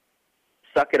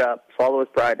suck it up, swallow his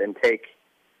pride, and take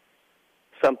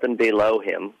something below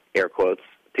him, air quotes,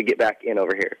 to get back in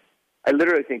over here. I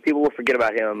literally think people will forget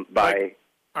about him by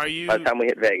the time we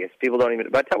hit Vegas. People don't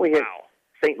even. By the time we hit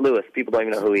St. Louis, people don't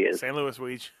even know who he is. St. Louis,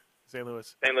 Weege. St.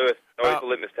 Louis. Always the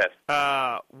litmus test.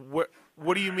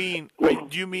 What do you mean?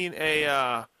 Do you mean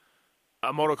a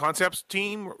Moto Concepts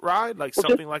team ride, like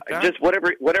something like that? Just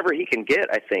whatever he can get.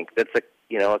 I think that's a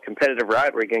competitive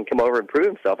ride where he can come over and prove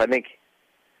himself. I think.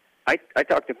 I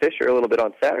talked to Fisher a little bit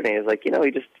on Saturday. He's like, he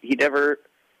doesn't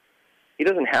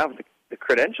have the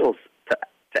credentials to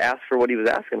ask for what he was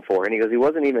asking for, and he goes, he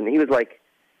was like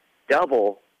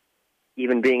double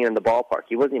even being in the ballpark.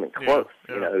 He wasn't even close.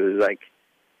 Yeah. It was like.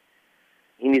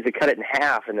 He needs to cut it in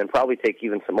half and then probably take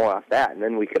even some more off that, and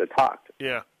then we could have talked.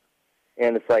 Yeah.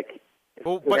 And it's like, he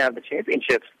doesn't have the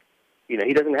championships.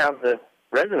 He doesn't have the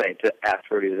resume to ask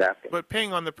for what he was asking. But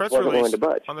Ping, on the press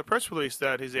release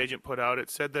that his agent put out,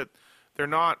 it said that they're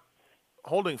not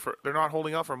holding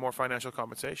out for more financial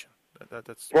compensation.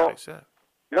 That's what they said.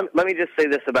 Let me just say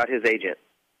this about his agent.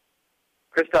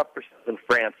 Christophe is in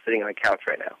France, sitting on a couch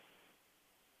right now.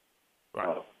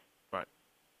 Right. Right.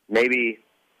 Maybe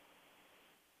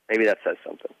that says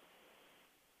something.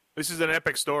 This is an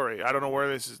epic story. I don't know where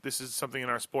this is something in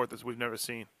our sport that we've never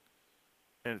seen,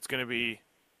 and it's going to be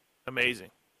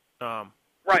amazing.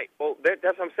 Right. Well, that's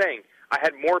what I'm saying. I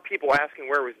had more people asking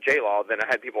where was J-Law than I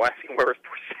had people asking where was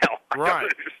Porcel. I don't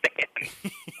understand.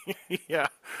 Yeah.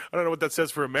 I don't know what that says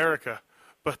for America,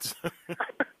 but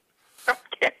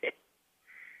okay.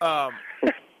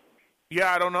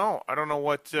 Yeah, I don't know. I don't know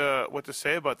what to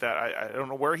say about that. I don't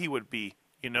know where he would be.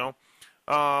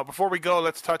 Before we go,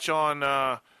 let's touch on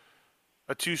a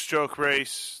two-stroke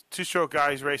race. Two-stroke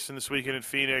guys racing this weekend in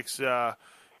Phoenix.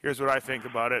 Here's what I think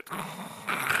about it.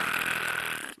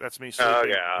 That's me sleeping. Oh,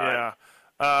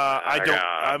 God.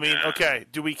 Yeah. Okay,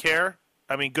 do we care?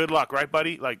 I mean, good luck, right,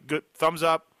 buddy? Like, good thumbs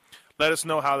up. Let us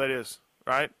know how that is,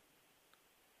 right?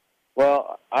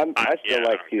 Well, I still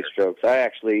like two-strokes. I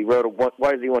actually rode a YZ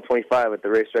 125 at the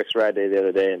RacerX ride day the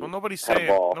other day. And nobody's saying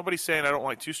I don't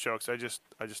like two-strokes. I just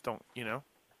don't,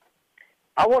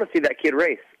 I want to see that kid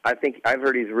race. I've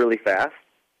heard he's really fast,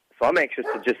 so I'm anxious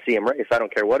to just see him race. I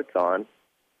don't care what it's on.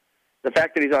 The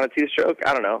fact that he's on a two-stroke,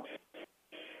 I don't know.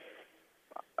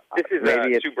 This is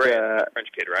Subrez,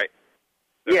 French kid, right?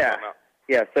 Yeah,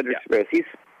 Cedric Subrez.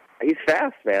 He's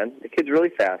fast, man. The kid's really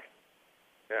fast.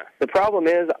 Yeah. The problem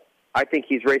is, I think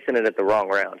he's racing it at the wrong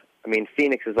round. I mean,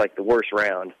 Phoenix is like the worst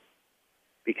round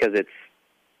because it's,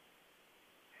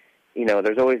 you know,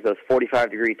 there's always those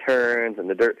 45-degree turns, and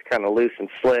the dirt's kind of loose and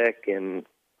slick, and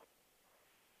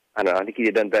I don't know. I think he'd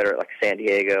have done better at like San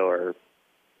Diego, or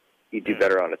he'd do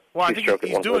better on a two-stroke at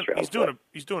one of those rounds.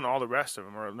 He's doing all the rest of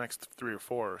them, or the next 3 or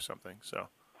 4 or something. So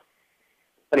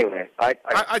anyway, I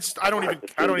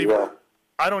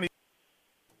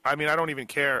don't even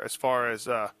care as far as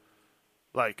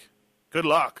like, good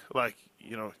luck. Like,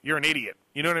 you know, you're an idiot.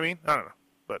 You know what I mean? I don't know,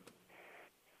 but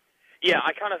yeah,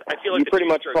 I feel like you pretty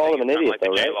much call him an idiot, like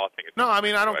though, right? No, I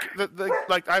mean, I don't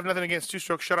like. I have nothing against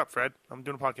two-strokes. Shut up, Fred. I'm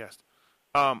doing a podcast.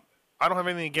 I don't have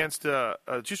anything against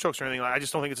two-strokes or anything. I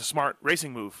just don't think it's a smart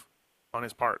racing move on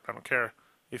his part. I don't care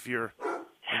if you're,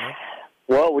 you know.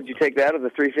 Well, would you take that or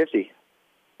the 350?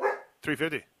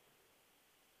 350.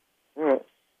 Mm.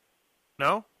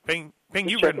 No? Ping,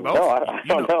 you've ridden both. No, I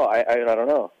don't know. I don't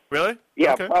know. Really?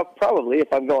 Yeah, okay. Probably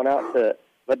if I'm going out to.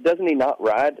 But doesn't he not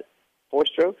ride 4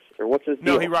 strokes, or what's his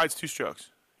deal? No, he rides 2 strokes.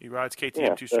 He rides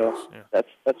KTM 2 strokes. So yeah.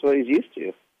 That's what he's used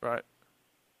to. Right.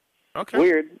 Okay.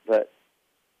 Weird, but.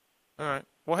 All right.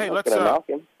 Well, hey, let's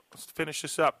finish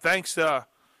this up. Thanks,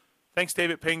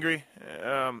 David Pingree.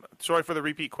 Sorry for the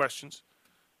repeat questions,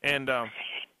 and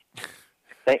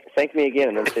thank me again,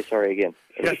 and then say sorry again.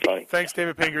 It'll be funny. Thanks,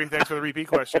 David Pingree. Thanks for the repeat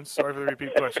questions. Sorry for the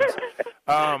repeat questions.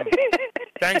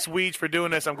 Thanks, Weege, for doing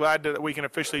this. I'm glad that we can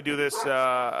officially do this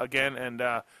again. And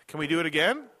can we do it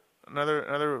again?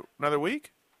 Another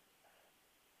week?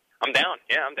 I'm down.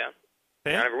 Yeah, I'm down.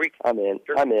 Yeah? Down every week. I'm in.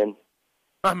 Sure. I'm in.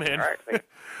 All right.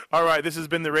 All right. This has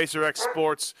been the RacerX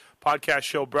Sports podcast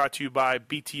show brought to you by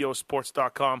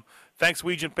BTOsports.com. Thanks,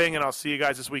 Weege and Ping, and I'll see you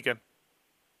guys this weekend.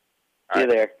 See you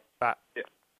there. Bye. Yeah.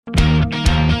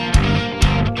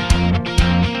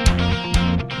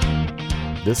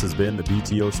 This has been the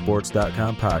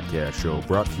BTOsports.com podcast show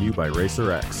brought to you by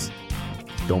RacerX.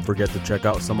 Don't forget to check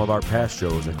out some of our past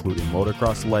shows, including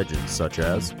motocross legends such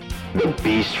as The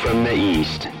Beast from the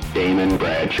East, Damon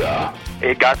Bradshaw.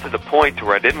 It got to the point to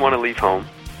where I didn't want to leave home,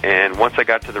 and once I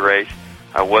got to the race,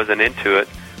 I wasn't into it.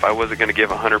 If I wasn't going to give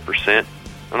 100%,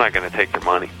 I'm not going to take their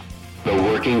money. The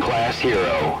Working Class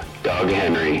Hero, Doug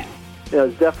Henry. It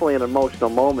was definitely an emotional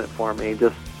moment for me,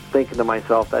 just thinking to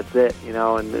myself, that's it, you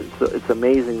know, and it's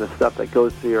amazing the stuff that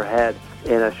goes through your head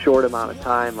in a short amount of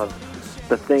time of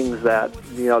the things that,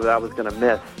 you know, that I was going to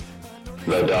miss.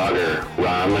 The Dogger,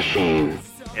 Ron Lachine.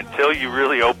 Until you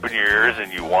really open your ears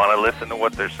and you want to listen to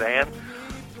what they're saying,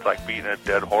 it's like beating a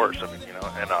dead horse. I mean, you know,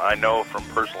 and I know from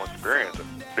personal experience,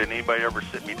 did anybody ever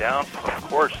sit me down? Of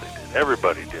course they did.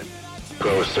 Everybody did.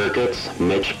 Pro Circuits,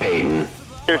 Mitch Payton.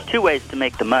 There's 2 ways to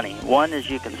make the money. One is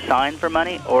you can sign for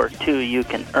money, or 2, you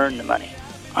can earn the money.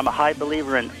 I'm a high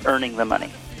believer in earning the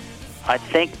money. I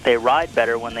think they ride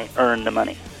better when they earn the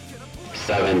money.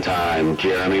 7-time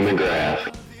Jeremy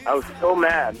McGrath. I was so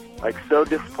mad, like so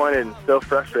disappointed and so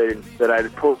frustrated that I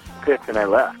pulled picks and I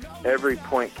left. Every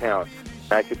point counts.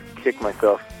 I could kick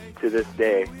myself to this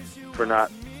day for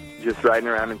not just riding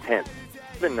around in tents.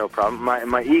 It's been no problem.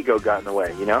 My ego got in the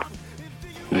way, you know?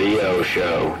 The O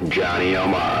Show, Johnny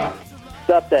O'Mara.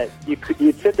 Stuff that you'd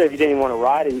sit there if you didn't even want to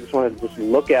ride it, you just wanted to just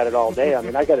look at it all day. I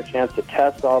mean, I got a chance to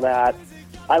test all that.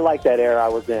 I like that era I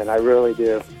was in. I really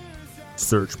do.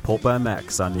 Search Pulp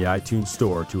MX on the iTunes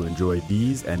Store to enjoy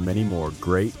these and many more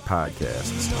great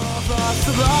podcasts.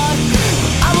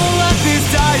 I won't let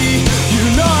this die. You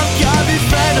know I've got this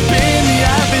friend to be.